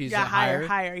 really? She's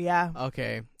higher, yeah.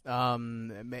 Okay.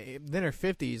 Then her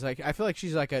 50s. Like, I feel like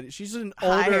she's like she's an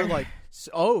Higher. older, like,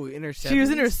 in her 70s. She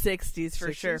was in her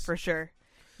 60s for sure.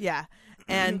 Yeah.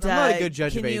 And I'm not a good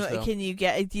judge of age, though. Do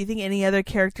you think any other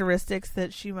characteristics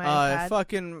that she might have had?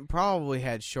 Fucking probably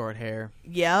had short hair.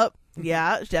 Yep.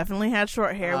 Yeah, definitely had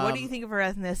short hair. What do you think of her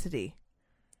ethnicity?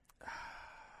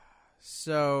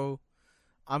 So,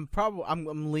 I'm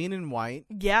leaning white.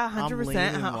 Yeah,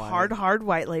 100%. Hard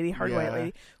white lady. White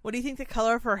lady. What do you think the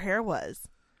color of her hair was?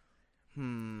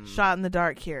 Shot in the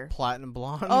dark here. Platinum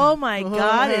blonde. Oh my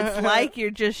God! It's like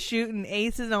you're just shooting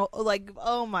aces. Like,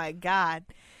 oh my God.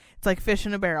 It's like fish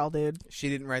in a barrel, dude. She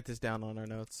didn't write this down on our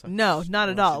notes. No, not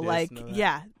at all. Like,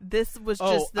 yeah. this was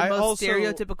just the most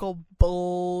stereotypical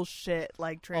bullshit,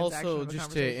 like, transaction. Also,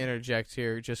 just to interject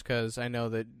here, just because I know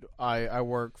that I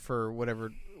work for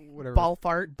whatever Ball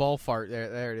fart.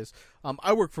 There it is.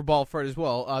 I work for Ball Fart as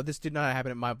well. This did not happen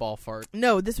at my Ball Fart.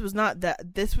 No, this was not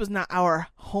that. This was not our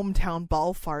hometown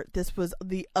Ball Fart. This was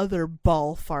the other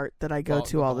Ball Fart that I go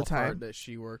to all the time. That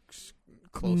she works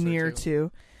closer near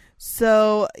to.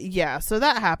 So yeah, so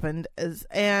that happened,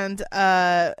 and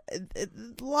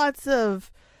lots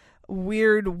of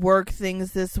weird work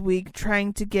things this week,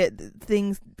 trying to get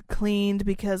things cleaned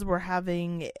because we're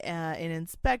having an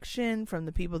inspection from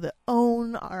the people that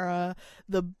own our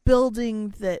the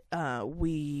building that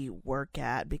we work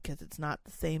at, because it's not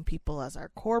the same people as our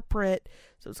corporate,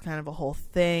 so it's kind of a whole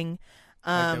thing.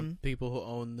 Like the people who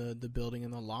own the building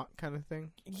and the lot kind of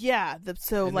thing? Yeah,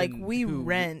 we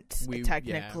rent,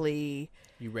 technically.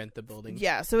 Yeah, you rent the building.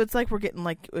 Yeah, so it's like we're getting,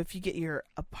 like, if you get your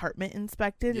apartment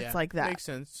inspected, it's like that. Makes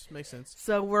sense.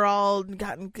 So we're all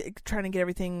trying to get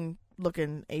everything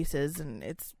looking aces, and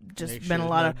it's just been a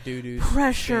lot of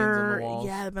pressure.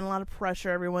 Yeah, there's been a lot of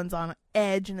pressure. Everyone's on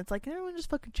edge, and it's like, everyone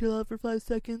just fucking chill out for 5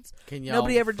 seconds.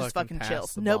 Nobody ever just fucking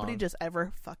chills. Nobody just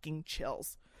ever fucking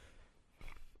chills.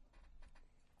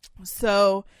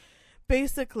 So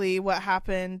basically what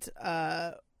happened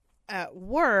at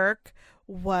work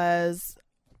was,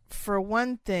 for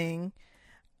one thing,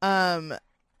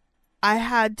 I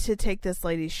had to take this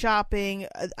lady shopping.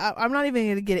 I'm not even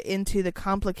going to get into the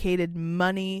complicated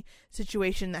money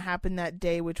situation that happened that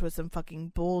day, which was some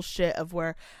fucking bullshit of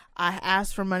where I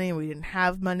asked for money and we didn't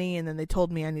have money, and then they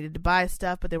told me I needed to buy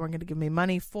stuff, but they weren't going to give me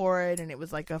money for it, and it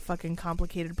was like a fucking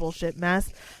complicated bullshit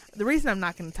mess. The reason I'm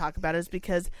not going to talk about it is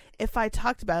because if I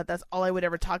talked about it, that's all I would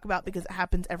ever talk about, because it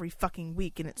happens every fucking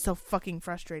week, and it's so fucking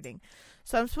frustrating.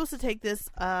 So I'm supposed to take this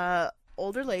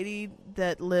older lady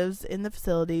that lives in the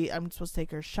facility. I'm supposed to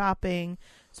take her shopping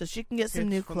so she can get some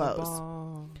new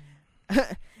clothes.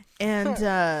 And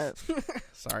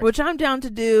sorry, which I'm down to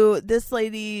do. This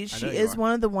lady, she is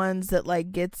one of the ones that,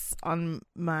 like, gets on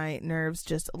my nerves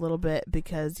just a little bit,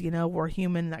 because, you know, we're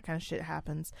human, that kind of shit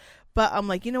happens. But I'm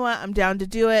like, you know what, I'm down to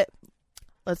do it.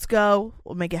 Let's go.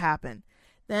 We'll make it happen.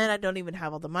 Then I don't even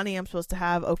have all the money I'm supposed to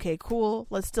have. Okay, cool.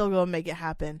 Let's still go and make it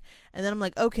happen. And then I'm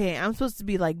like, okay, I'm supposed to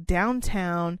be, like,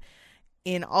 downtown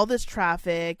in all this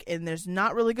traffic, and there's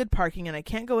not really good parking, and I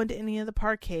can't go into any of the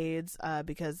parkades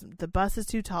because the bus is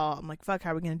too tall. I'm like, fuck,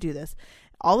 how are we going to do this?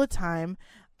 All the time,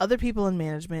 other people in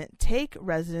management take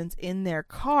residents in their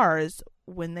cars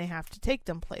when they have to take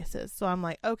them places. So I'm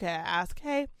like, okay, I ask,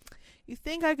 hey, you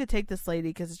think I could take this lady,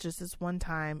 because it's just this one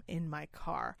time, in my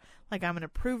car? Like, I'm an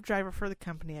approved driver for the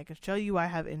company. I can show you I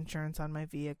have insurance on my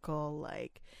vehicle.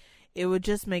 Like, it would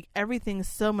just make everything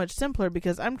so much simpler,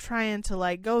 because I'm trying to,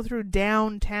 like, go through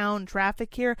downtown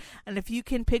traffic here. And if you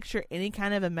can picture any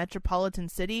kind of a metropolitan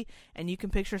city, and you can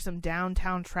picture some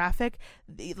downtown traffic,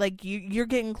 like, you're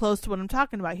getting close to what I'm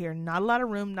talking about here. Not a lot of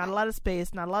room, not a lot of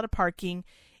space, not a lot of parking.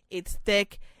 It's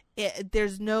thick.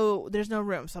 There's no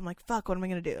room. So I'm like, fuck, what am I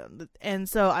going to do? And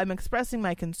so I'm expressing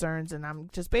my concerns, and I'm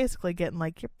just basically getting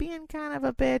like, you're being kind of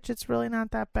a bitch. It's really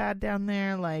not that bad down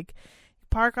there. Like,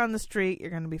 park on the street, you're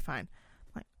going to be fine.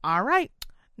 I'm like, all right,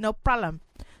 no problem.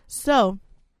 So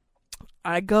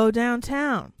I go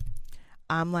downtown.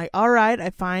 I'm like, all right, I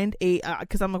find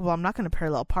because I'm like, well, I'm not going to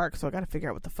parallel park, so I got to figure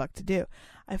out what the fuck to do.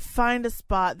 I find a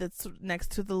spot that's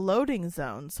next to the loading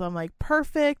zone. So I'm like,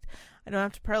 perfect. I don't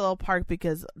have to parallel park,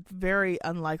 because very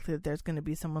unlikely that there's going to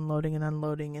be someone loading and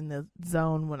unloading in the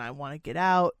zone when I want to get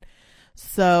out.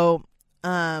 So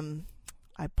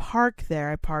I park there.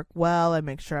 I park well. I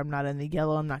make sure I'm not in the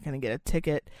yellow. I'm not going to get a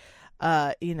ticket.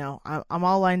 You know, I'm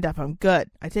all lined up. I'm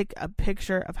good. I take a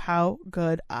picture of how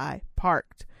good I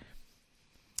parked,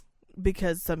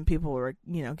 because some people were,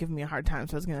 you know, giving me a hard time.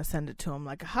 So I was going to send it to them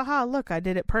like, haha, look, I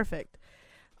did it perfect.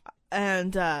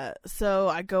 And so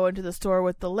I go into the store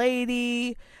with the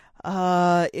lady.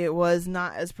 It was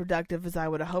not as productive as I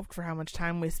would have hoped for how much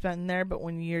time we spent in there. But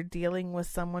when you're dealing with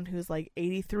someone who's like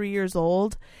 83 years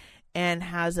old and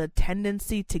has a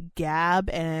tendency to gab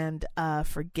and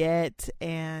forget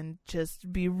and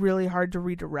just be really hard to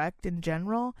redirect in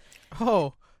general.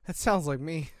 Oh, that sounds like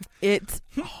me. It's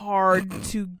hard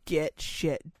to get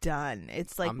shit done.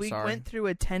 It's like we went through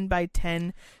a 10 by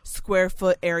 10 square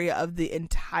foot area of the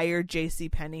entire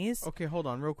JCPenney's. Okay, hold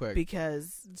on real quick.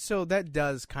 Because so that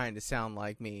does kind of sound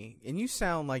like me. And you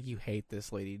sound like you hate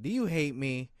this lady. Do you hate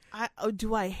me?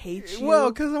 Do I hate you?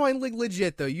 Well, because I'm like,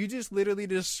 legit though. You just literally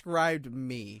described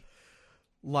me.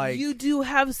 Like, you do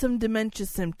have some dementia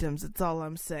symptoms. That's all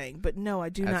I'm saying. But no, I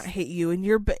do not hate you.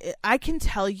 And I can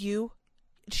tell you,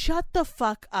 shut the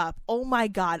fuck up. Oh my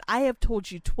God. I have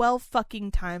told you 12 fucking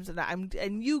times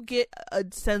and you get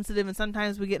sensitive and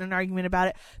sometimes we get in an argument about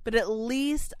it. But at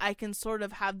least I can sort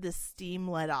of have this steam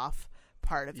let off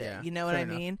part of it. You know what I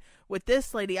mean? With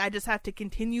this lady, I just have to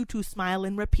continue to smile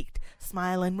and repeat,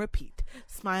 smile and repeat,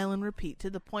 smile and repeat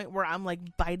to the point where I'm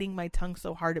like biting my tongue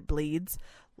so hard it bleeds.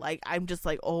 Like, I'm just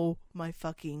like, oh my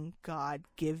fucking God,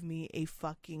 give me a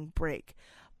fucking break.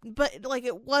 But like,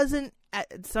 it wasn't,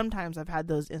 sometimes I've had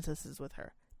those instances with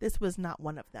her. This was not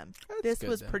one of them. This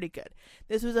was pretty good.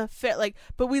 This was a fit, like,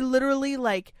 but we literally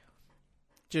like,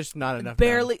 just not enough.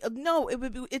 Barely. No,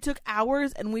 it took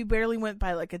hours and we barely went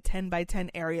by like a 10 by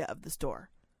 10 area of the store.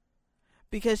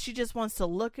 Because she just wants to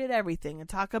look at everything and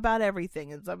talk about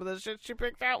everything, and some of the shit she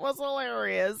picked out was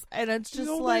hilarious. And it's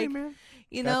just like,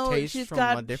 you know, she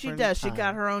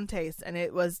got her own taste, and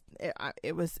it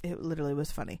literally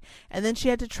was funny. And then she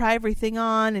had to try everything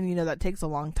on, and you know that takes a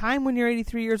long time when you're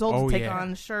 83 years old to take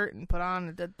on a shirt and put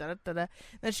on.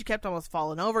 Then she kept almost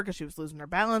falling over because she was losing her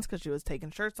balance because she was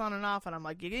taking shirts on and off, and I'm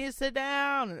like, you need to sit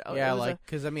down. And,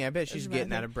 because I mean, I bet she's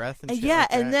getting out of breath and shit. Yeah,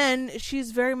 and then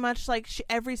she's very much like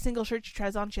every single shirt she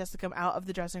tries on, she has to come out of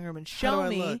the dressing room and show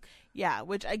me. Yeah,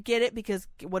 which I get it, because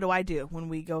what do I do when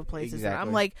we go places? Exactly. And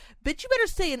I'm like, bitch, you better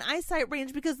stay in eyesight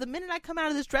range, because the minute I come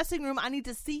out of this dressing room, I need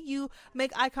to see you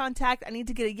make eye contact. I need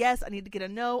to get a yes. I need to get a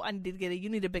no. I need to get a, you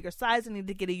need a bigger size. I need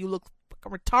to get a, you look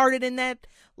fucking retarded in that.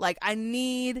 Like, I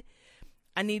need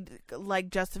like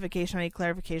justification. I need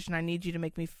clarification. I need you to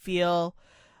make me feel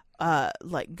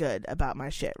like good about my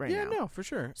shit right now. Yeah, no, for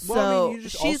sure. So well, I mean,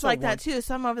 she's like that too.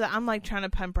 Some of that I'm like trying to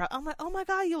pump her. I'm like, oh my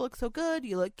God, you look so good.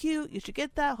 You look cute. You should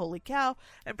get that. Holy cow.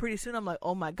 And pretty soon I'm like,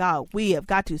 oh my God, we have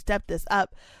got to step this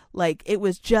up. Like, it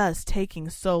was just taking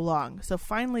so long. So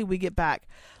finally we get back.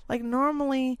 Like,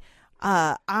 normally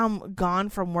I'm gone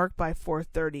from work by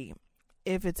 4:30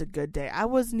 if it's a good day. I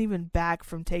wasn't even back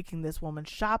from taking this woman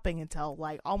shopping until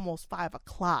like almost 5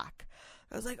 o'clock.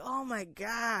 I was like, oh my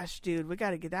gosh, dude, we got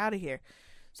to get out of here.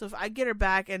 So if I get her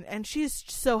back, and she's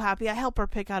so happy. I help her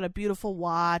pick out a beautiful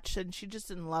watch, and she's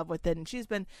just in love with it. And she's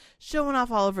been showing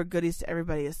off all of her goodies to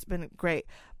everybody. It's been great.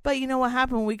 But you know what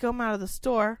happened when we come out of the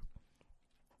store?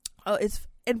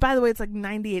 And by the way, it's like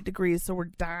 98 degrees, so we're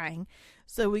dying.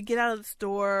 So we get out of the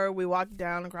store, we walk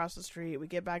down across the street, we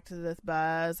get back to the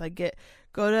bus. I go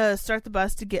to start the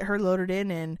bus to get her loaded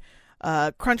in, and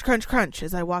crunch, crunch, crunch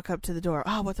as I walk up to the door.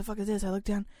 Oh, what the fuck is this? I look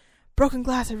down. Broken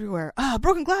glass everywhere.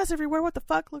 Broken glass everywhere. What the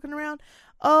fuck? Looking around.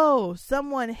 Oh,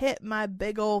 someone hit my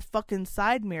big old fucking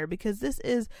side mirror, because this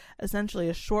is essentially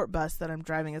a short bus that I'm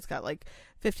driving. It's got like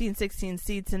 15, 16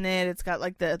 seats in it. It's got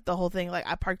like the whole thing. Like,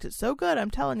 I parked it so good.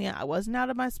 I'm telling you, I wasn't out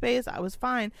of my space. I was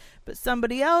fine. But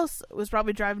somebody else was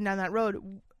probably driving down that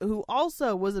road who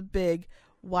also was a big,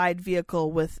 wide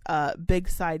vehicle with big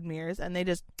side mirrors, and they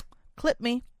just clipped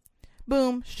me.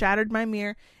 Boom, shattered my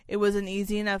mirror. It was an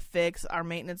easy enough fix. Our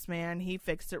maintenance man, he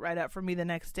fixed it right up for me the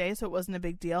next day, so it wasn't a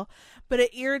big deal. But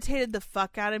it irritated the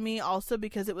fuck out of me also,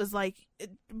 because it was like,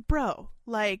 bro,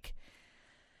 like,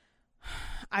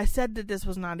 I said that this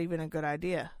was not even a good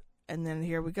idea. And then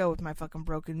here we go with my fucking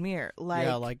broken mirror. Like,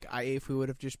 yeah, like if we would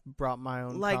have just brought my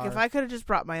own car. Like, if I could have just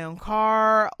brought my own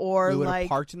car, or we would like have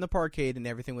parked in the parkade, and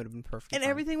everything would have been perfect. And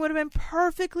everything would have been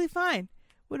perfectly fine.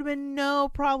 Would have been no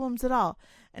problems at all.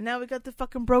 And now we got the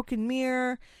fucking broken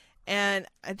mirror, and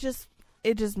it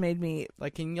just made me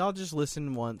like, can y'all just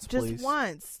listen once, just please? Just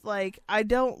once. Like, I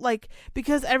don't like,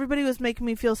 because everybody was making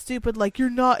me feel stupid. Like,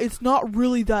 it's not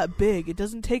really that big. It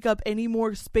doesn't take up any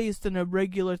more space than a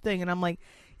regular thing. And I'm like,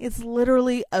 it's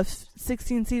literally a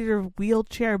 16-seater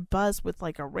wheelchair bus with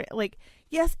like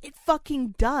yes, it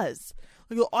fucking does.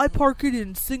 Like, I park it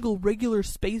in single regular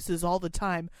spaces all the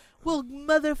time. Well,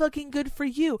 motherfucking good for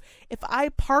you. If I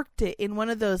parked it in one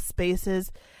of those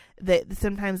spaces that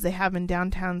sometimes they have in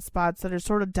downtown spots that are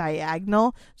sort of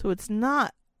diagonal, so it's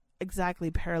not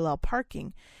exactly parallel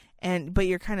parking, but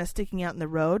you're kind of sticking out in the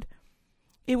road,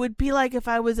 it would be like if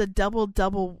I was a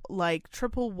double, like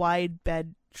triple wide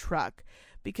bed truck.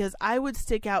 Because I would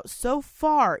stick out so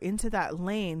far into that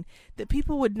lane that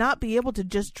people would not be able to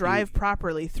just drive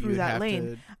properly through that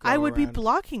lane. I would be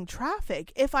blocking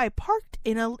traffic if I parked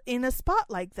in a spot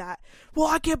like that. Well,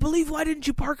 I can't believe, why didn't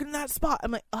you park in that spot?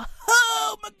 I'm like,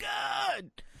 oh my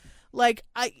God. Like,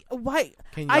 I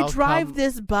drive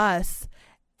this bus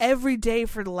every day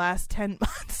for the last 10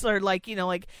 months, or like, you know,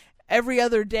 like every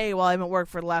other day while I'm at work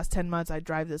for the last 10 months, I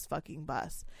drive this fucking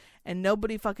bus. And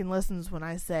nobody fucking listens when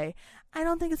I say, I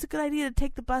don't think it's a good idea to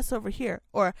take the bus over here.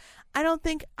 Or, I don't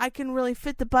think I can really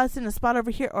fit the bus in a spot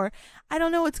over here. Or, I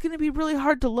don't know, it's going to be really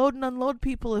hard to load and unload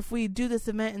people if we do this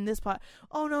event in this spot.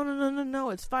 Oh, no,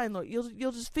 it's fine, Lord.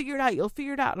 You'll just figure it out. You'll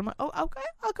figure it out. And I'm like, oh, okay.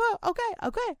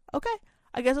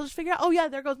 I guess I'll just figure it out. Oh, yeah,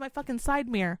 there goes my fucking side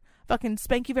mirror. Fucking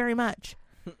spank you very much.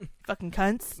 Fucking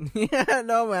cunts. Yeah,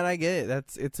 no, man, I get it.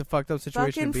 It's a fucked up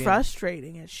situation. Fucking to be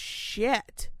frustrating as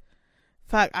shit.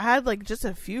 Fuck, I had like just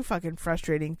a few fucking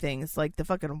frustrating things. Like the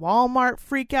fucking Walmart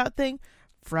freak out thing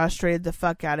frustrated the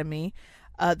fuck out of me.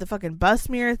 The fucking bus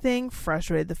mirror thing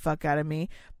frustrated the fuck out of me.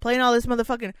 Playing all this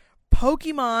motherfucking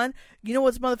Pokemon. You know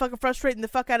what's motherfucking frustrating the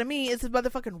fuck out of me is the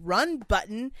motherfucking run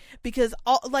button, because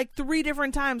like 3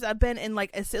 different times I've been in like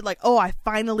I said like, oh, I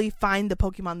finally find the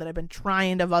Pokemon that I've been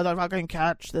trying to motherfucking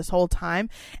catch this whole time,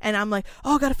 and I'm like,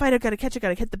 oh, gotta fight it, gotta catch it,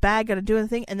 gotta hit the bag, gotta do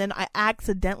anything, and then I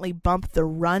accidentally bump the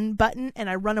run button and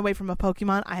I run away from a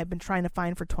Pokemon I have been trying to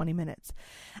find for 20 minutes,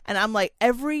 and I'm like,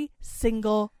 every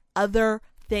single other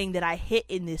thing that I hit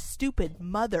in this stupid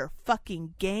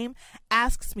motherfucking game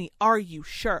asks me, are you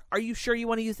sure? Are you sure you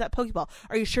want to use that Pokeball?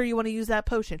 Are you sure you want to use that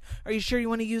potion? Are you sure you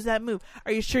want to use that move?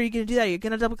 Are you sure you're going to do that? You're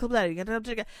going to double click that? You're going to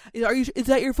double check that? Is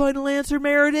that your final answer,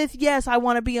 Meredith? Yes, I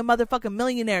want to be a motherfucking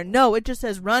millionaire. No, it just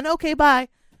says run. Okay, bye.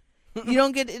 You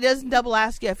don't get, it doesn't double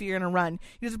ask you if you're going to run.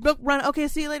 You just run. Okay,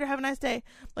 see you later. Have a nice day.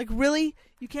 Like, really?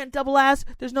 You can't double ask?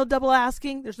 There's no double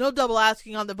asking? There's no double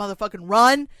asking on the motherfucking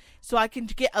run, so I can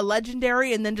get a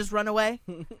legendary and then just run away?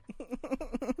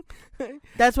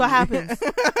 That's what happens.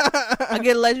 I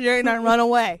get a legendary and I run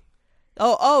away.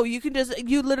 Oh, you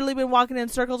literally been walking in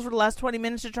circles for the last 20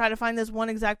 minutes to try to find this one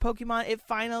exact Pokemon. It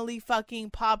finally fucking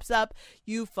pops up.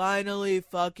 You finally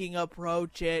fucking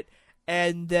approach it.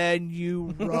 And then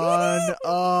you run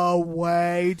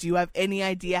away. Do you have any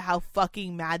idea how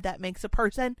fucking mad that makes a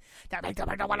person? That makes them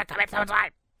want to commit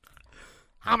suicide.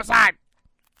 Homicide.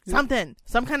 Something.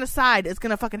 Some kind of side is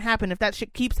going to fucking happen if that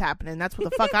shit keeps happening. That's what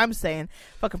the fuck I'm saying.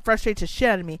 Fucking frustrates the shit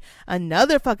out of me.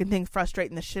 Another fucking thing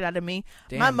frustrating the shit out of me.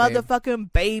 Damn, my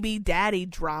motherfucking baby daddy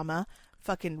drama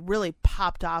fucking really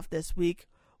popped off this week.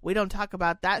 We don't talk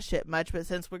about that shit much, but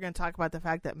since we're going to talk about the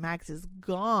fact that Max is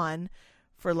gone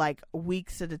for like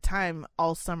weeks at a time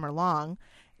all summer long,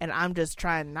 and I'm just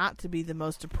trying not to be the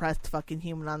most depressed fucking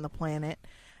human on the planet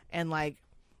and like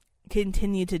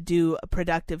continue to do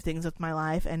productive things with my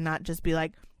life and not just be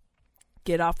like,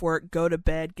 get off work, go to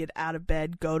bed, get out of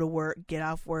bed, go to work, get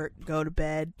off work, go to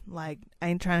bed. Like, I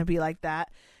ain't trying to be like that,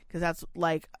 because that's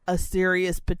like a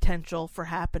serious potential for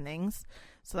happenings.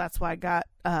 So that's why I got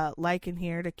Lycan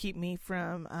here to keep me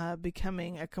from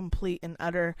becoming a complete and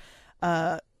utter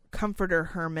comforter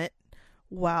hermit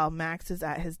while Max is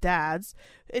at his dad's.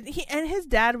 And his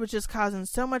dad was just causing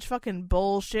so much fucking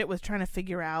bullshit with trying to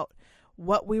figure out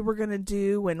what we were going to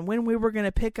do and when we were going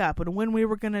to pick up and when we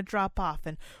were going to drop off.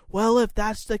 And, well, if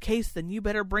that's the case, then you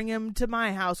better bring him to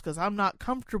my house because I'm not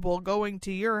comfortable going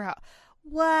to your house.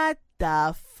 What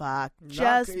the fuck?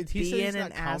 Just being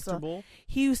an asshole.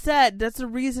 He said that's the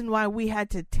reason why we had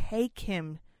to take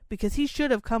him, because he should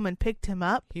have come and picked him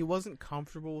up. He wasn't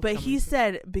comfortable with But he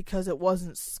said because it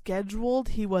wasn't scheduled,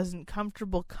 he wasn't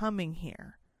comfortable coming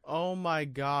here. Oh my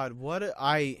god,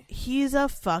 He's a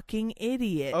fucking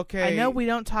idiot. Okay. I know we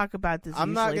don't talk about this I'm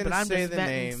usually, not but I'm say just the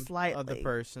venting name slightly. of the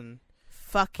person.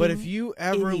 Fucking But if you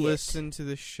ever idiot. listen to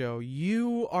the show,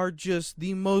 you are just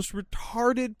the most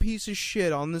retarded piece of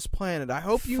shit on this planet. I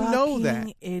hope you know that.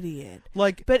 Fucking idiot.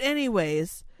 Like, but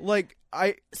anyways,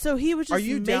 so he was just are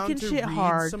you down making to shit read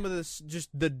hard. some of this, just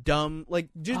the dumb, like,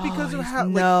 just because of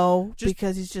how,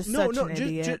 because he's just such an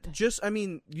idiot. I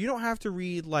mean, you don't have to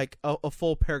read like a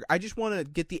full paragraph. I just want to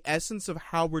get the essence of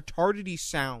how retarded he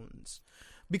sounds.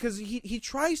 Because he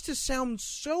tries to sound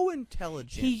so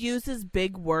intelligent. He uses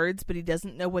big words, but he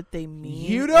doesn't know what they mean.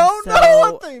 You don't know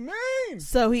what they mean!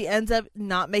 So he ends up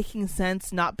not making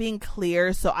sense, not being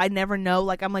clear, so I never know.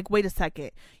 Like, I'm like, wait a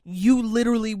second. You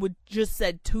literally just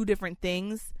said 2 different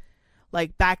things,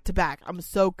 like, back to back. I'm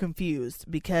so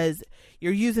confused because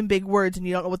you're using big words and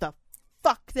you don't know what the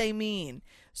fuck they mean.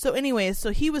 So anyways, so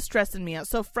he was stressing me out.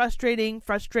 So frustrating.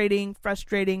 That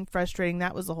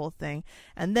was the whole thing.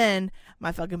 And then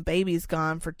my fucking baby's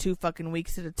gone for 2 fucking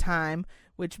weeks at a time,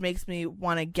 which makes me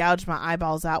want to gouge my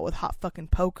eyeballs out with hot fucking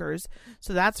pokers.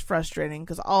 So that's frustrating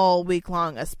because all week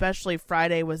long, especially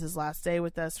Friday was his last day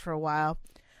with us for a while.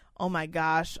 Oh my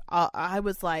gosh. I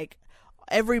was like,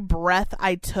 every breath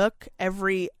I took,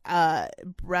 every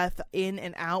breath in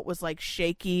and out was like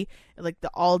shaky. Like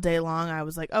all day long, I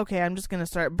was like, okay, I'm just gonna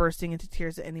start bursting into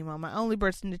tears at any moment. I only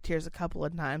burst into tears a couple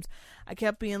of times. I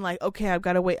kept being like, okay, I've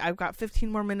got to wait. I've got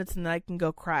 15 more minutes and then I can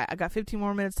go cry. I got 15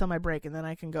 more minutes till my break and then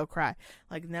I can go cry.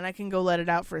 Like, and then I can go let it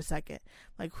out for a second.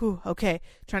 Like, whew, okay,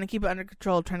 trying to keep it under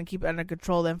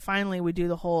control. Then finally we do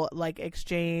the whole like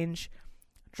exchange,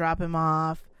 drop him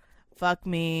off, fuck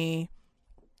me.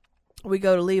 We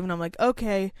go to leave and I'm like,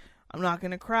 okay, I'm not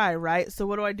going to cry, right? So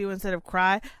what do I do instead of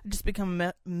cry? I just become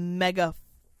a mega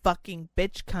fucking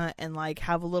bitch cunt and like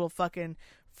have a little fucking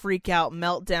freak out,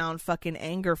 meltdown, fucking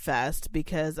anger fest,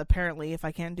 because apparently if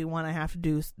I can't do one, I have to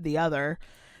do the other.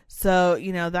 So,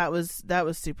 you know, that was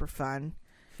super fun.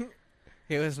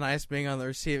 It was nice being on the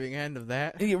receiving end of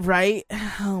that. Right?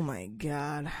 Oh my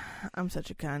God. I'm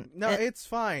such a cunt. No, it's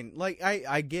fine. Like,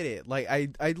 I get it. Like,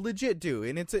 I legit do.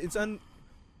 And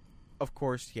of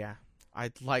course, yeah.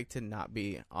 I'd like to not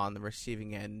be on the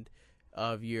receiving end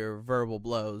of your verbal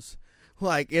blows.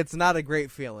 Like, it's not a great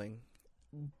feeling.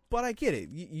 But I get it.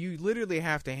 You literally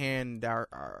have to hand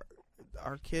our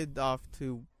kid off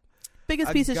to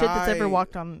biggest piece of shit that's ever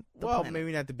walked on the planet.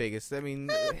 Maybe not the biggest. I mean,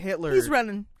 Hitler. He's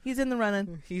running. He's in the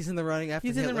running. He's in the running after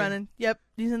Hitler. He's in the running. Yep,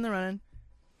 he's in the running.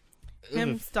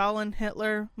 Him, Stalin,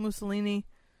 Hitler, Mussolini,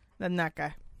 then that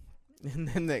guy. And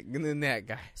then that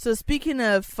guy. So speaking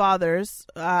of fathers,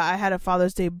 I had a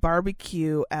Father's Day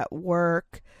barbecue at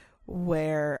work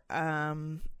where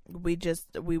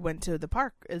we went to the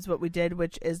park is what we did,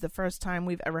 which is the first time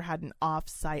we've ever had an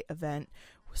off-site event.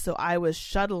 So I was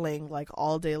shuttling like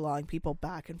all day long people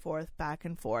back and forth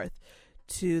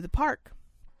to the park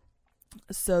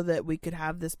so that we could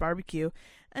have this barbecue.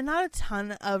 And not a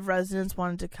ton of residents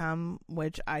wanted to come,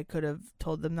 which I could have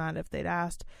told them that if they'd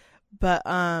asked. But,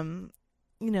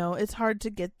 you know, it's hard to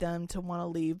get them to want to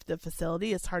leave the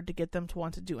facility. It's hard to get them to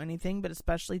want to do anything, but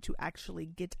especially to actually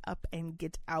get up and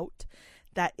get out.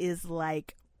 That is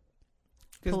like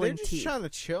because pulling they're just teeth. trying to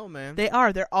chill, man. They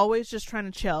are. They're always just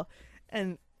trying to chill.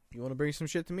 And you want to bring some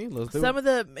shit to me? Let's do it. Some of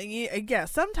the, yeah,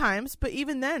 sometimes, but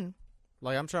even then.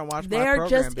 Like, I'm trying to watch my program, program,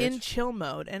 they are just bitch. in chill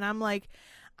mode. And I'm like,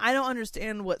 I don't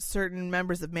understand what certain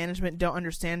members of management don't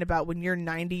understand about when you're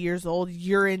 90 years old,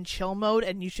 you're in chill mode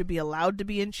and you should be allowed to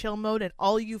be in chill mode and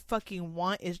all you fucking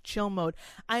want is chill mode.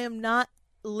 I am not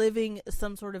living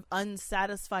some sort of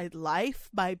unsatisfied life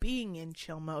by being in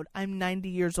chill mode. I'm 90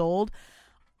 years old.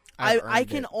 I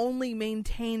can only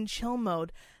maintain chill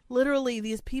mode. Literally,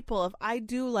 these people, if I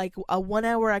do like a 1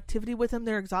 hour activity with them,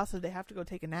 they're exhausted. They have to go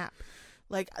take a nap.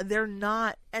 Like, they're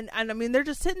not, and I mean, they're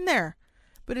just sitting there.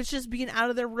 But it's just being out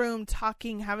of their room,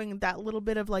 talking, having that little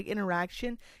bit of, like,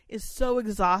 interaction is so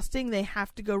exhausting. They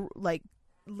have to go, like,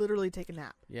 literally take a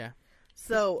nap. Yeah.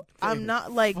 So, I'm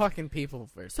not, like... Fucking people.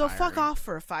 So, fuck off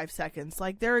for 5 seconds.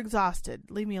 Like, they're exhausted.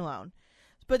 Leave me alone.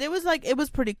 But it was, like, it was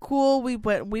pretty cool. We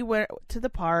went to the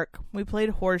park. We played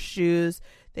horseshoes.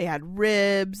 They had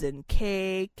ribs and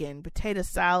cake and potato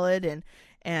salad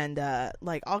and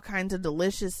like, all kinds of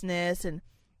deliciousness, and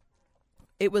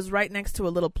it was right next to a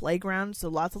little playground, so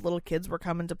lots of little kids were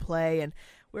coming to play, and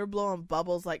we were blowing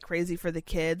bubbles like crazy for the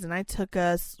kids. And I took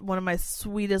one of my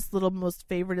sweetest little, most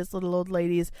favoriteest little old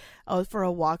ladies for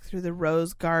a walk through the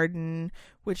rose garden,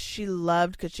 which she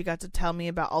loved because she got to tell me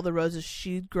about all the roses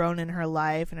she'd grown in her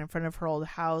life and in front of her old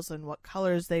house and what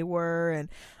colors they were and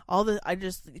all the. I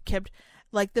just kept,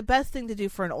 like, the best thing to do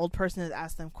for an old person is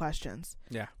ask them questions.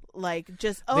 Yeah. Like,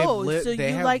 just,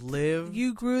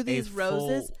 you grew these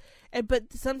roses.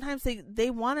 But sometimes they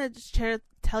want to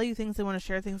tell you things, they want to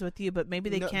share things with you, but maybe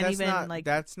they can't even,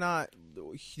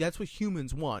 that's what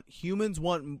humans want. Humans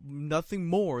want nothing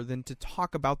more than to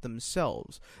talk about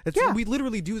themselves. We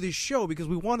literally do this show because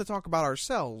we want to talk about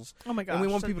ourselves. Oh my gosh, and we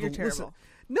want people to listen.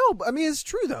 No, I mean, it's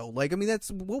true though. Like, I mean, that's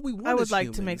what we want. I would like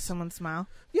humans. to make someone smile.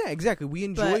 Yeah, exactly. We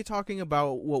enjoy talking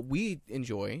about what we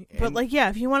enjoy. But, like, yeah,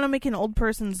 if you want to make an old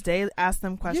person's day, ask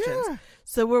them questions. Yeah.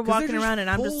 So we're walking around and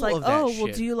I'm just like, well,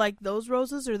 do you like those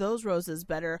roses or those roses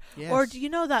better? Yes. Or do you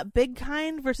know that big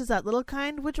kind versus that little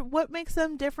kind? What makes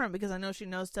them different? Because I know she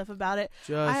knows stuff about it.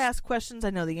 I ask questions I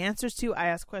know the answers to. I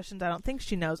ask questions I don't think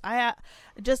she knows.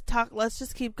 Just talk. Let's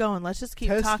just keep going. Let's just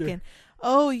keep talking.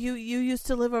 Oh, you used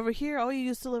to live over here. Oh, you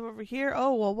used to live over here.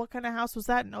 Oh, well, what kind of house was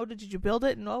that? And oh, did you build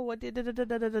it? And oh, what did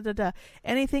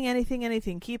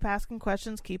anything. Keep asking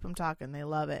questions. Keep them talking. They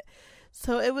love it.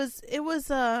 So it was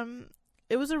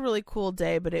a really cool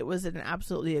day, but it was an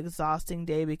absolutely exhausting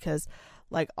day because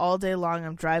Like all day long,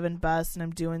 I'm driving bus and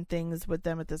I'm doing things with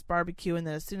them at this barbecue. And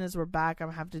then as soon as we're back, I'm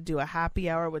have to do a happy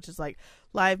hour, which is like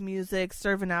live music,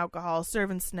 serving alcohol,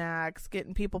 serving snacks,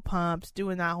 getting people pumped,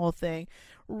 doing that whole thing.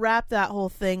 Wrap that whole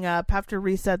thing up. Have to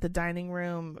reset the dining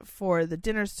room for the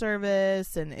dinner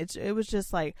service, and it was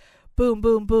just like boom,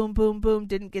 boom, boom, boom, boom.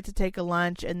 Didn't get to take a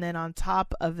lunch, and then on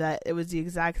top of that, it was the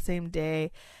exact same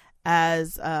day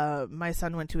as my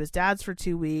son went to his dad's for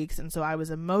 2 weeks, and so I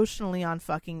was emotionally on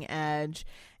fucking edge,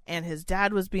 and his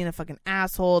dad was being a fucking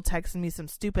asshole, texting me some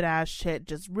stupid ass shit,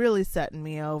 just really setting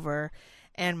me over,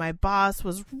 and my boss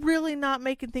was really not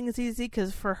making things easy,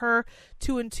 because for her,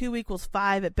 2 and 2 equals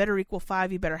 5, it better equal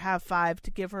 5, you better have 5 to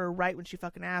give her right when she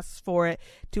fucking asks for it.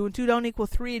 2 and 2 don't equal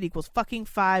 3, it equals fucking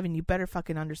 5, and you better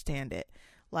fucking understand it.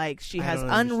 Like, she has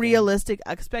unrealistic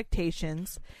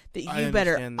expectations that you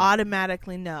better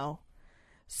automatically know.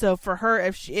 So for her,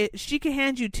 if she can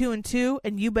hand you 2 and 2,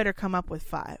 and you better come up with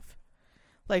 5.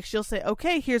 Like, she'll say,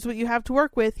 okay, here's what you have to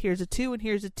work with. Here's a 2 and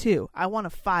here's a 2. I want a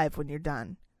 5 when you're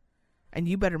done. And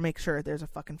you better make sure there's a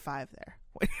fucking 5 there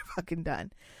when you're fucking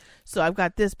done. So I've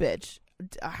got this bitch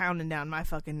hounding down my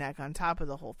fucking neck on top of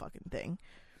the whole fucking thing.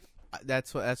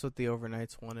 That's what the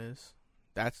overnights one is.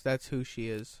 That's who she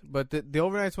is. But the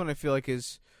overnights one, I feel like,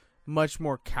 is much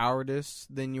more cowardice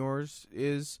than yours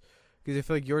is, because I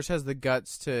feel like yours has the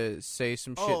guts to say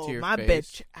some shit to your face. My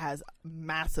bitch has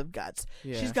massive guts.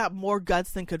 Yeah. She's got more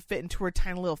guts than could fit into her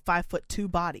tiny little 5'2"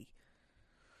 body.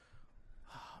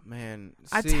 Oh, man,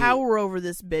 I tower over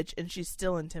this bitch, and she's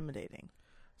still intimidating.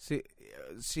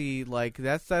 See, like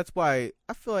that's why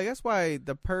I feel like that's why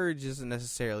the purge isn't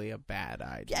necessarily a bad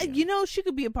idea. Yeah, she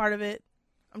could be a part of it.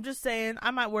 I'm just saying,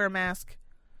 I might wear a mask,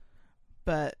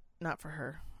 but not for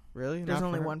her. Really? There's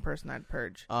only one person I'd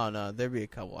purge. Oh no, there'd be a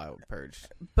couple I would purge.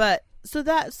 But so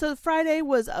Friday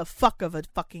was a fuck of a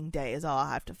fucking day is all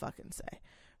I have to fucking say.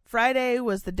 Friday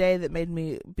was the day that made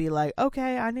me be like,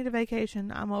 okay, I need a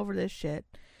vacation. I'm over this shit.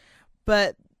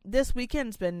 But this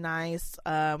weekend's been nice.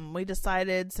 We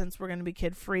decided, since we're going to be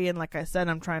kid free, and like I said,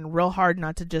 I'm trying real hard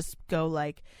not to just go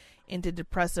like into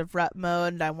depressive rut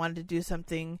mode, and I wanted to do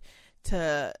something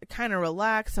to kind of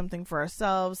relax, something for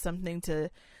ourselves, something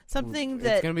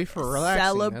that gonna be for relaxing.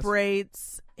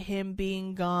 Celebrates him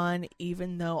being gone,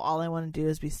 even though all I want to do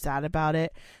is be sad about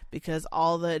it, because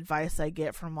all the advice I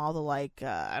get from all the like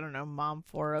I don't know, mom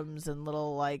forums and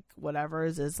little like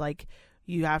whatevers is like,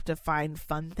 you have to find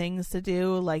fun things to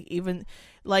do. Like, even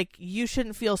like, you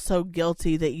shouldn't feel so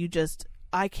guilty that you just,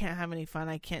 I can't have any fun,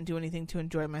 I can't do anything to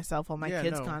enjoy myself while my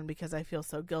kid's gone because I feel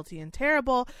so guilty and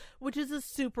terrible, which is a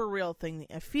super real thing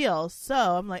that I feel.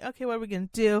 So I'm like, okay, what are we gonna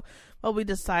do? Well, we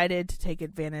decided to take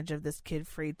advantage of this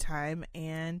kid-free time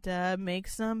and make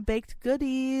some baked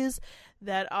goodies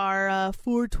that are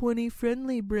 420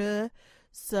 friendly, bruh.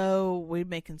 So we're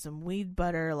making some weed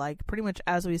butter, like pretty much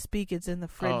as we speak. It's in the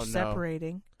fridge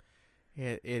separating.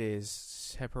 It is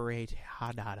separate.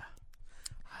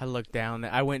 I looked down.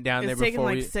 I went down there before. It's taken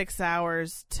like 6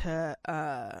 hours to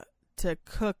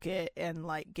cook it and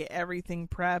like get everything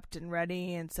prepped and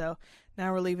ready, and so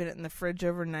now we're leaving it in the fridge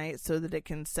overnight so that it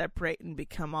can separate and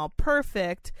become all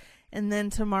perfect. And then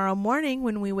tomorrow morning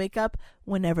when we wake up,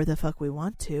 whenever the fuck we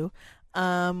want to,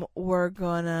 we're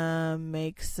gonna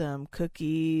make some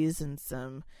cookies and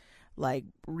some like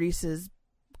Reese's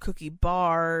cookie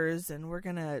bars, and we're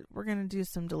gonna do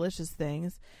some delicious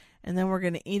things. And then we're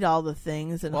going to eat all the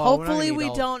things. And hopefully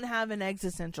we don't have an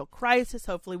existential crisis.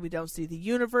 Hopefully we don't see the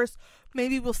universe.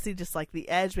 Maybe we'll see just like the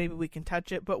edge. Maybe we can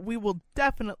touch it. But we will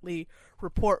definitely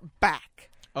report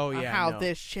back on how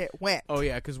this shit went. Oh,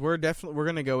 yeah, because we're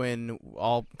going to go in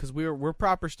all... Because we're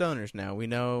proper stoners now. We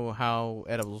know how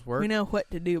edibles work. We know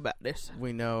what to do about this.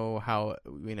 We know how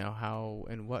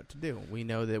and what to do. We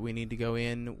know that we need to go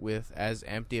in with as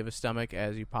empty of a stomach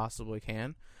as you possibly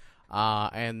can.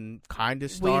 And kind of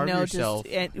starve yourself.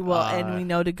 And we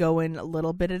know to go in a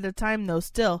little bit at a time, though.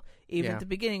 Still, even at the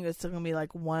beginning, it's still gonna be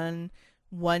like one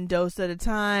dose at a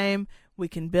time. We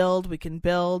can build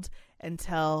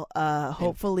until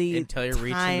hopefully until you're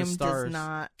reaching the stars. Does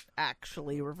not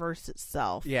actually reverse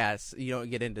itself. Yes, you don't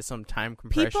get into some time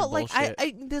compression people bullshit.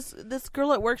 like this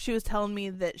girl at work, she was telling me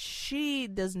that she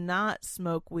does not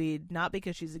smoke weed, not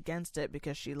because she's against it,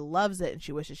 because she loves it and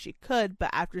she wishes she could, but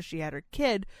after she had her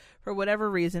kid, for whatever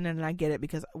reason, and I get it,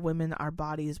 because women, our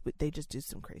bodies, they just do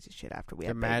some crazy shit after we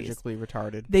have babies. They're magically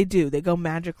retarded. They do. They go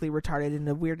magically retarded in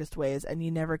the weirdest ways, and you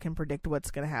never can predict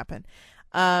what's going to happen.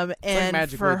 And like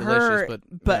for her,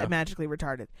 but magically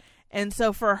retarded. And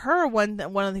so for her, one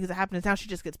of the things that happened is now she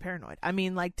just gets paranoid. I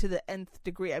mean, like to the nth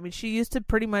degree. I mean, she used to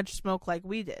pretty much smoke like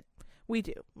we do,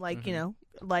 like, you know,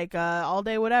 like all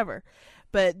day, whatever.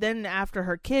 But then after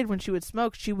her kid, when she would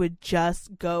smoke, she would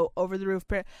just go over the roof.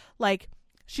 Like,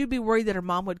 she'd be worried that her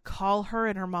mom would call her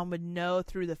and her mom would know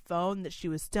through the phone that she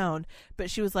was stoned. But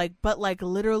she was like, but like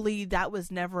literally that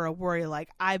was never a worry. Like,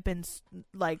 I've been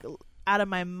like out of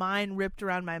my mind, ripped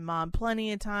around my mom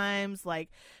plenty of times. Like,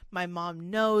 my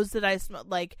mom knows that I smoke.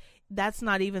 Like, that's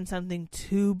not even something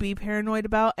to be paranoid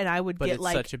about. And I would but get it's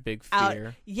like such a big out,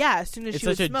 fear. yeah, as soon as It's she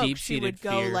would such a smoke, she deep-seated would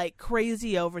go fear. like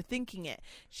crazy overthinking it.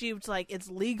 She was like, it's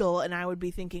legal, and I would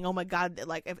be thinking, oh my god,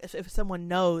 like if someone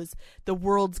knows, the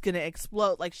world's gonna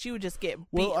explode. Like, she would just get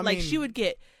beat. Well, She would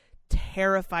get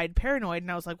terrified, paranoid,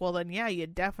 and I was like, well then yeah, you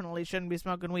definitely shouldn't be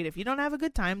smoking weed. If you don't have a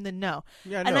good time, then no.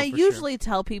 Yeah, And no, I for usually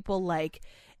tell people, like,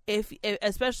 if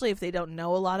especially if they don't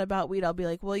know a lot about weed, I'll be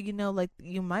like, well, you know, like,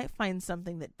 you might find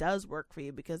something that does work for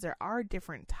you, because there are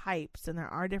different types and there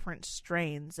are different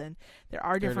strains and there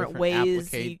are different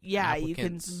ways you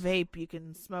can vape, you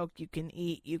can smoke, you can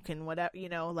eat, you can whatever, you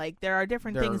know, like, there are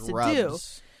different things to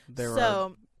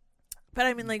do. But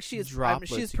I mean, like, she's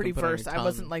pretty versed. I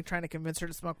wasn't like trying to convince her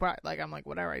to smoke pot. Like, I'm like,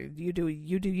 whatever, you do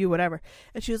you, whatever.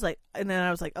 And she was like, and then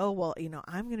I was like, oh well, you know,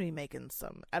 I'm gonna be making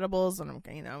some edibles, and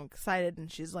I'm excited.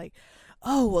 And she's like,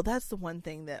 oh well, that's the one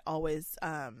thing that always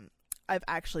I've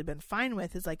actually been fine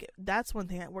with, is like, that's one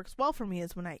thing that works well for me,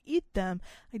 is when I eat them,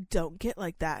 I don't get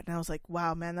like that. And I was like,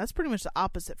 wow, man, that's pretty much the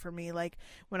opposite for me. Like,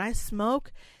 when I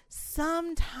smoke,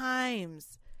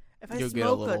 sometimes if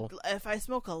I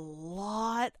smoke a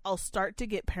lot, I'll start to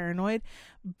get paranoid,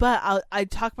 but I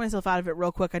talk myself out of it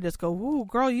real quick. I just go, "Ooh,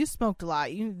 girl, you smoked a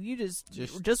lot. You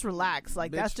just relax.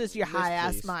 Like, that's just your high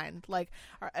ass mind. Like,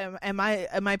 am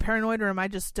I paranoid, or am I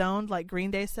just stoned? Like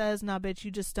Green Day says, nah, bitch, you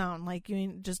just stoned. Like,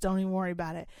 you just don't even worry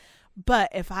about it."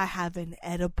 But if I have an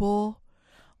edible,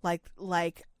 like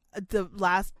the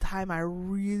last time I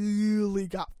really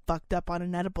got fucked up on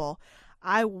an edible,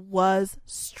 I was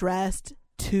stressed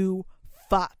to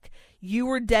fuck. You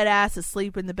were dead ass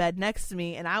asleep in the bed next to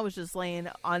me, and I was just laying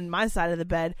on my side of the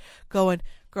bed going,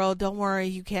 girl, don't worry,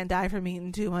 you can't die from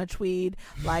eating too much weed.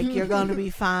 Like, you're gonna be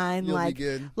fine. You'll be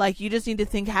good. Like, you just need to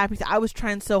think happy. I was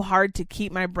trying so hard to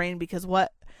keep my brain, because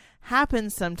what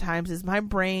happens sometimes is my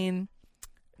brain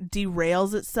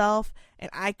derails itself, and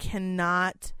I don't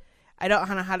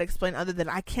know how to explain other than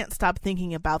I can't stop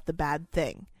thinking about the bad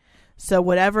thing. So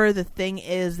whatever the thing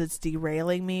is that's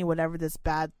derailing me, whatever this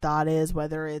bad thought is,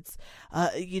 whether it's,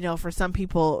 for some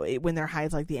people, when they're high,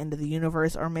 it's like the end of the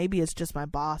universe, or maybe it's just my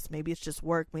boss, maybe it's just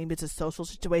work, maybe it's a social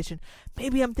situation,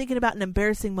 maybe I'm thinking about an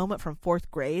embarrassing moment from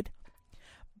 4th grade,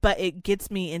 but it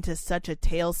gets me into such a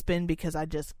tailspin because I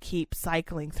just keep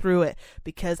cycling through it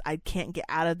because I can't get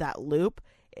out of that loop.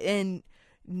 And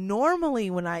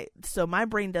normally so my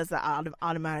brain does that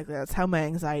automatically. That's how my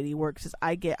anxiety works, is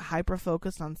I get hyper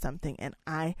focused on something, and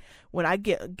when I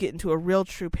get into a real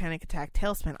true panic attack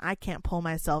tailspin, I can't pull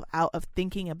myself out of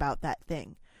thinking about that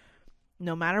thing.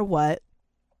 No matter what,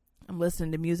 I'm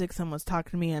listening to music, someone's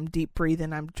talking to me, I'm deep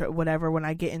breathing, I'm whatever. When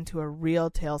I get into a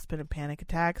real tailspin of panic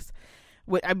attacks,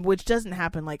 which doesn't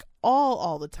happen like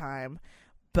all the time,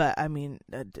 but I mean,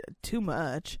 too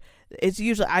much. It's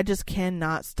usually, I just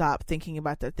cannot stop thinking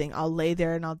about that thing. I'll lay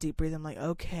there and I'll deep breathe. I'm like,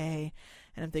 okay.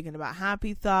 And I'm thinking about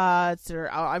happy thoughts, or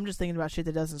I'm just thinking about shit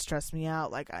that doesn't stress me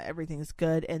out. Like, everything's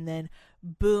good. And then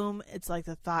boom, it's like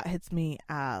the thought hits me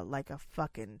like a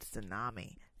fucking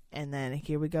tsunami. And then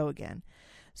here we go again.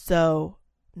 So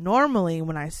normally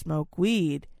when I smoke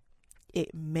weed,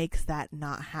 it makes that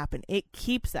not happen. It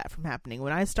keeps that from happening.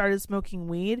 When I started smoking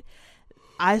weed,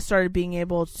 I started being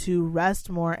able to rest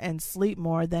more and sleep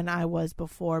more than I was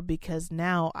before, because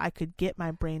now I could get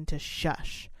my brain to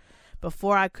shush.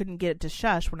 Before, I couldn't get it to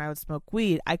shush. When I would smoke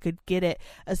weed, I could get it.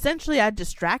 Essentially, I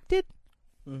distracted.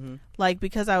 Mm-hmm. Like,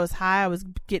 because I was high, I was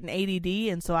getting ADD,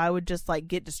 and so I would just like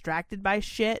get distracted by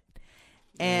shit.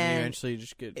 And eventually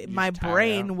just my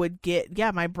brain would get,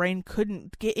 my brain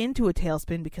couldn't get into a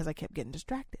tailspin because I kept getting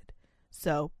distracted.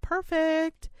 So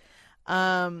perfect.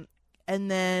 And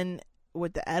then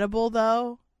with the edible,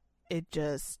 though, it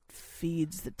just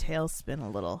feeds the tailspin a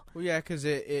little. Well, yeah, because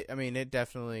it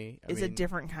definitely is a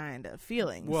different kind of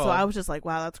feeling. Well, so I was just like,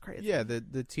 wow, that's crazy. Yeah, the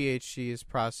THC is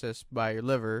processed by your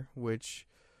liver, which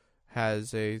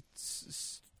has a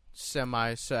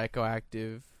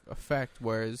semi-psychoactive effect,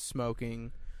 whereas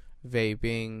smoking,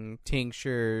 vaping,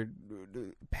 tincture,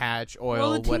 patch, oil,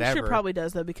 well, the whatever. Tincture probably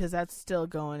does, though, because that's still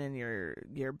going in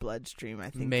your bloodstream. I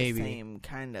think maybe the same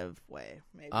kind of way.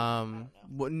 Maybe. Well,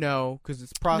 no, because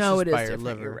it's processed by your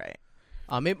liver. You're right.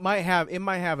 It might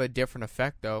have a different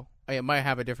effect, though. It might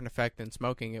have a different effect than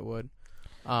smoking. It would.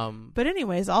 But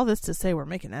anyways, all this to say, we're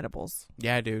making edibles.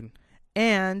 Yeah, dude.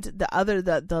 And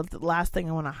the last thing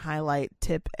I want to highlight,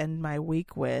 tip, end my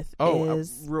week with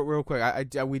is real quick.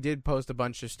 We did post a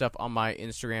bunch of stuff on my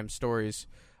Instagram stories.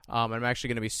 I'm actually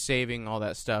going to be saving all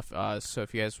that stuff. So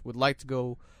if you guys would like to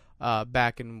go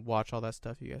back and watch all that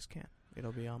stuff, you guys can.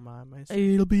 It'll be on my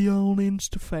It'll be on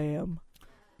InstaFam.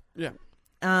 Yeah.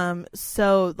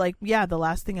 So the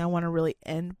last thing I want to really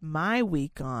end my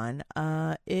week on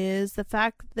is the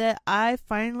fact that I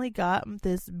finally got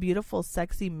this beautiful,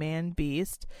 sexy man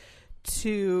beast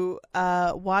to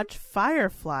watch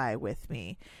Firefly with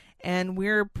me. And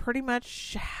we're pretty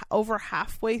much over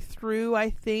halfway through,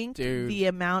 I think, the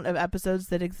amount of episodes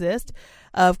that exist.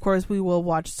 Of course, we will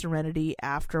watch Serenity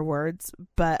afterwards.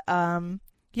 But,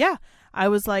 yeah, I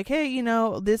was like, hey,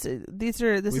 this is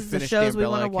the shows we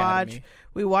want to watch.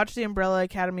 We watched The Umbrella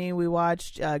Academy. We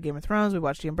watched Game of Thrones. We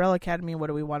watched The Umbrella Academy. What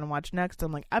do we want to watch next?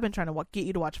 I'm like, I've been trying to get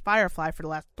you to watch Firefly for the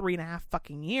last 3.5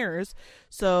 fucking years.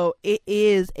 So it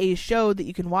is a show that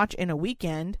you can watch in a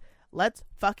weekend. Let's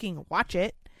fucking watch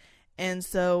it. And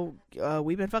so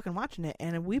we've been fucking watching it,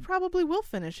 and we probably will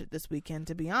finish it this weekend,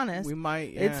 to be honest. We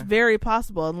might, yeah. It's very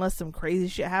possible, unless some crazy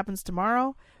shit happens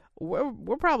tomorrow.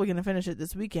 We're probably going to finish it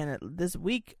this weekend. This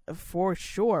week, for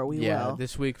sure, we will. Yeah,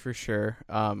 this week for sure,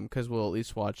 because we'll at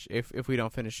least watch, if we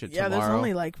don't finish it tomorrow. Yeah, there's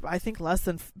only, I think, less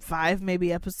than 5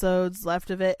 maybe episodes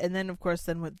left of it. And then, of course,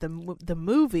 with the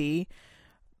movie.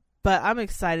 But I'm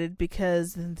excited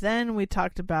because then we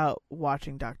talked about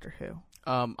watching Doctor Who.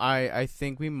 I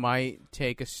think we might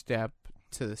take a step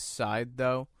to the side,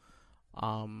 though,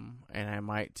 and I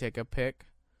might take a pick,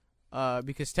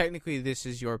 because technically this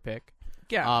is your pick.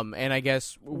 Yeah. And I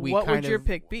guess what would your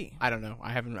pick be? I don't know.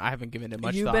 I haven't given it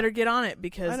much thought. You better get on it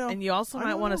and you also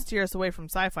might want to steer us away from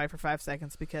sci-fi for 5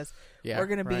 seconds because we're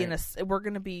gonna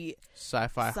be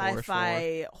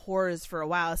sci-fi horrors for a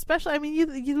while. Especially, I mean,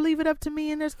 you leave it up to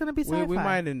me and there's gonna be sci-fi. We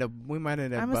might end up.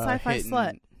 I'm a sci-fi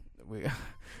slut.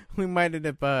 We might end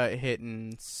up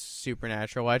hitting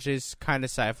Supernatural, which is kind of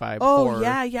sci-fi. Oh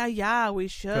yeah. We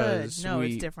should. No,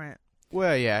 it's different.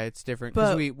 Well, yeah, it's different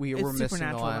because we were missing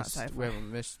the last. Sci-fi. We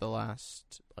haven't missed the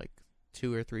last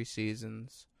 2 or 3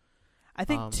 seasons. I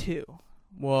think 2.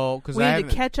 Well, because we had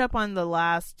to catch up on the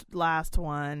last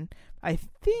one. I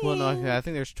think. Well, no, I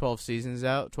think there's 12 seasons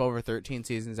out, 12 or 13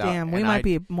 seasons out. Damn, we might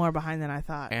be more behind than I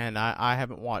thought. And I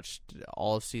haven't watched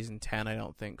all of season 10. I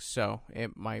don't think so.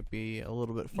 It might be a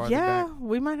little bit farther back. Yeah,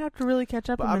 we might have to really catch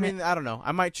up. But I mean, I don't know.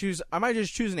 I might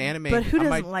just choose an anime. But who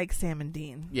doesn't like Sam and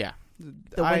Dean? Yeah.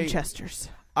 The Winchesters.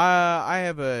 I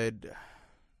have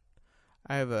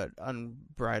an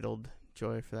unbridled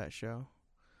joy for that show,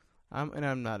 and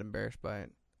I'm not embarrassed by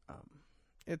it.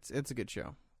 It's a good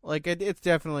show. It's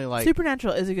definitely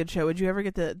Supernatural is a good show. Would you ever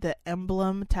get the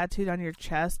emblem tattooed on your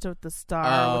chest with the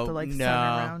star with the sun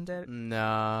around it?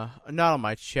 No, not on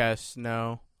my chest.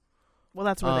 No. Well,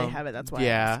 that's where they have it. That's why.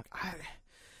 Yeah.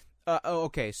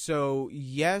 Okay. So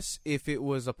yes, if it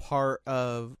was a part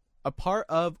of,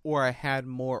 or I had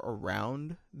more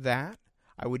around that,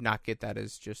 I would not get that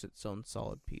as just its own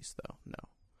solid piece, though. No.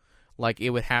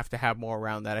 It would have to have more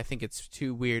around that. I think it's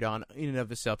too weird in and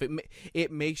of itself.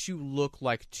 It makes you look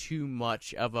like too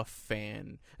much of a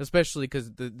fan, especially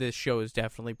because this show is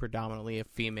definitely predominantly a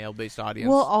female-based audience.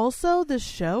 Well, also, the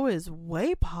show is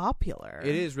way popular.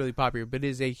 It is really popular, but it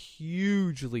is a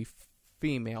hugely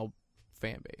female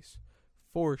fan base.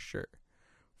 For sure.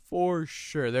 For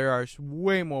sure. There are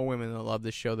way more women that love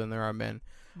this show than there are men.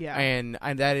 Yeah. And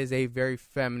that is a very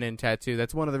feminine tattoo.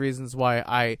 That's one of the reasons why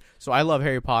I love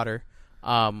Harry Potter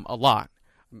a lot.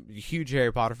 I'm a huge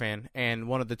Harry Potter fan. And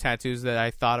one of the tattoos that I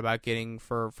thought about getting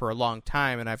for a long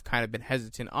time, and I've kind of been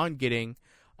hesitant on getting,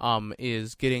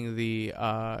 is getting the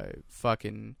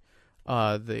Deathly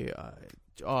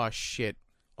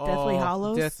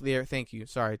Hallows? Thank you.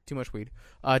 Sorry, too much weed.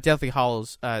 Deathly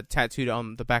Hallows tattooed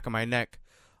on the back of my neck,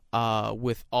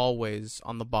 with always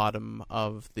on the bottom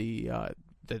of the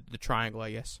triangle,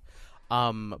 I guess.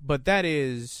 But that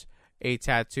is a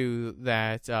tattoo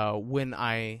that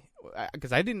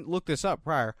because I didn't look this up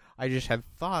prior, I just had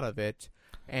thought of it,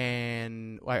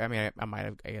 and I mean I might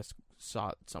have, I guess, saw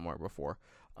it somewhere before.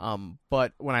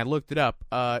 But when I looked it up,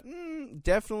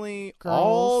 definitely Girls.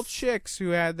 All chicks who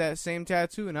had that same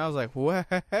tattoo, and I was like,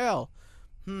 well,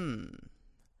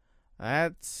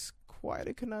 that's quite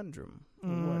a conundrum.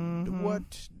 Mm-hmm.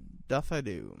 What doth I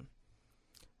do?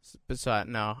 Besides,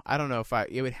 no, I don't know if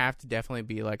it would have to definitely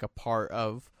be a part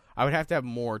of. I would have to have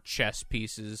more chest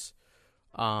pieces,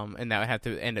 and that would have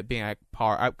to end up being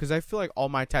because I feel like all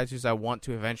my tattoos I want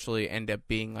to eventually end up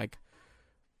being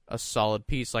a solid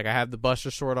piece. I have the Buster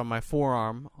Sword on my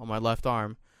forearm, on my left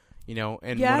arm. you know.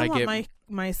 And yeah, when I want get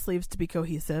my sleeves to be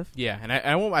cohesive. yeah, and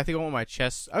I think I want my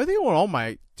chest. I think I want all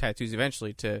my tattoos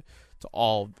eventually to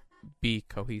all be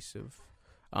cohesive.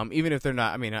 Even if they're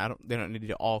not. I mean, they don't need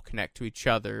to all connect to each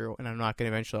other, and I'm not going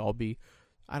to eventually all be.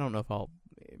 I don't know if I'll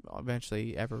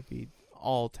eventually ever be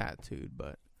all tattooed,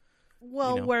 but.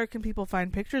 Well, You know. where can people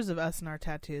find pictures of us and our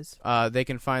tattoos? They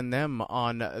can find them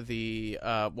on the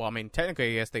well, I mean,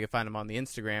 technically, I guess they can find them on the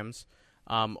Instagrams,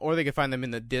 or they can find them in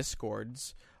the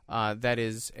Discords. That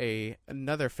is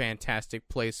another fantastic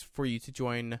place for you to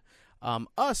join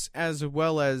us, as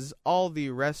well as all the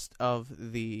rest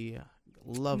of the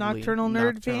lovely Nocturnal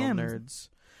Nerd fams.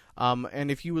 nerds.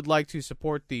 And if you would like to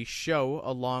support the show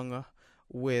along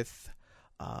with,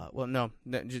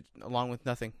 just along with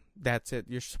nothing. That's it.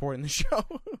 You're supporting the show.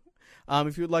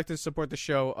 If you would like to support the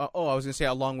show, I was going to say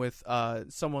along with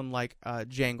someone like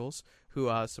Jangles,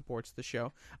 who supports the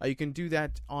show. You can do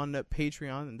that on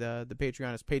Patreon. The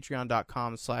Patreon is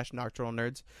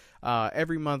patreon.com/nocturnalnerds.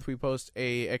 Every month we post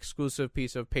a exclusive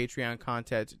piece of Patreon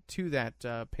content to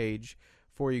that page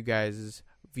for you guys'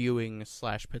 viewing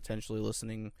 / potentially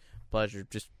listening pleasure.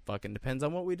 Just fucking depends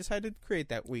on what we decide to create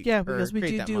that week. Yeah, because we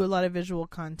do month. a lot of visual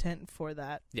content for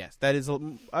that. Yes, that is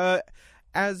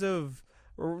as of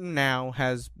now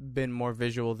has been more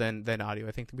visual than audio.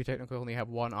 I think we technically only have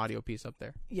one audio piece up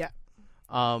there. Yeah.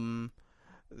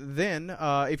 Then,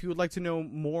 if you would like to know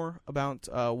more about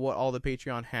what all the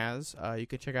Patreon has, you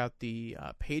can check out the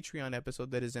Patreon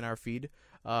episode that is in our feed.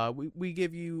 We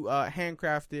give you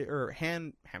handcrafted.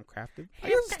 I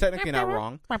guess it's technically not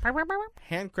wrong.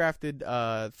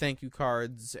 Handcrafted thank you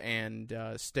cards and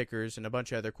stickers and a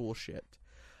bunch of other cool shit.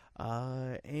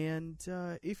 And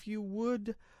if you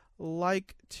would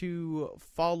like to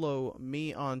follow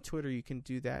me on Twitter, you can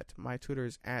do that. My Twitter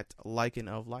is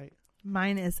 @LikenOfLight.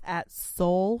 Mine is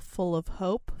 @Soul Full of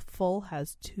Hope. Full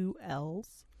has 2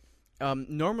 L's.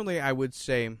 Normally, I would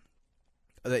say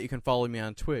that you can follow me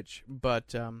on Twitch,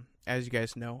 but as you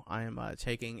guys know, I am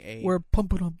taking a. We're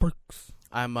pumping on bricks.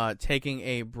 I'm taking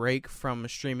a break from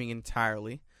streaming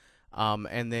entirely,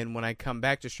 and then when I come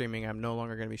back to streaming, I'm no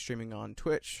longer going to be streaming on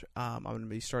Twitch. I'm going to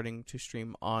be starting to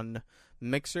stream on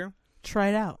Mixer. Try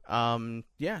it out. To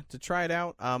try it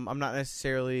out. I'm not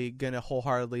necessarily gonna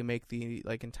wholeheartedly make the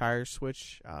entire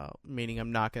switch. Meaning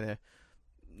I'm not gonna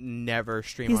never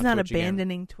stream. He's on not Twitch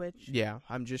abandoning again. Twitch. Yeah,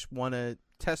 I'm just want to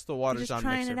test the waters just on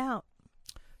trying Mixer. it out.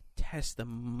 Test the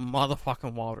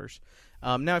motherfucking waters.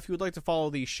 Now, if you would like to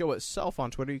follow the show itself on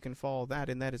Twitter, you can follow that,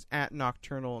 and that is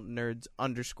 @NocturnalNerds_.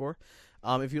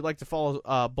 If you'd like to follow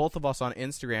both of us on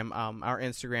Instagram, our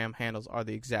Instagram handles are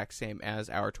the exact same as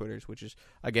our Twitters, which is,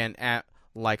 again,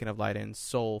 @LikenOfLight and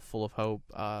Soul Full of Hope,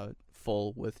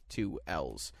 full with 2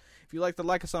 L's. If you'd like to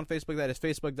like us on Facebook, that is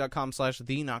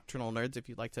facebook.com/TheNocturnalNerds. If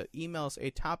you'd like to email us a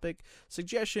topic,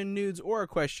 suggestion, nudes, or a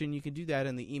question, you can do that,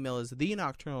 and the email is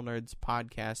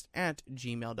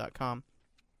thenocturnalnerdspodcast@gmail.com.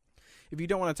 If you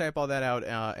don't want to type all that out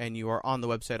and you are on the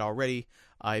website already,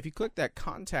 if you click that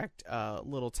contact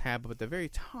little tab up at the very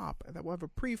top, that will have a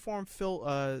preform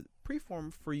for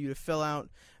you to fill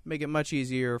out, make it much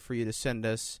easier for you to send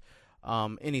us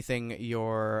anything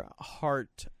your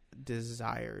heart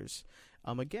desires.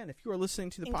 Again, if you are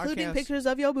listening to the Including podcast, pictures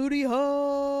of your booty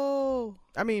hole.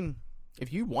 I mean,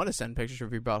 if you want to send pictures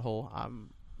of your butthole,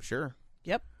 I'm sure.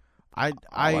 Yep. I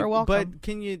are welcome. But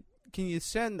can you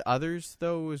send others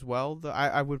though as well?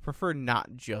 I would prefer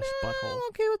not just butthole. I'm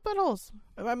okay with buttholes.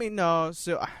 I mean, no.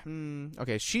 So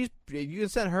okay, you can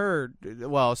send her.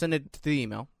 Well, send it to the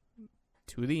email.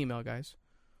 To the email, guys.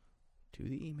 To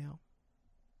the email.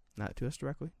 Not to us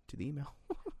directly. To the email.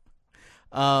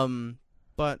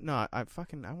 But no, I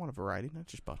want a variety, not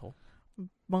just butthole.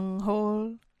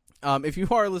 Bunghole. If you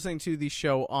are listening to the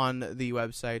show on the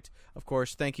website, of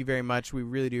course, thank you very much. We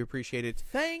really do appreciate it.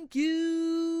 Thank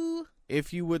you.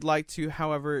 If you would like to,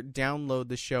 however, download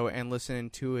the show and listen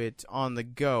to it on the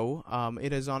go,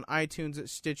 it is on iTunes,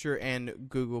 Stitcher, and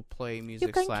Google Play Music /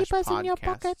 You can keep us podcasts. in your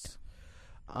pocket.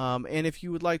 And if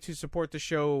you would like to support the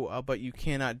show, but you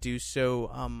cannot do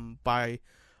so by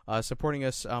supporting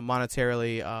us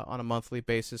monetarily on a monthly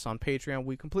basis on Patreon,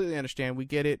 we completely understand. We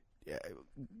get it.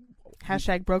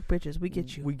 Hashtag broke bitches. We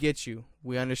get you. We get you.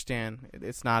 We understand.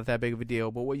 It's not that big of a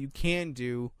deal. But what you can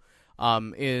do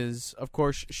is, of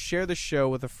course, share the show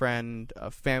with a friend, a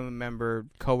family member,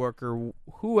 coworker,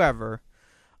 whoever.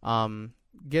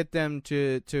 Get them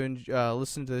to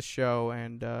listen to the show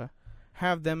and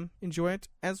have them enjoy it,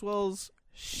 as well as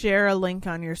share a link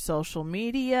on your social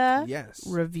media. Yes.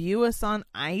 Review us on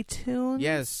iTunes.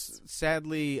 Yes.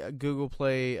 Sadly, Google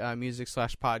Play Music /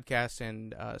 podcast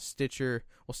and Stitcher.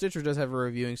 Well, Stitcher does have a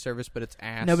reviewing service, but it's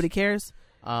ass. Nobody cares.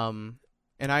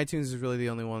 And iTunes is really the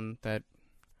only one that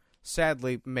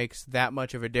sadly makes that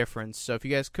much of a difference. So if you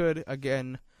guys could,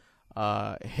 again,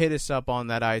 hit us up on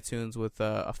that iTunes with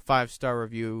a 5-star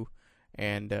review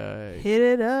and hit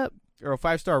it up, or a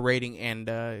 5-star rating, and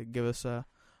give us a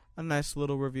nice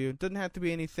little review. It doesn't have to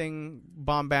be anything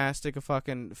bombastic, a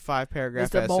fucking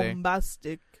 5-paragraph essay.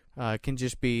 Bombastic. It can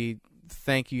just be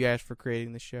thank you guys for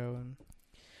creating the show and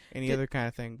any other kind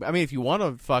of thing. I mean, if you want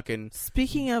to fucking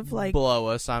speaking of like blow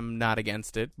us, I'm not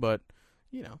against it, but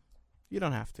you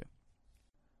don't have to.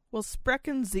 Well,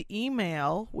 Spreckens the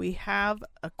email, we have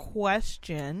a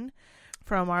question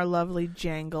from our lovely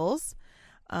Jangles.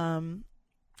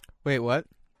 Wait, what?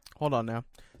 Hold on now.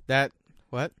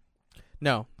 What?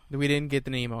 No, we didn't get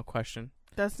an email question.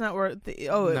 That's not where it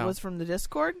was from the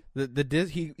Discord?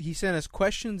 He sent us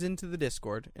questions into the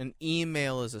Discord. An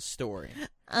email is a story.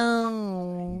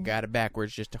 Oh. Got it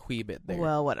backwards just a wee bit there.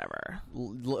 Well, whatever.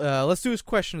 Let's do his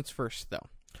questions first, though.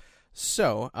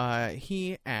 So,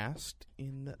 he asked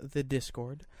in the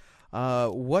Discord,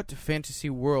 what fantasy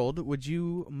world would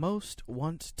you most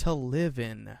want to live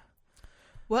in?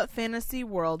 What fantasy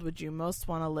world would you most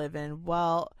want to live in?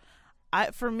 Well,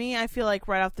 for me, I feel like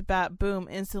right off the bat, boom,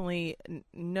 instantly,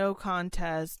 no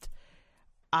contest,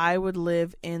 I would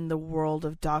live in the world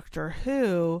of Doctor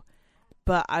Who,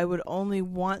 but I would only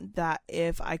want that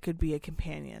if I could be a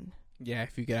companion. Yeah,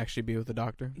 if you could actually be with the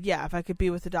Doctor. Yeah, if I could be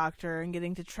with the Doctor and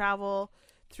getting to travel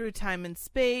through time and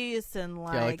space and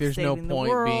there's saving no point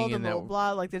the world being in and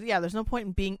blah, that. blah, blah. There's no point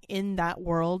in being in that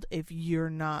world if you're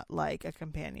not like a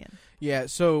companion. Yeah,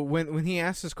 so when he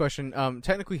asked this question,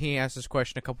 technically he asked this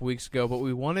question a couple weeks ago, but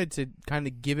we wanted to kind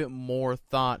of give it more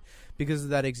thought because of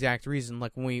that exact reason.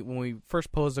 Like when we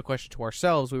first posed the question to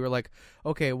ourselves, we were like,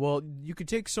 okay, well, you could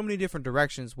take so many different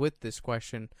directions with this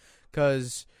question,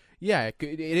 because yeah,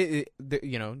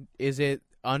 is it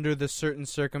under the certain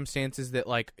circumstances that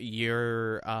like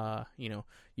you're part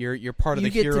of the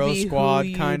hero squad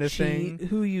kind of thing,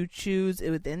 who you choose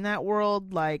within that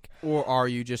world, like, or are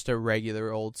you just a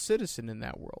regular old citizen in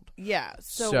that world? Yeah.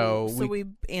 So we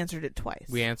answered it twice.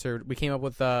 We came up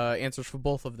with answers for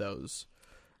both of those.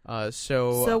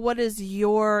 So what is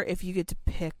your, if you get to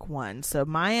pick one? So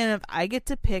I get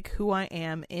to pick who I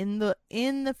am in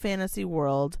the fantasy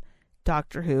world,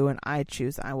 Doctor Who, and I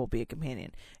choose I will be a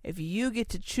companion. If you get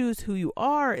to choose who you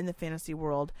are in the fantasy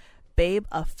world, babe,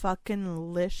 a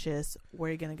fucking licious, where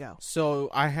are you gonna go? So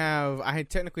I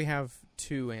technically have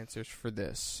two answers for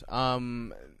this.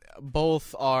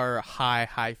 Both are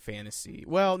high fantasy.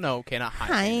 Well, no, okay, not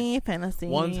high fantasy.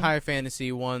 One's high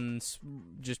fantasy, one's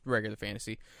just regular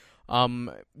fantasy.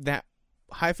 That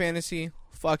high fantasy,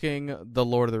 fucking the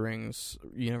Lord of the Rings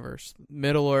universe,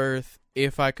 Middle Earth.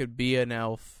 If I could be an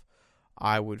elf,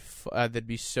 I would. That'd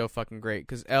be so fucking great,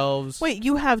 because elves. Wait,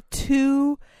 you have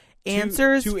two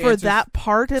answers two for answers that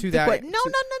part of the question? No,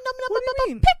 What do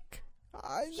you mean? Pick.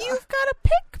 You've got to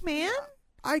pick, man.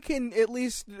 I can at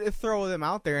least throw them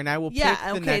out there, and I will pick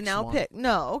the next okay, now one. pick.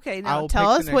 No, okay, now tell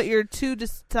us what your two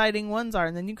deciding ones are,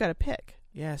 and then you've got to pick.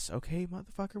 Yes, okay,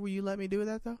 motherfucker, will you let me do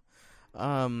that, though?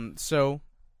 So,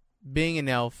 being an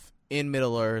elf in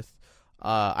Middle-earth,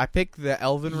 I picked the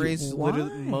elven race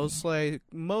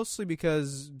mostly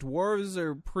because dwarves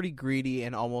are pretty greedy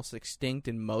and almost extinct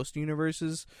in most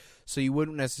universes, so you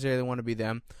wouldn't necessarily want to be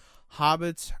them.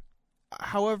 Hobbits,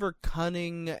 however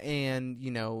cunning and,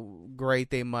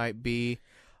 great they might be,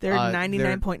 they're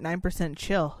 99.9%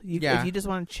 chill. If you just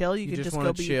want to chill, you could just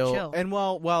go be chill. And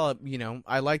well,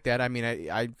 I like that. I mean,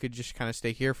 I could just kind of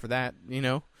stay here for that,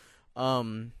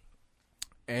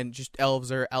 And just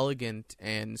elves are elegant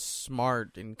and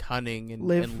smart and cunning and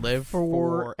live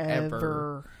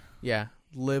forever. Yeah,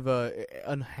 live a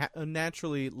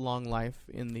naturally long life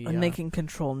in the. And they can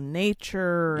control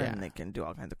nature, and they can do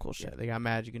all kinds of cool shit. Yeah, they got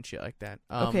magic and shit like that.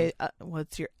 Okay,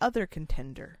 what's your other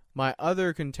contender? My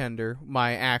other contender,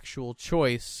 my actual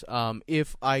choice,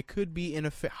 if I could be in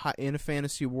a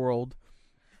fantasy world.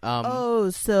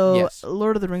 Yes.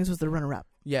 Lord of the Rings was the runner-up.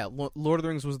 Yeah, Lord of the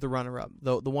Rings was the runner-up.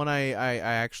 The one I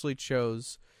actually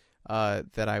chose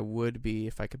that I would be,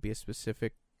 if I could be a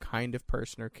specific kind of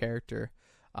person or character,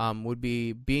 would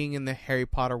be being in the Harry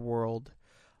Potter world,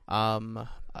 and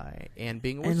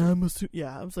being a wizard.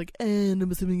 And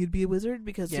I'm assuming you'd be a wizard,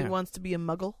 because who wants to be a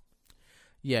muggle?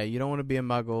 Yeah, you don't want to be a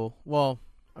muggle. Well,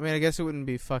 I mean, I guess it wouldn't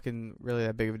be fucking really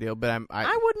that big of a deal, but I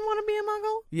wouldn't want to be a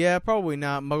muggle. Yeah, probably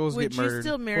not. Muggles get murdered. Would you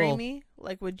still marry me?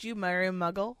 Like, would you marry a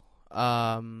muggle?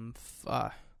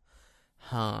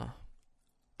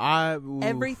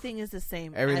 Everything is the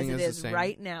same as it is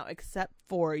right now, except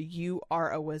for you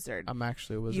are a wizard. I'm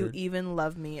actually a wizard. You even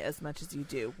love me as much as you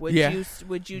do. Would you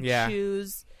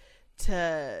choose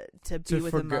to be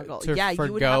with a Muggle. to Yeah, you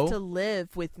would forgo? have to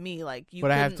live with me. Like you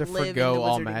But I couldn't have to live in the forgo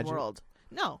all wizarding magic? world.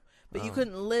 No, but you Oh.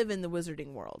 couldn't live in the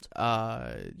wizarding world.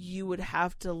 You would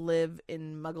have to live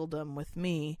in Muggledom with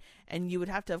me, and you would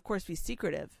have to, of course, be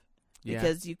secretive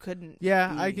because you couldn't.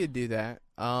 Yeah, be... I could do that.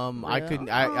 I Really? couldn't.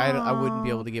 I wouldn't be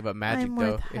able to give up magic I'm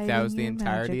though worth if that was hiding the your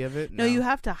entirety of it. No, you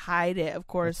have to hide it, of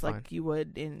course, That's like fine. you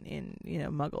would in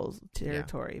Muggles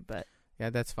territory. But Yeah,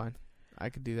 that's fine. I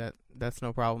could do that. That's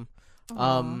no problem.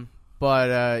 Aw.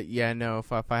 But yeah, no.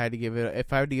 If I had to give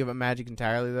up magic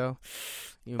entirely though,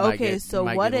 you might Okay, get, so you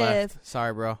might what get left. if-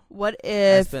 Sorry, bro. what if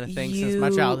That's been a thing since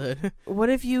my childhood. What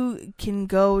if you can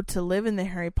go to live in the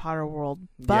Harry Potter world,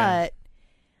 but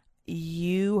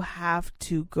you have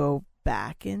to go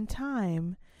back in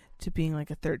time to being like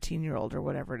a 13-year-old or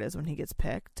whatever it is when he gets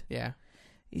picked? Yeah.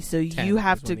 So 10 you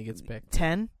have is to when he gets picked.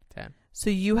 10. 10. So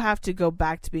you have to go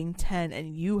back to being 10,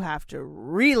 and you have to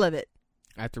relive it.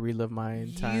 I have to relive my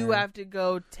entire. You have to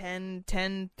go 10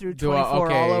 through Do I-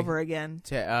 24 all okay. over again.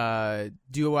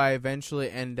 Do I eventually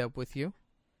end up with you?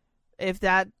 If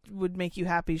that would make you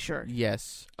happy, sure.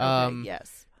 Yes. Okay,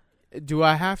 yes. Do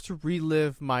I have to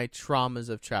relive my traumas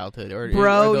of childhood, or are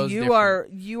Bro, those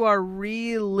different? you are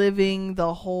reliving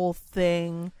the whole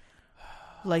thing.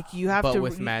 Like you have But to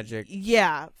with magic.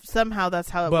 Yeah, somehow that's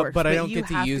how it works. But I don't you get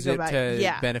to have use go it back.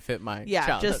 to benefit my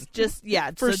childhood. just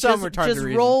For so some just, retarded just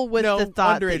reason. roll with No, the thought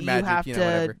that underrated you magic, have you know, to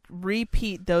whatever.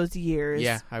 repeat those years.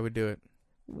 Yeah, I would do it.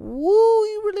 Woo,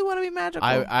 you really want to be magical?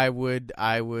 I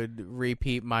would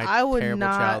repeat my I would terrible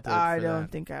not. childhood. I for don't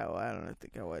that. think I would. I don't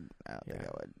think I would. I don't think Yeah.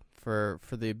 I would.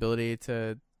 For the ability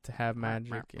to have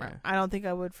magic. Yeah. I don't think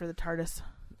I would for the TARDIS.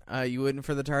 You wouldn't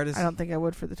for the TARDIS? I don't think I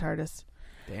would for the TARDIS.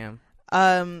 Damn.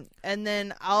 And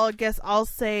then I'll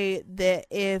say that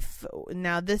if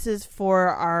now this is for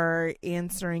our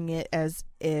answering it as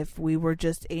if we were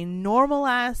just a normal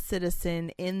ass citizen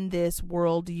in this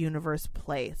world universe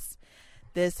place,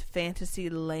 this fantasy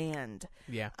land.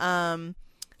 Yeah. And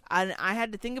I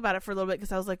had to think about it for a little bit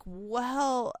because I was like,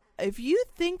 well, if you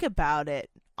think about it,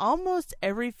 almost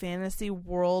every fantasy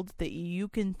world that you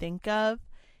can think of,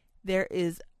 there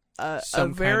is a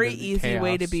Some very kind of easy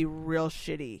way to chaos. be real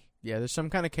shitty. Yeah, there's some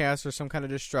kind of chaos or some kind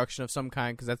of destruction of some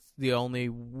kind, because that's the only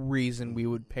reason we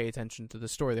would pay attention to the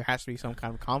story. There has to be some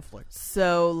kind of conflict.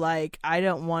 So, like, I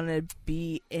don't want to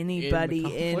be anybody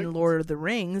in conflict? Lord of the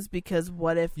Rings because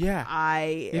what if Yeah.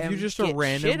 if If you're just a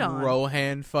random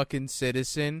Rohan fucking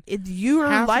citizen, your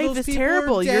half of life those is people are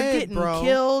terrible. You're dead, getting bro.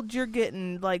 killed. You're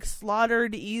getting like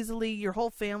slaughtered easily. Your whole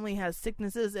family has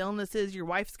sicknesses, illnesses. Your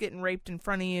wife's getting raped in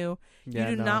front of you. yeah,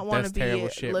 you do no, not want to that's be terrible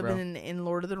shit, living bro. in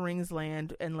Lord of the Rings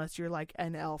land unless you're like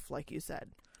an elf, like you said.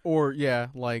 Or yeah,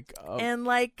 like And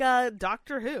like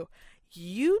Doctor Who,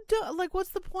 you don't like.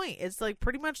 What's the point? It's like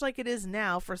pretty much like it is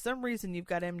now. For some reason, you've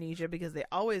got amnesia because they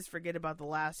always forget about the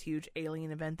last huge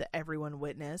alien event that everyone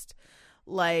witnessed.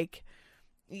 Like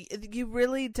you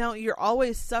really don't. You're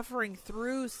always suffering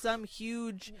through some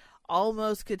huge,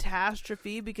 almost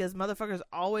catastrophe because motherfuckers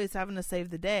always having to save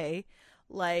the day.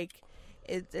 Like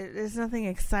there's nothing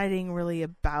exciting really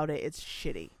about it. It's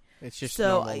shitty. it's just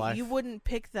So normal life. you wouldn't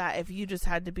pick that if you just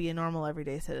had to be a normal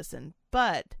everyday citizen.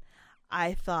 But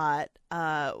I thought,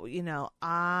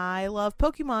 I love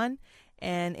Pokemon,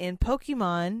 and in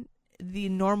Pokemon, the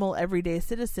normal everyday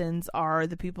citizens are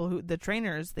the people the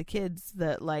trainers, the kids,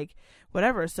 that like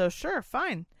whatever. So sure,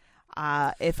 fine.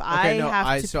 If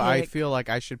I feel like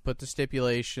I should put the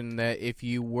stipulation that if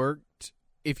you were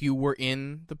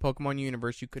in the Pokemon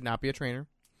universe, you could not be a trainer.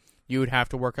 You would have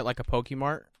to work at like a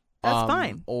Pokemart. That's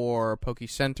fine. Or a Poke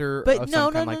Center. But of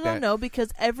some kind like that. no,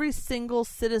 because every single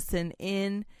citizen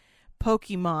in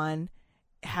Pokemon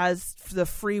has the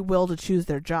free will to choose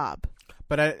their job.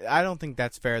 But I don't think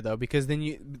that's fair though, because then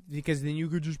you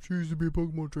could just choose to be a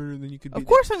Pokemon trainer, and then you could. Of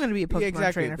course, I'm going to be a Pokemon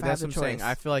exactly, trainer if but I have that's the what I'm choice.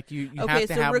 saying. I feel like you okay, have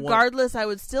to so have regardless, I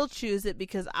would still choose it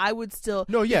because I would still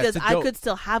because I could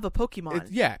still have a Pokemon.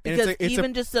 Yeah, and because it's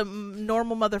even just some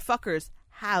normal motherfuckers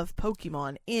have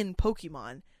Pokemon in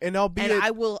Pokemon, and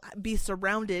I will be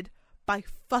surrounded by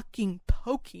fucking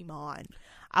Pokemon.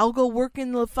 I'll go work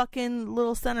in the fucking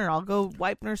little center. I'll go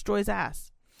wipe Nurse Joy's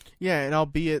ass. Yeah, and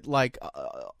albeit like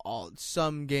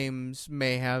some games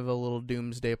may have a little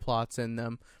doomsday plots in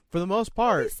them. For the most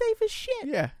part, It's safe as shit.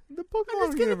 yeah, the I'm Pokemon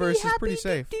just universe gonna be is pretty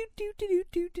safe.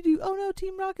 Oh no,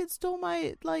 Team Rocket stole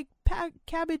my like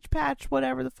cabbage patch,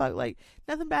 whatever the fuck. Like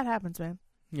nothing bad happens, man.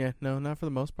 Yeah, no, not for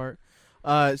the most part.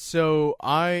 So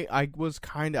I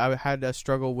had a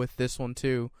struggle with this one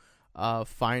too,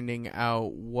 finding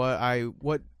out what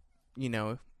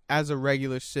as a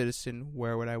regular citizen,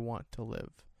 where would I want to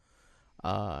live?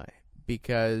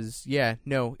 because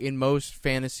in most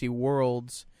fantasy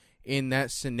worlds, in that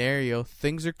scenario,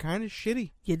 things are kind of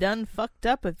shitty. You done fucked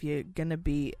up if you're gonna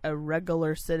be a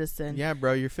regular citizen. Yeah,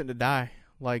 bro, you're finna die.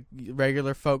 Like,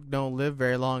 regular folk don't live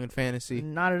very long in fantasy.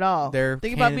 Not at all.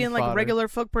 Think about being like a regular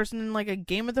folk person in like a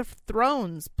Game of the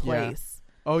Thrones place.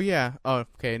 Yeah. Oh yeah. Oh,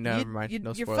 okay. No, never mind.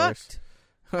 No spoilers. You're fucked.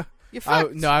 You're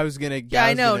fucked. I was gonna. Yeah,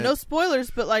 I know. No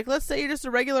spoilers, but like, let's say you're just a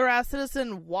regular ass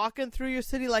citizen walking through your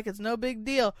city like it's no big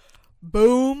deal.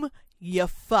 Boom, you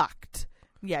fucked.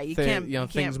 Yeah, you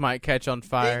can't. Things might catch on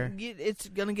fire. It's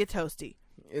gonna get toasty.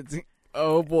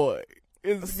 Oh boy.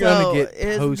 It's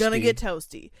gonna get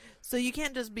toasty. So you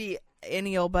can't just be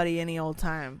any old buddy any old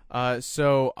time.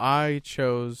 So I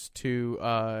chose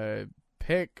to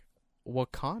pick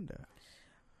Wakanda.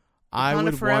 I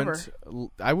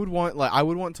would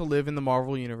want to live in the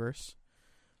Marvel universe.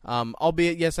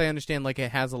 Albeit, yes, I understand. Like,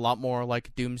 it has a lot more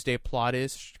like doomsday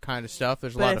plot-ish kind of stuff.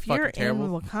 There's a lot of fucking terrible.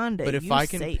 In Wakanda, but if I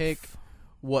can pick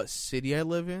what city I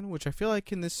live in, which I feel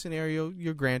like in this scenario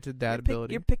you're granted that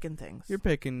ability. You're picking things. You're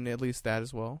picking at least that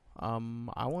as well. I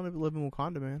want to live in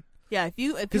Wakanda, man. Yeah, if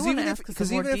you want to ask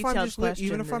us a more detailed question,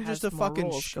 even if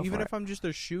I'm just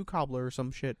a shoe cobbler or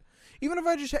some shit, even if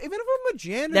I'm a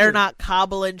janitor, they're not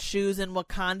cobbling shoes in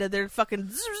Wakanda. They're fucking.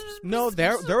 No,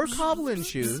 they're cobbling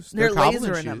shoes. They're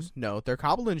lasering them. No, they're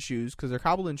cobbling shoes because they're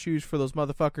cobbling shoes for those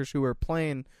motherfuckers who are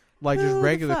playing like just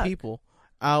regular people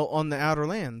out on the outer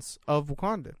lands of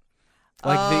Wakanda.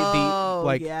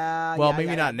 Like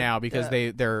maybe not now because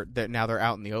they're now they're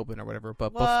out in the open or whatever,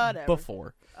 but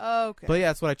before. Okay. But yeah,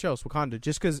 that's what I chose, Wakanda.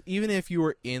 Just because even if you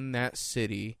were in that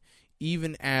city,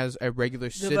 even as a regular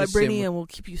citizen, the vibranium will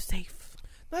keep you safe.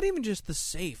 Not even just the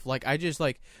safe. Like, I just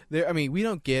like there. I mean, we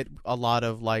don't get a lot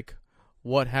of like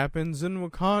what happens in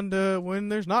Wakanda when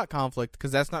there's not conflict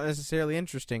because that's not necessarily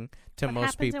interesting to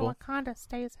most people. What happens in Wakanda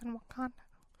stays in Wakanda.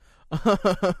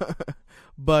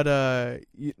 But that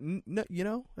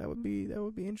would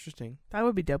be interesting. That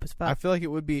would be dope as fuck. I feel like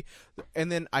it would be. And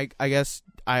then I guess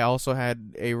I also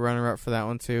had a runner up for that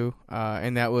one too,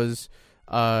 and that was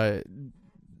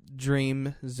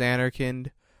Dream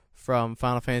Xanarkand from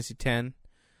Final Fantasy X,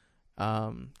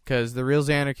 because the real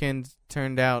Xanarkand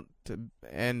turned out to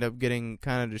end up getting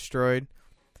kind of destroyed.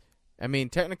 I mean,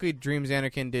 technically Dream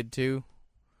Xanarkand did too.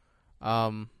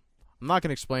 I'm not going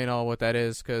to explain all what that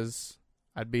is because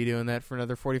I'd be doing that for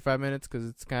another 45 minutes because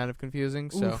it's kind of confusing.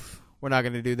 So we're not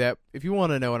going to do that. If you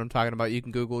want to know what I'm talking about, you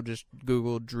can just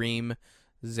Google Dream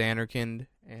Xanarkand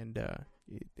and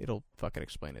it'll fucking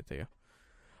explain it to you.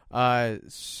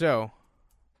 So,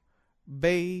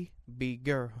 baby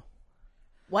girl.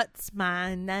 What's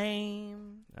my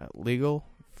name? Legal.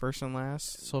 First and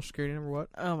last, social security number, what?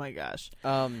 Oh my gosh.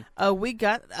 We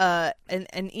got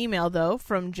an email though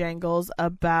from Jangles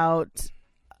about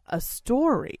a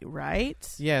story, right?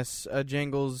 Yes,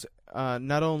 Jangles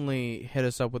not only hit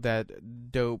us up with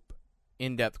that dope,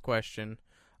 in-depth question,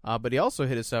 but he also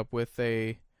hit us up with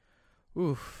a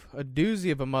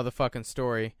doozy of a motherfucking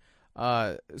story.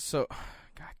 So,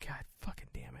 God, fucking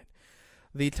damn it!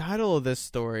 The title of this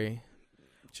story: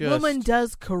 Woman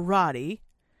does karate.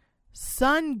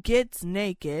 Son gets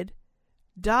naked.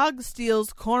 Dog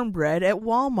steals cornbread at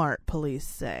Walmart, police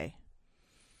say.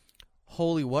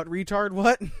 Holy what, retard?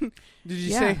 What? Did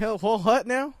you say whole hut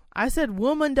now? I said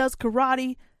woman does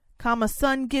karate,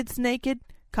 son gets naked,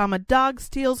 dog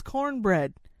steals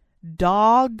cornbread.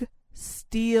 Dog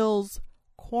steals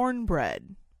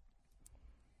cornbread.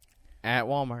 At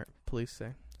Walmart, police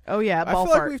say. Oh yeah, ball I feel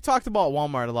fart. like we've talked about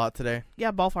Walmart a lot today.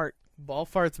 Yeah, ball fart. Ball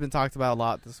fart's been talked about a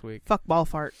lot this week. Fuck ball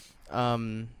fart. Oh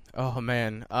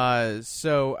man.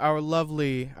 So our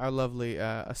lovely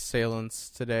assailants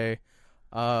today,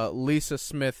 Lisa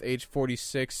Smith, age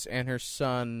 46, and her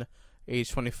son,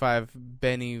 age 25,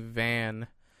 Benny Van.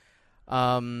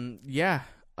 Were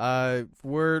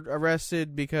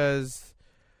arrested because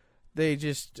they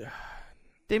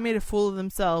made a fool of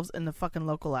themselves in the fucking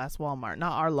local ass Walmart.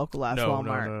 Not our local ass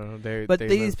Walmart. No. But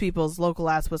these people's local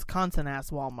ass Wisconsin ass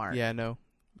Walmart. Yeah, no,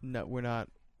 we're not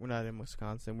in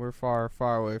Wisconsin. We're far,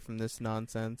 far away from this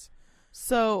nonsense.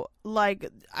 So, like,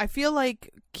 I feel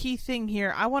like key thing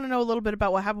here, I want to know a little bit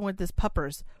about what happened with this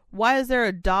puppers. Why is there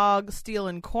a dog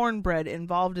stealing cornbread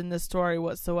involved in this story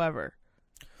whatsoever?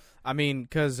 I mean,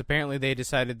 because apparently they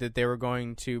decided that they were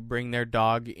going to bring their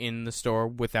dog in the store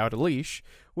without a leash,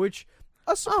 which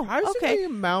a surprising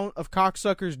amount of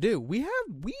cocksuckers do. We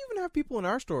even have people in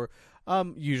our store.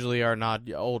 Usually are not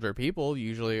older people.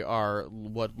 Usually are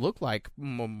what look like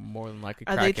more than likely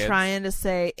crackheads. Are they trying to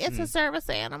say it's a service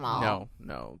animal?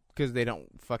 No, because they don't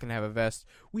fucking have a vest.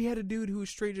 We had a dude who was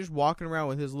straight just walking around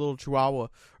with his little chihuahua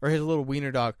or his little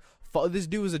wiener dog, This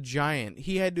dude was a giant.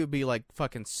 He had to be like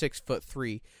fucking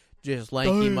 6'3", just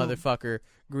lanky motherfucker,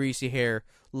 greasy hair,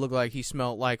 looked like he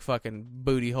smelled like fucking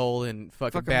booty hole and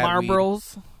fucking bad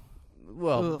Marlboros. weed.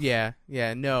 Well, Ugh.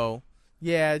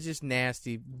 yeah, just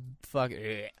nasty,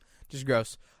 just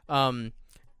gross. And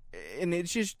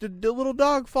it's just the little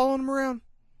dog following him around.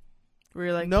 Were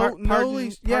you like,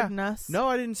 pardon us? No,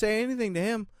 I didn't say anything to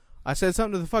him. I said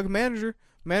something to the fucking manager.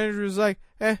 Manager was like,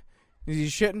 is he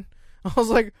shitting? I was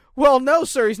like, well, no,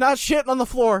 sir, he's not shitting on the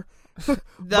floor.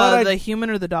 The human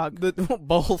or the dog?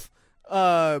 Both.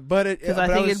 Because I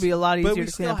think it'd be a lot easier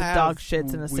to clean up the dog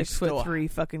shits than a 6'3"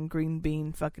 fucking green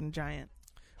bean fucking giant.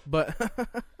 But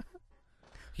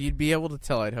you'd be able to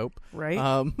tell, I'd hope.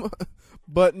 Right?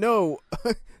 But no,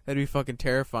 that'd be fucking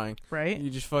terrifying. Right? You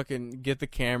just fucking get the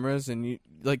cameras and you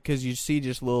because you see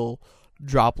just little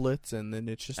droplets and then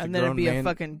it's just and a then grown it'd be man. a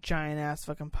fucking giant ass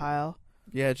fucking pile.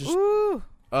 Yeah, just Ooh.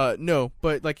 no,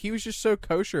 but like he was just so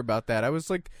kosher about that. I was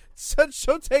like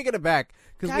so taken aback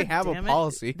because we have a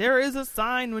policy. There is a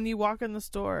sign when you walk in the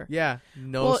store. Yeah,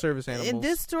 no service animals. In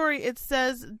this story, it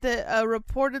says that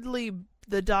reportedly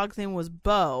the dog's name was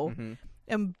Bo,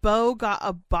 and Bo got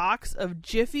a box of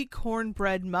Jiffy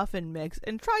cornbread muffin mix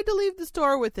and tried to leave the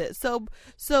store with it. So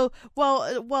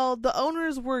while the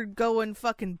owners were going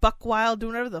fucking buck wild,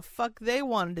 doing whatever the fuck they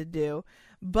wanted to do,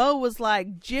 Bo was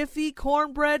like, Jiffy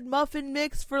cornbread muffin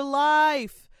mix for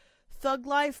life, thug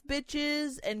life,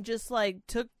 bitches, and just like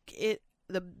took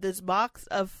this box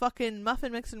of fucking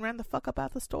muffin mix and ran the fuck up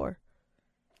out the store.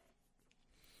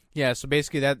 Yeah, so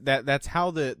basically that's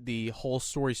how the whole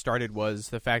story started, was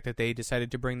the fact that they decided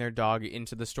to bring their dog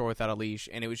into the store without a leash,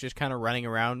 and it was just kind of running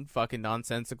around fucking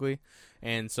nonsensically,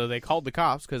 and so they called the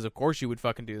cops, because of course you would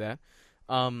fucking do that.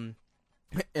 And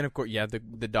of course, yeah,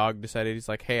 the dog decided, he's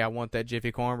like, hey, I want that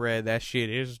Jiffy cornbread, that shit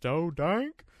is so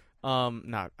dank. I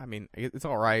mean, it's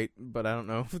alright, but I don't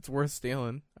know if it's worth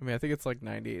stealing. I mean, I think it's like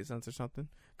 98 cents or something.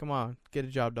 Come on, get a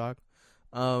job, dog.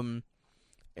 So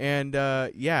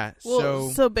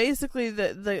basically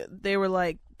they were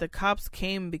like, the cops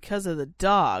came because of the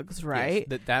dogs, right?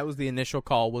 Yes, that was the initial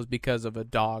call, was because of a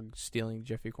dog stealing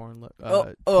Jiffy corn.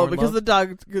 Because the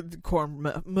dog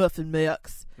muffin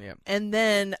mix. Yeah. And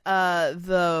then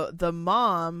the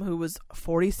mom, who was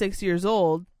 46 years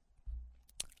old,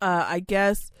 I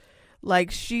guess, like,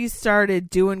 she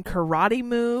started doing karate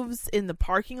moves in the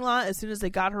parking lot as soon as they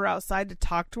got her outside to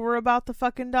talk to her about the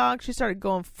fucking dog. She started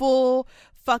going full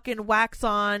fucking wax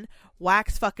on,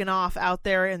 wax fucking off out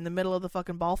there in the middle of the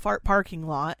fucking ball fart parking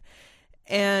lot.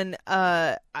 And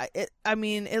I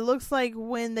mean, it looks like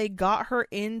when they finally got her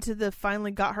into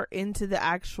the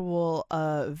actual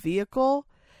vehicle,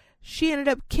 she ended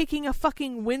up kicking a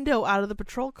fucking window out of the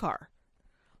patrol car.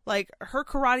 Like, her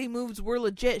karate moves were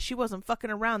legit. She wasn't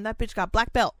fucking around. That bitch got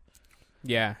black belt.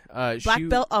 Yeah. Black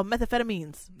belt of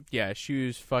methamphetamines. Yeah, she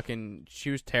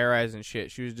was terrorizing shit.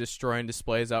 She was destroying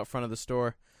displays out front of the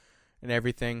store and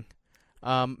everything.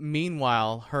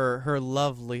 Meanwhile, her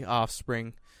lovely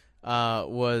offspring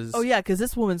was... Oh, yeah, because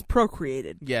this woman's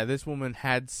procreated. Yeah, this woman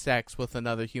had sex with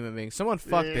another human being. Someone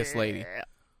fucked this lady.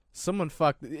 Someone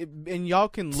fucked... And y'all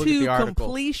can look at the article. To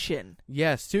completion.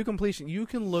 Yes, to completion. You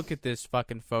can look at this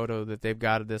fucking photo that they've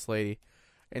got of this lady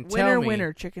and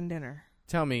winner, chicken dinner.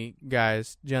 Tell me,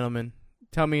 guys, gentlemen,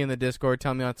 tell me in the Discord,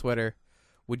 tell me on Twitter,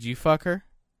 would you fuck her?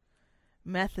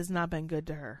 Meth has not been good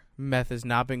to her. Meth has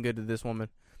not been good to this woman.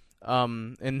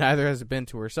 And neither has it been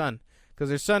to her son. Because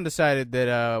her son decided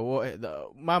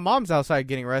that, my mom's outside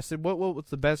getting arrested. What's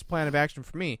the best plan of action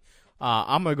for me?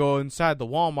 I'm going to go inside the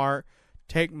Walmart,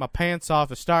 take my pants off,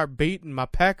 and start beating my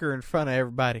pecker in front of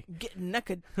everybody. Get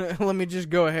naked. Let me just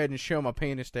go ahead and show my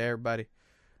penis to everybody.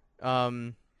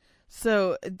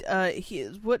 So,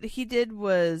 what he did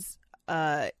was,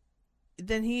 then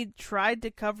he tried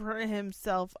to cover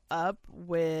himself up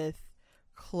with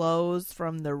clothes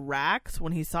from the racks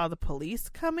when he saw the police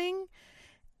coming,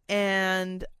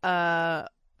 and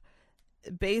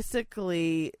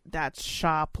basically that's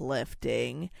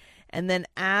shoplifting. And then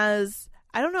I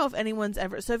don't know if anyone's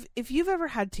ever, so if you've ever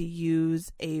had to use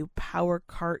a power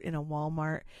cart in a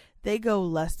Walmart, they go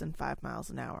less than 5 miles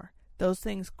an hour. Those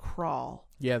things crawl.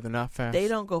 Yeah, they're not fast. They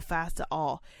don't go fast at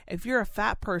all. If you're a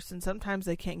fat person, sometimes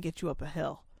they can't get you up a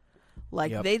hill.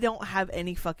 Like, They don't have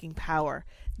any fucking power.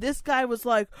 This guy was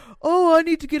like, oh, I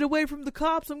need to get away from the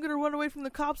cops. I'm going to run away from the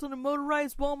cops on a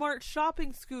motorized Walmart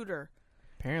shopping scooter.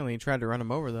 Apparently he tried to run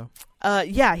him over, though.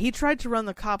 Yeah, he tried to run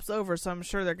the cops over, so I'm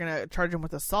sure they're going to charge him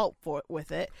with assault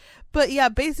with it. But yeah,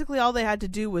 basically all they had to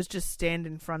do was just stand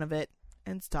in front of it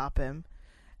and stop him.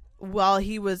 While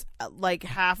he was like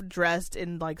half dressed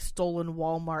in like stolen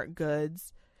Walmart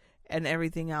goods and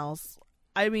everything else.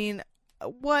 I mean,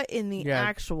 what in the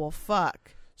actual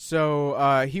fuck?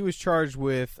 So he was charged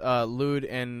with lewd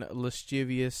and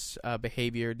lascivious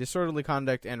behavior, disorderly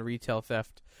conduct, and retail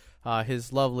theft.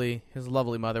 His lovely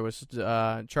mother was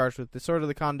charged with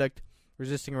disorderly conduct,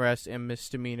 resisting arrest, and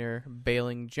misdemeanor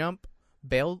bail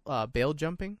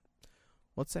jumping.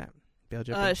 What's that? Bail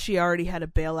jumping. She already had a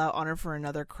bailout on her for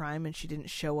another crime, and she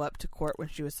didn't show up to court when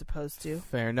she was supposed to.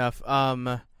 Fair enough.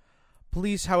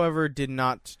 Police, however, did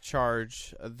not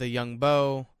charge the young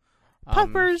beau.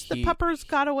 The puppers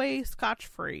got away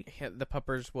scotch-free. The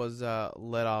puppers was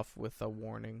let off with a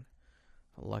warning.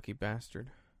 A lucky bastard.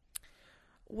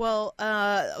 Well,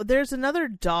 there's another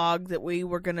dog that we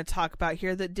were going to talk about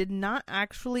here that did not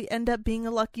actually end up being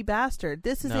a lucky bastard.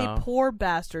 This is a poor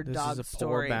bastard dog story. This is a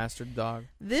poor bastard dog.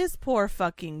 This poor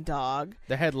fucking dog.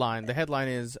 The headline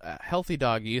is healthy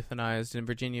dog euthanized in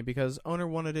Virginia because owner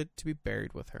wanted it to be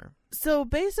buried with her. So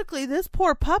basically, this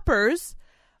poor puppers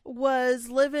was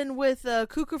living with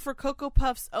Cuckoo for Cocoa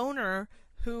Puffs owner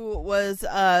who was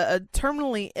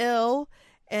terminally ill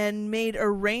and made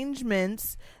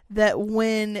arrangements that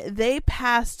when they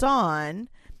passed on,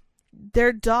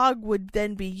 their dog would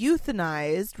then be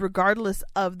euthanized regardless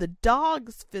of the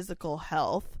dog's physical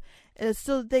health,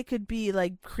 so that they could be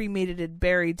like cremated and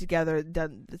buried together,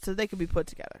 so they could be put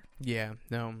together. Yeah,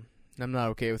 no, I'm not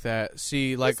okay with that.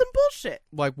 See, like, that's some bullshit.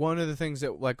 Like, one of the things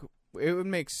that, like, it would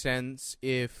make sense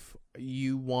if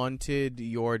you wanted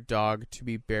your dog to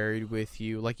be buried with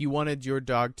you. Like, you wanted your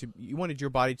body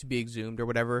to be exhumed or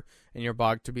whatever, and your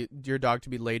dog to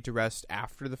be laid to rest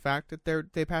after the fact that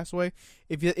they pass away.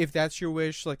 If that's your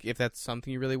wish, like, if that's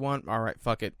something you really want, all right,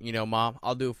 fuck it. You know, Mom,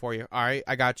 I'll do it for you. All right,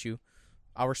 I got you.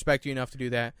 I'll respect you enough to do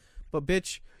that. But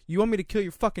bitch, you want me to kill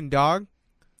your fucking dog?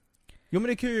 You want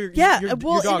me to kill your dog's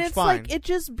and it's fine. Like, it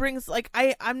just brings, like,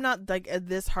 I'm not, like,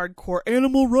 this hardcore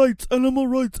animal rights.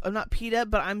 I'm not PETA,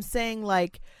 but I'm saying,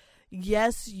 like,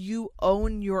 yes, you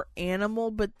own your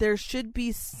animal, but there should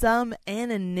be some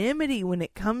anonymity when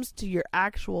it comes to your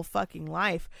actual fucking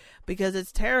life, because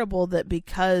it's terrible that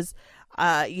because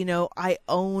I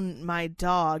own my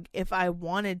dog. If I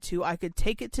wanted to, I could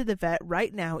take it to the vet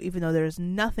right now, even though there's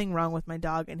nothing wrong with my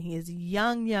dog, and he is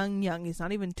young. He's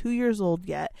not even 2 years old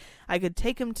yet. I could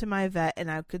take him to my vet, and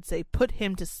I could say, put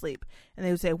him to sleep. And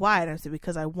they would say, why? And I would say,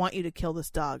 because I want you to kill this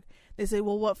dog. They say,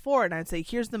 well, what for? And I'd say,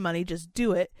 here's the money, just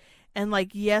do it. And,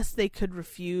 like, yes, they could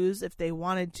refuse if they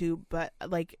wanted to, but,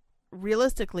 like,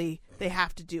 realistically, they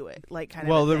have to do it. Like, kind of.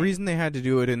 Well, the reason they had to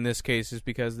do it in this case is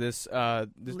because this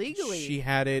legally, she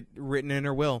had it written in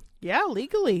her will. Yeah,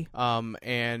 legally.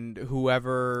 And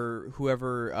whoever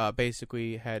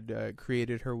basically had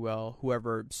created her will,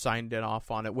 whoever signed it off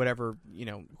on it, whatever,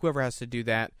 whoever has to do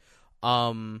that,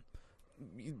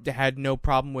 had no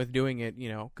problem with doing it,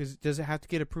 because does it have to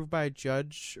get approved by a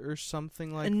judge or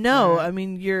something like that? No, I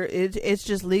mean, it's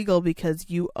just legal because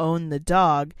you own the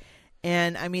dog.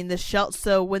 And, I mean,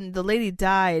 so when the lady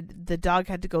died, the dog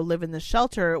had to go live in the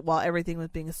shelter while everything was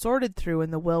being sorted through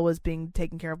and the will was being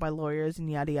taken care of by lawyers and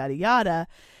yada, yada, yada.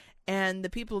 And the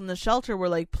people in the shelter were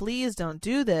like, please don't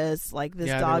do this. Like, this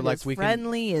dog is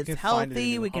friendly, it's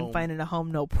healthy, we can find it a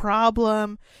home, no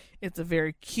problem. It's a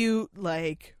very cute,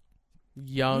 like,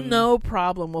 young. No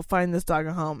problem, we'll find this dog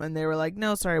a home. And they were like,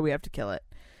 no, sorry, we have to kill it.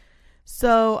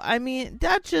 So, I mean,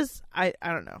 that just, I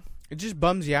don't know. It just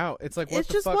bums you out. It's like, what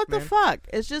the fuck, what man? the fuck.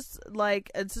 It's just like,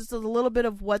 it's just a little bit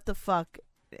of what the fuck.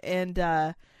 And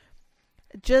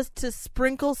just to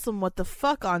sprinkle some what the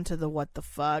fuck onto the what the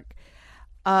fuck.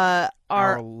 Our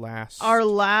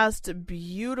last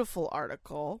beautiful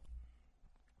article.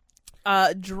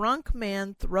 Drunk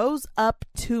man throws up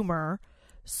tumor,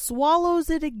 swallows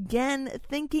it again,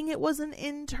 thinking it was an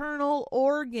internal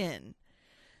organ.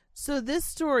 So this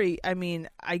story, I mean,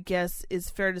 I guess is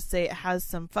fair to say it has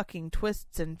some fucking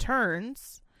twists and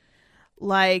turns.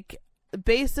 Like,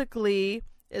 basically,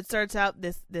 it starts out,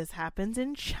 this happens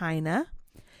in China.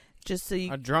 Just so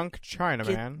you... A drunk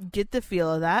Chinaman. Get the feel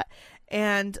of that.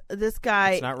 And this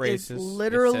guy it's not racist. Is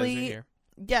literally... It says it here.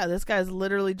 Yeah, this guy's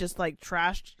literally just, like,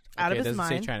 trashed out of his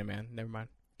mind. It doesn't say Chinaman. Never mind.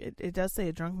 It does say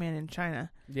a drunk man in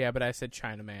China. Yeah, but I said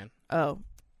Chinaman. Oh.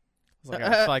 I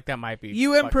feel like that might be...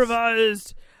 You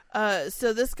improvised...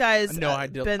 So this guy's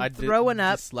been throwing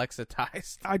up.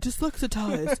 Dyslexitized. I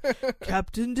dyslexitized.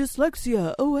 Captain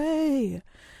Dyslexia, away.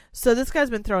 So this guy's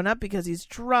been throwing up because he's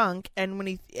drunk, and when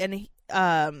he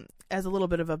as a little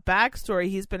bit of a backstory,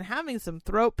 he's been having some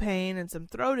throat pain and some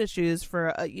throat issues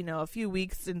for a few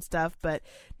weeks and stuff, but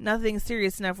nothing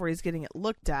serious enough where he's getting it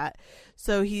looked at.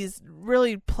 So he's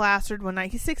really plastered one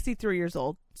night. He's 63 years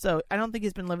old, so I don't think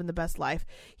he's been living the best life.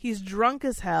 He's drunk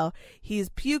as hell. He's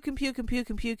puking,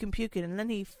 and then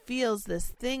he feels this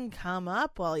thing come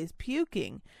up while he's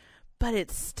puking, but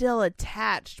it's still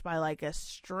attached by like a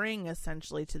string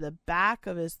essentially to the back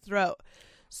of his throat.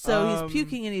 So he's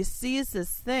puking and he sees this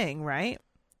thing, right?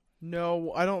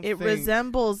 No, I don't It think...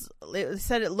 resembles, it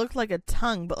said it looked like a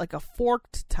tongue, but like a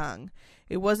forked tongue.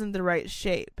 It wasn't the right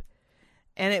shape.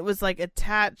 And it was like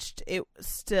attached, it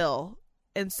still.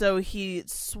 And so he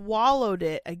swallowed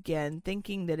it again,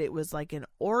 thinking that it was like an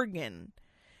organ.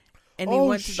 And he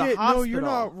went to the hospital. No, you're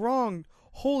not wrong.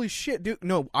 Holy shit, dude.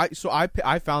 No, I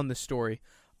found this story.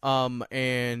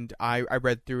 And I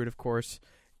read through it, of course.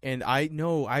 And holy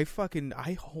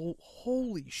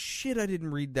shit, I didn't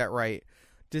read that right.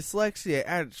 Dyslexia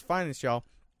at its finest, y'all.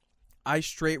 I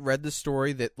straight read the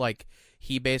story that, like,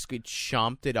 he basically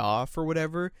chomped it off or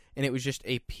whatever, and it was just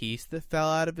a piece that fell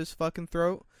out of his fucking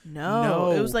throat.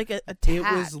 No, it was like attached. It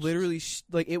was literally,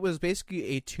 it was basically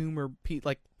a tumor,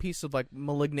 piece of, like,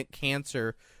 malignant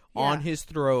cancer on his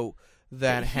throat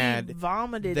that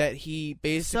vomited that he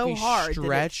basically so hard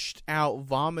stretched out,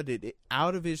 vomited it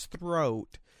out of his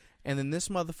throat. And then this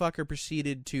motherfucker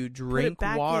proceeded to drink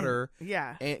water,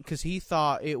 because he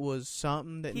thought it was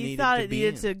something that he thought it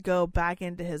needed to go back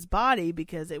into his body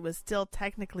because it was still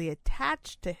technically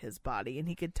attached to his body, and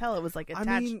he could tell it was like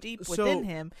attached deep within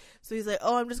him. So he's like,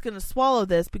 "Oh, I'm just gonna swallow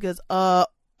this because,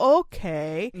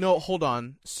 okay." No, hold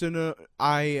on. So no,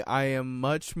 I am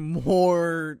much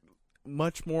more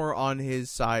on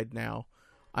his side now.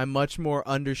 I'm much more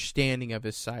understanding of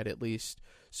his side, at least.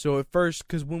 So at first,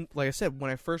 because like I said, when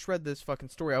I first read this fucking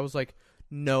story, I was like,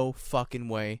 no fucking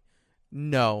way.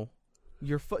 No.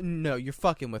 You're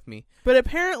fucking with me. But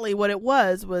apparently what it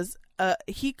was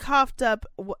he coughed up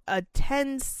a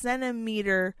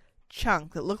 10-centimeter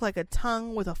chunk that looked like a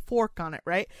tongue with a fork on it,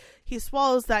 right? He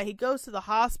swallows that. He goes to the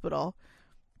hospital,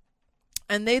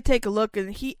 and they take a look,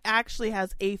 and he actually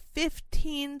has a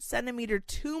 15-centimeter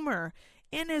tumor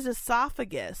in his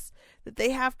esophagus that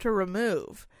they have to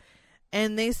remove.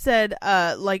 And they said,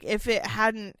 if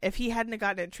he hadn't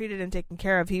gotten it treated and taken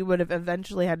care of, he would have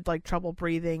eventually had like trouble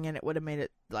breathing, and it would have made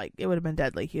it it would have been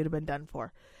deadly. He would have been done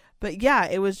for. But yeah,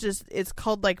 it's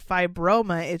called like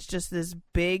fibroma. It's just this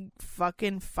big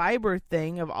fucking fiber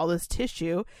thing of all this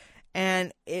tissue,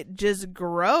 and it just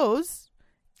grows.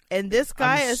 And this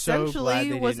guy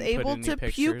essentially was able to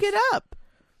puke it up.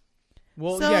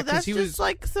 Well, so yeah, that's he just was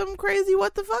like some crazy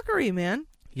what the fuckery, man.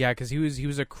 Yeah, because he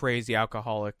was a crazy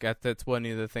alcoholic. That's one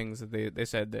of the things that they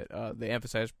said that they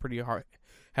emphasized pretty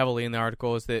heavily in the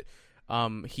article, is that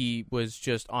he was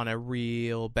just on a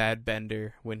real bad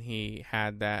bender when he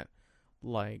had that,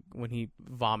 like when he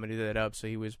vomited it up. So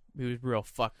he was real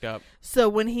fucked up. So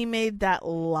when he made that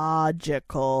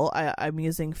logical, I'm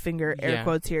using finger air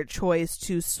quotes here, choice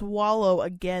to swallow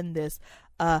again this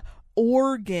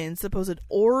supposed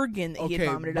organ that he had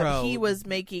vomited up, he was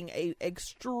making a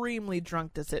extremely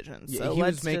drunk decision. So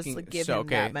let's just give him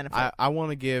that benefit. I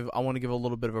want to give a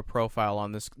little bit of a profile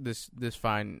on this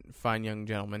fine young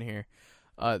gentleman here.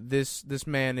 This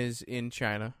man is in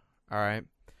China. All right.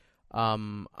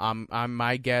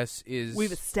 My guess is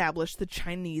we've established the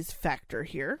Chinese factor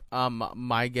here.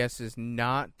 My guess is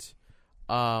not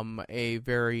a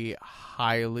very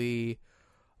highly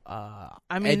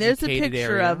there's a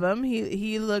picture of him.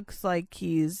 He looks like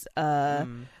he's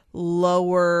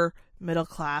lower middle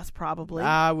class, probably.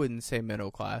 I wouldn't say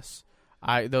middle class.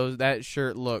 That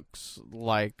shirt looks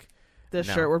like the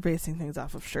shirt. We're basing things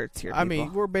off of shirts here. I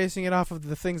mean, we're basing it off of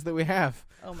the things that we have.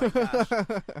 Oh my gosh.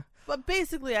 But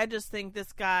basically, I just think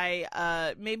this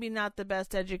guy, maybe not the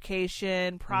best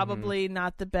education, probably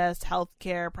not the best health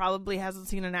care, probably hasn't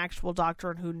seen an actual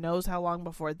doctor in who knows how long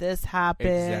before this happened.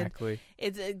 Exactly.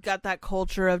 It got that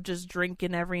culture of just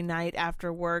drinking every night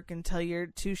after work until you're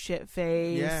too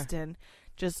shit-faced. And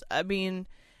just,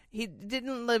 he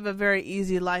didn't live a very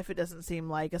easy life, it doesn't seem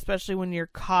like, especially when you're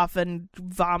coughing,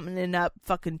 vomiting up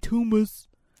fucking tumors.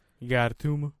 You got a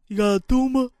tumor? You got a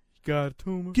tumor? Got a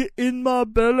tumor? Get in my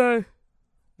belly.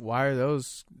 Why are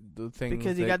those the things?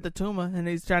 Because he got the tumor and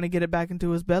he's trying to get it back into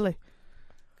his belly.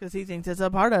 Because he thinks it's a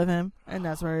part of him, and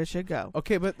that's where it should go.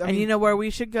 Okay, but and you know where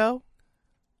we should go?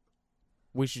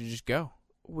 We should just go.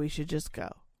 We should just go.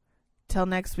 Till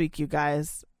next week, you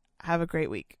guys. Have a great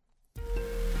week.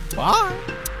 Bye.